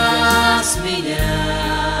спас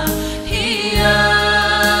меня, и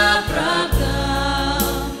я оправдал,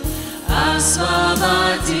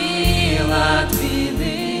 освободил от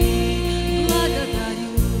вины.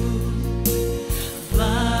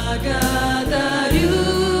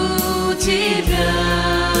 Благодарю Тебя,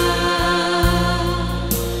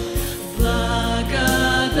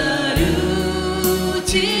 благодарю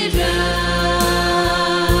Тебя,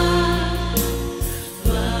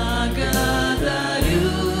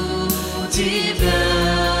 благодарю Тебя,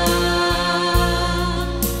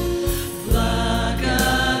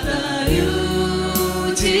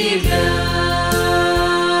 благодарю Тебя.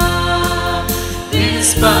 Ты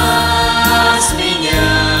спас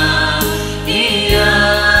меня, и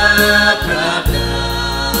я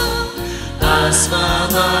оправдал,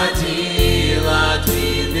 освободил от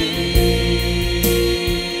вины.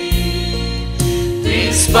 Ты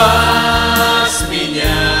спас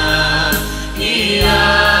меня, и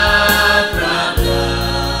я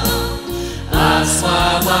оправдал,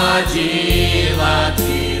 освободил от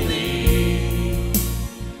вины.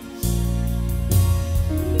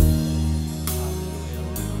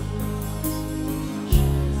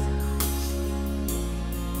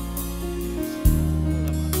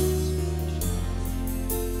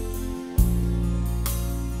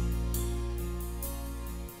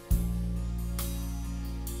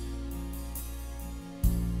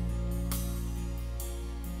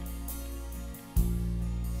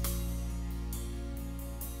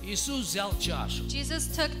 Иисус взял чашу. Jesus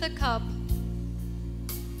took the cup.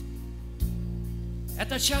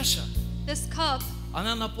 Эта чаша, This cup,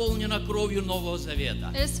 она наполнена кровью Нового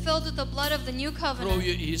Завета, it is filled with the blood of the new covenant,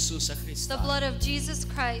 кровью Иисуса the Христа. blood of Jesus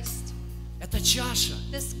Christ. Эта чаша,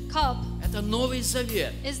 This cup это Новый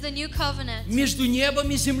Завет is the new covenant между небом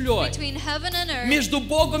и землей, between heaven and earth, между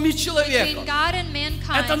Богом и between человеком. God and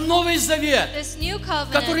mankind. Это Новый Завет, This new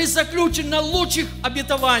который covenant заключен на лучших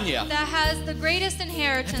обетованиях. that has the greatest Это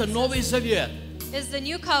inheritance. Новый Завет, is the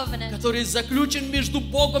new covenant который заключен между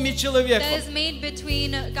Богом и that человеком is made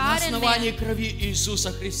between на God and основании man. крови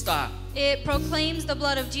Иисуса Христа. It proclaims the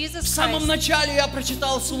blood of В Jesus самом Christ. начале я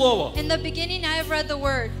прочитал слово. In the beginning, I have read the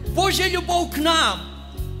word. Божья любовь к нам,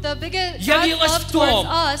 The biggest Явилась God's love в том,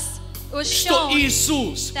 towards us was что shown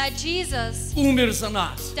Иисус that Jesus умер за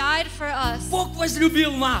нас. died for us. Бог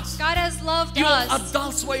возлюбил нас, God has loved и Он us,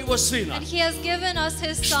 отдал Своего Сына, and He has given us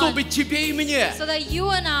His Son чтобы тебе и мне so that you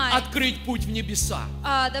and I, открыть путь в небеса.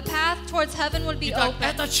 the path towards heaven would be Итак, open.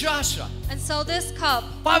 эта чаша, And so this cup,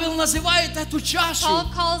 Павел называет эту чашу,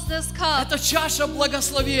 Paul calls this cup это чаша the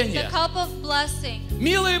благословения. cup of blessing.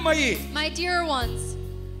 Милые мои, My dear ones,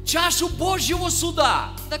 чашу Божьего суда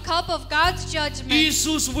the cup of God's judgment,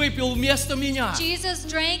 Иисус выпил вместо меня Jesus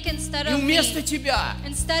drank instead и of вместо me, тебя.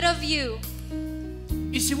 instead of you.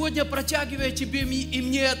 И сегодня, протягивая тебе и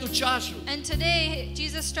мне эту чашу, And today,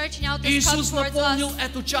 Jesus stretching out this cup Иисус towards наполнил us.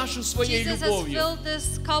 эту чашу своей Jesus has любовью. filled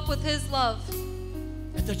this cup with His love.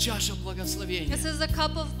 Это чаша благословения. This is a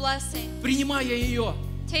cup of blessing. Принимая ее,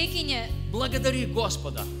 Taking it, благодари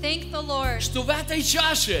Господа, thank the Lord что в этой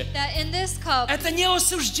чаше that in this cup, это не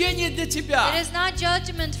осуждение для it тебя. is not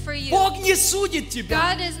judgment for you. Бог не судит тебя.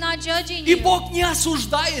 God is not judging И you. Бог не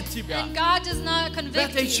осуждает тебя. And God does not В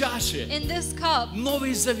convict этой you. чаше In this cup,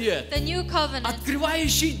 Новый Завет, the new covenant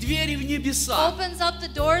открывающий двери в небеса opens up the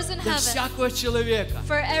doors in для heaven всякого человека,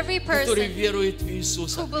 for every который person верует в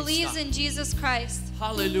Иисуса who believes Христа. in Jesus Christ.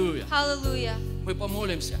 Аллилуйя. Hallelujah. Мы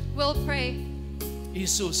помолимся. We'll pray.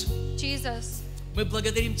 Иисус, Jesus, мы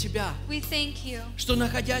благодарим Тебя, we thank you что,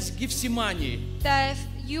 находясь в Гефсимании, that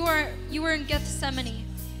if you were in Gethsemane,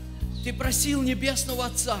 Ты просил Небесного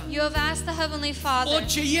Отца, you have asked the Heavenly Father,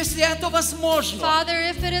 Отче, если это возможно, Father,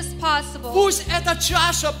 if it is possible, пусть эта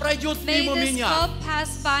чаша пройдет may мимо this меня. cup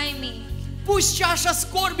pass by me. Пусть чаша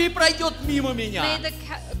скорби пройдет мимо меня. May the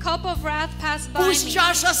cup of wrath pass by Пусть me.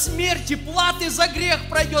 чаша смерти, платы за грех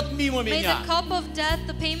пройдет мимо May меня. the cup of death,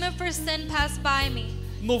 the payment for sin, pass by me.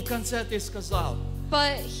 Но в конце Ты сказал,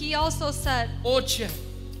 But He also said, Отче,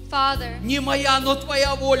 Father, не моя, но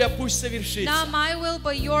Твоя воля пусть совершится. not my will,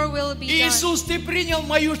 but your will be done. Иисус, Ты принял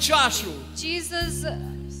мою чашу. Jesus,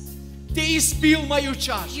 Ты испил мою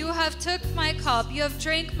чашу. you have took my cup, you have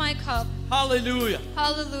drank my cup. Аллилуйя.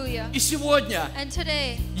 Hallelujah. И сегодня And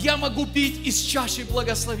today, я могу пить из чаши I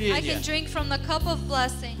благословения. can drink from the cup of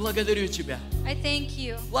blessing. Благодарю Тебя. I thank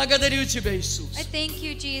you. Благодарю Тебя, Иисус. I thank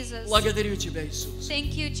you, Jesus. Благодарю Тебя, Иисус.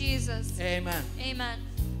 Thank you, Jesus. Amen. Amen.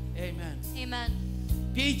 Amen. Amen.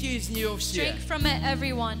 Пейте из нее все. Drink from it,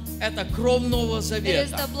 everyone. Это кровь Нового It is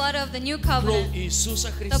Завета. the blood of the new Кровь covenant, Иисуса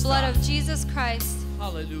the blood Христа. of Jesus Christ.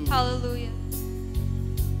 Аллилуйя. Hallelujah.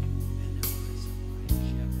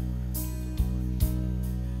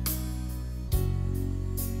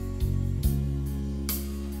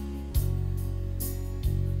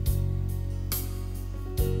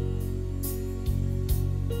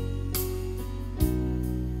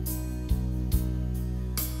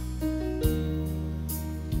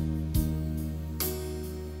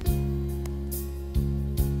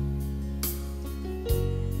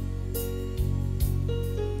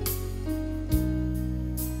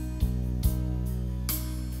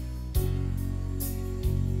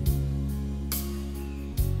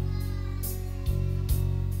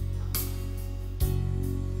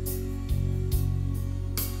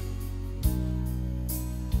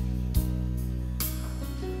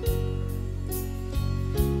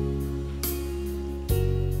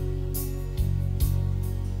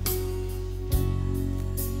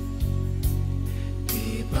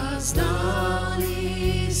 Ты познал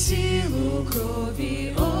ли силу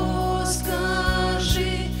крови, о,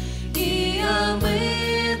 скажи, и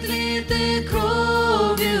омыт ли ты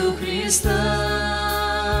кровью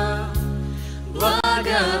Христа?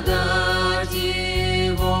 Благодать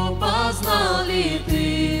Его познал ли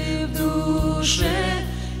ты в душе,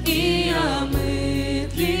 и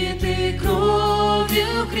омыт ли ты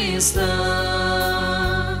кровью Христа?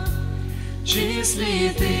 Чист ли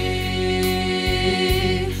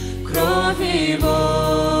ты кровь Его,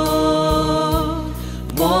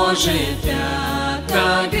 может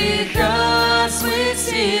пятна греха смыть с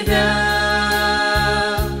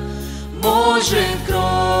тебя, может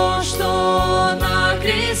кровь, что на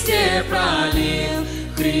кресте пролил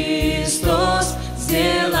Христос,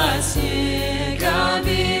 сделать снега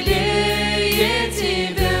белее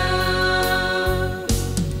тебя.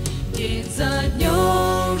 День за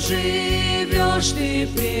днем живешь ты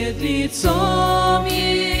пред лицом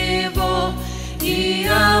Его, и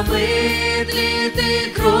омыт ли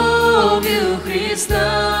ты кровью Христа?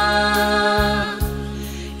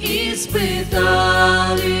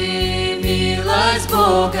 Испытал ли милость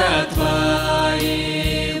Бога твоего?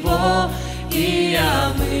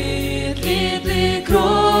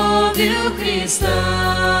 кровью Христа.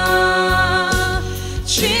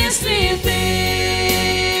 Чист ли ты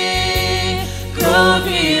кровь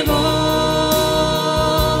Его?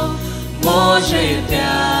 Может,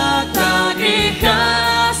 пятна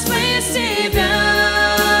греха смыть тебя?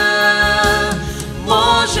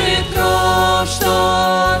 Может, кровь,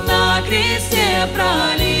 что на кресте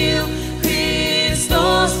пролил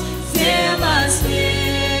Христос, сделала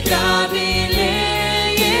снега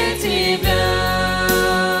белее тебя.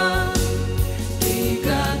 Ты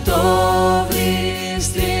готов ли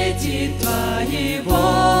встретить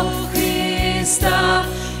твоего Христа?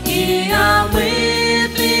 И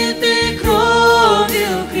омыт ли ты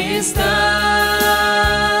кровью Христа?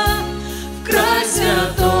 В край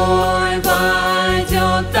святой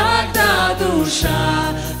войдет тогда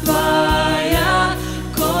душа твоя,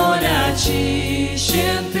 коль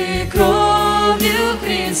очищен ты кровью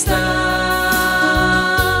Христа.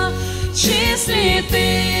 Чист ли ты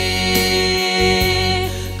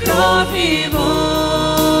кровь Его?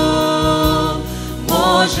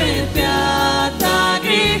 Может, пятна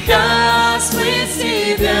греха смыть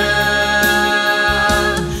тебя?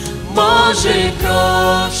 Может,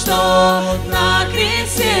 кровь, что на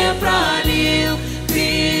кресте пролил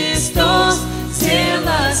Христос,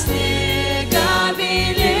 сделала снега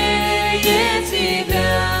белее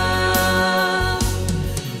тебя.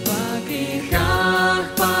 Во грехах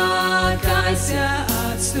покайся,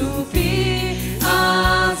 отступи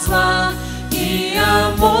от зла и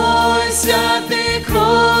омойся ты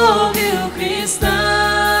кровью Христа.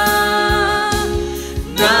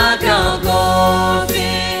 На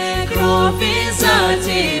Голгофе кровь из-за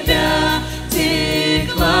тебя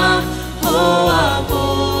текла, о,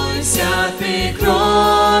 омойся ты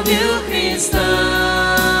кровью Христа.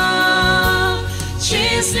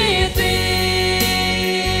 Чист ли ты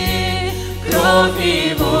кровь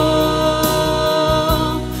Его?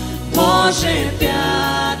 Может,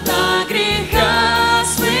 пятна греха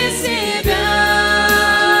смыть тебя?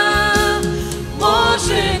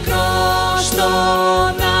 Может, кровь, что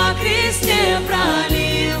на кресте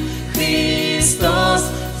пролил Христос,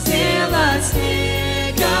 сделать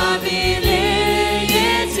снега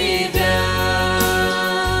белее тебя.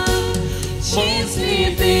 Чист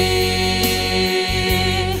ли ты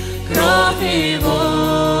кровь Его?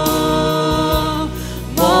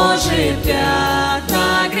 Может, пятна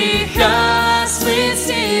греха смыть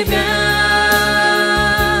тебя?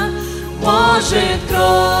 Может,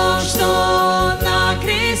 кровь, что на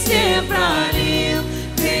кресте пролил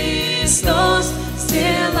Христос,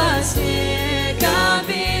 сделать снега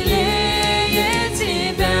белее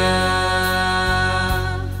тебя.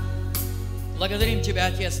 Благодарим Тебя,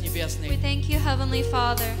 Отец We Небесный, thank you, Heavenly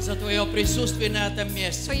Father, за Твое присутствие на этом for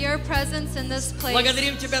месте. your presence in this place.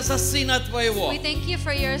 Благодарим Тебя за Сына Твоего. We thank you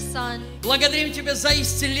for your Son. Благодарим Тебя за We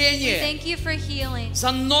исцеление, thank you for healing,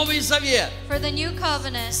 за Новый Завет, for the new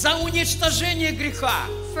covenant, за уничтожение греха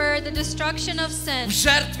for the destruction of sin, в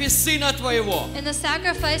жертве Сына Твоего. in the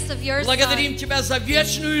sacrifice of your Son. Благодарим Тебя за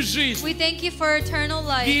вечную жизнь We thank you for eternal в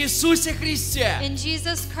life Иисусе Христе, in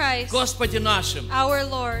Jesus Christ, Господе нашим. our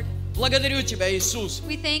Lord. Благодарю Тебя, Иисус,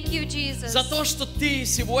 We thank you, Jesus, за то, что Ты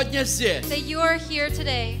сегодня здесь, that you are here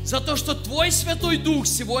today, за то, что Твой Святой Дух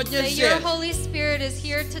сегодня that your здесь. Holy Spirit is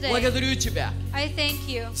here today. Благодарю Тебя I thank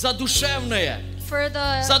you за душевное, for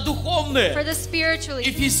за the духовное the spiritually,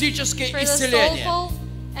 и физическое for the исцеление soulful,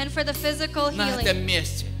 and for the physical на этом healing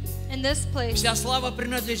месте. in this place. Вся слава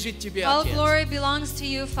принадлежит Тебе, All Отец. glory belongs to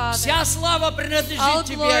you, Father. Вся слава All принадлежит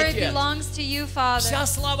Тебе, glory Отец. belongs to you, Father. Вся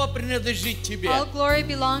слава принадлежит Тебе. All glory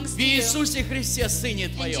belongs В to you. Иисусе Христе, Сыне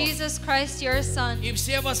In Твоем. Jesus Christ, your Son. И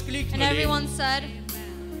все And воскликнули. everyone said,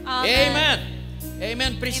 Amen. Аминь.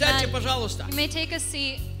 Аминь. Присядьте, Amen. пожалуйста. You may take a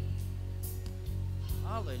seat.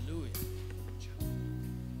 Аллилуйя.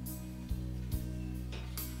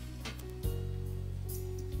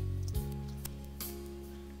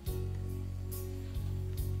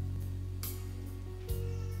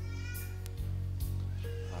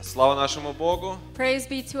 Слава нашему Богу. Praise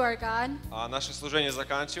be to our God. Наше служение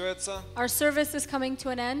заканчивается. Our service is coming to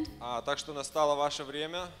an end, Так что настало ваше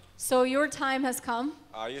время. so your time has come.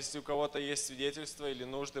 Если у кого-то есть свидетельства или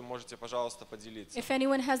нужды, можете, пожалуйста, поделиться. If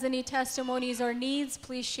anyone has any testimonies or needs,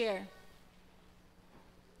 please share.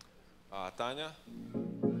 Таня.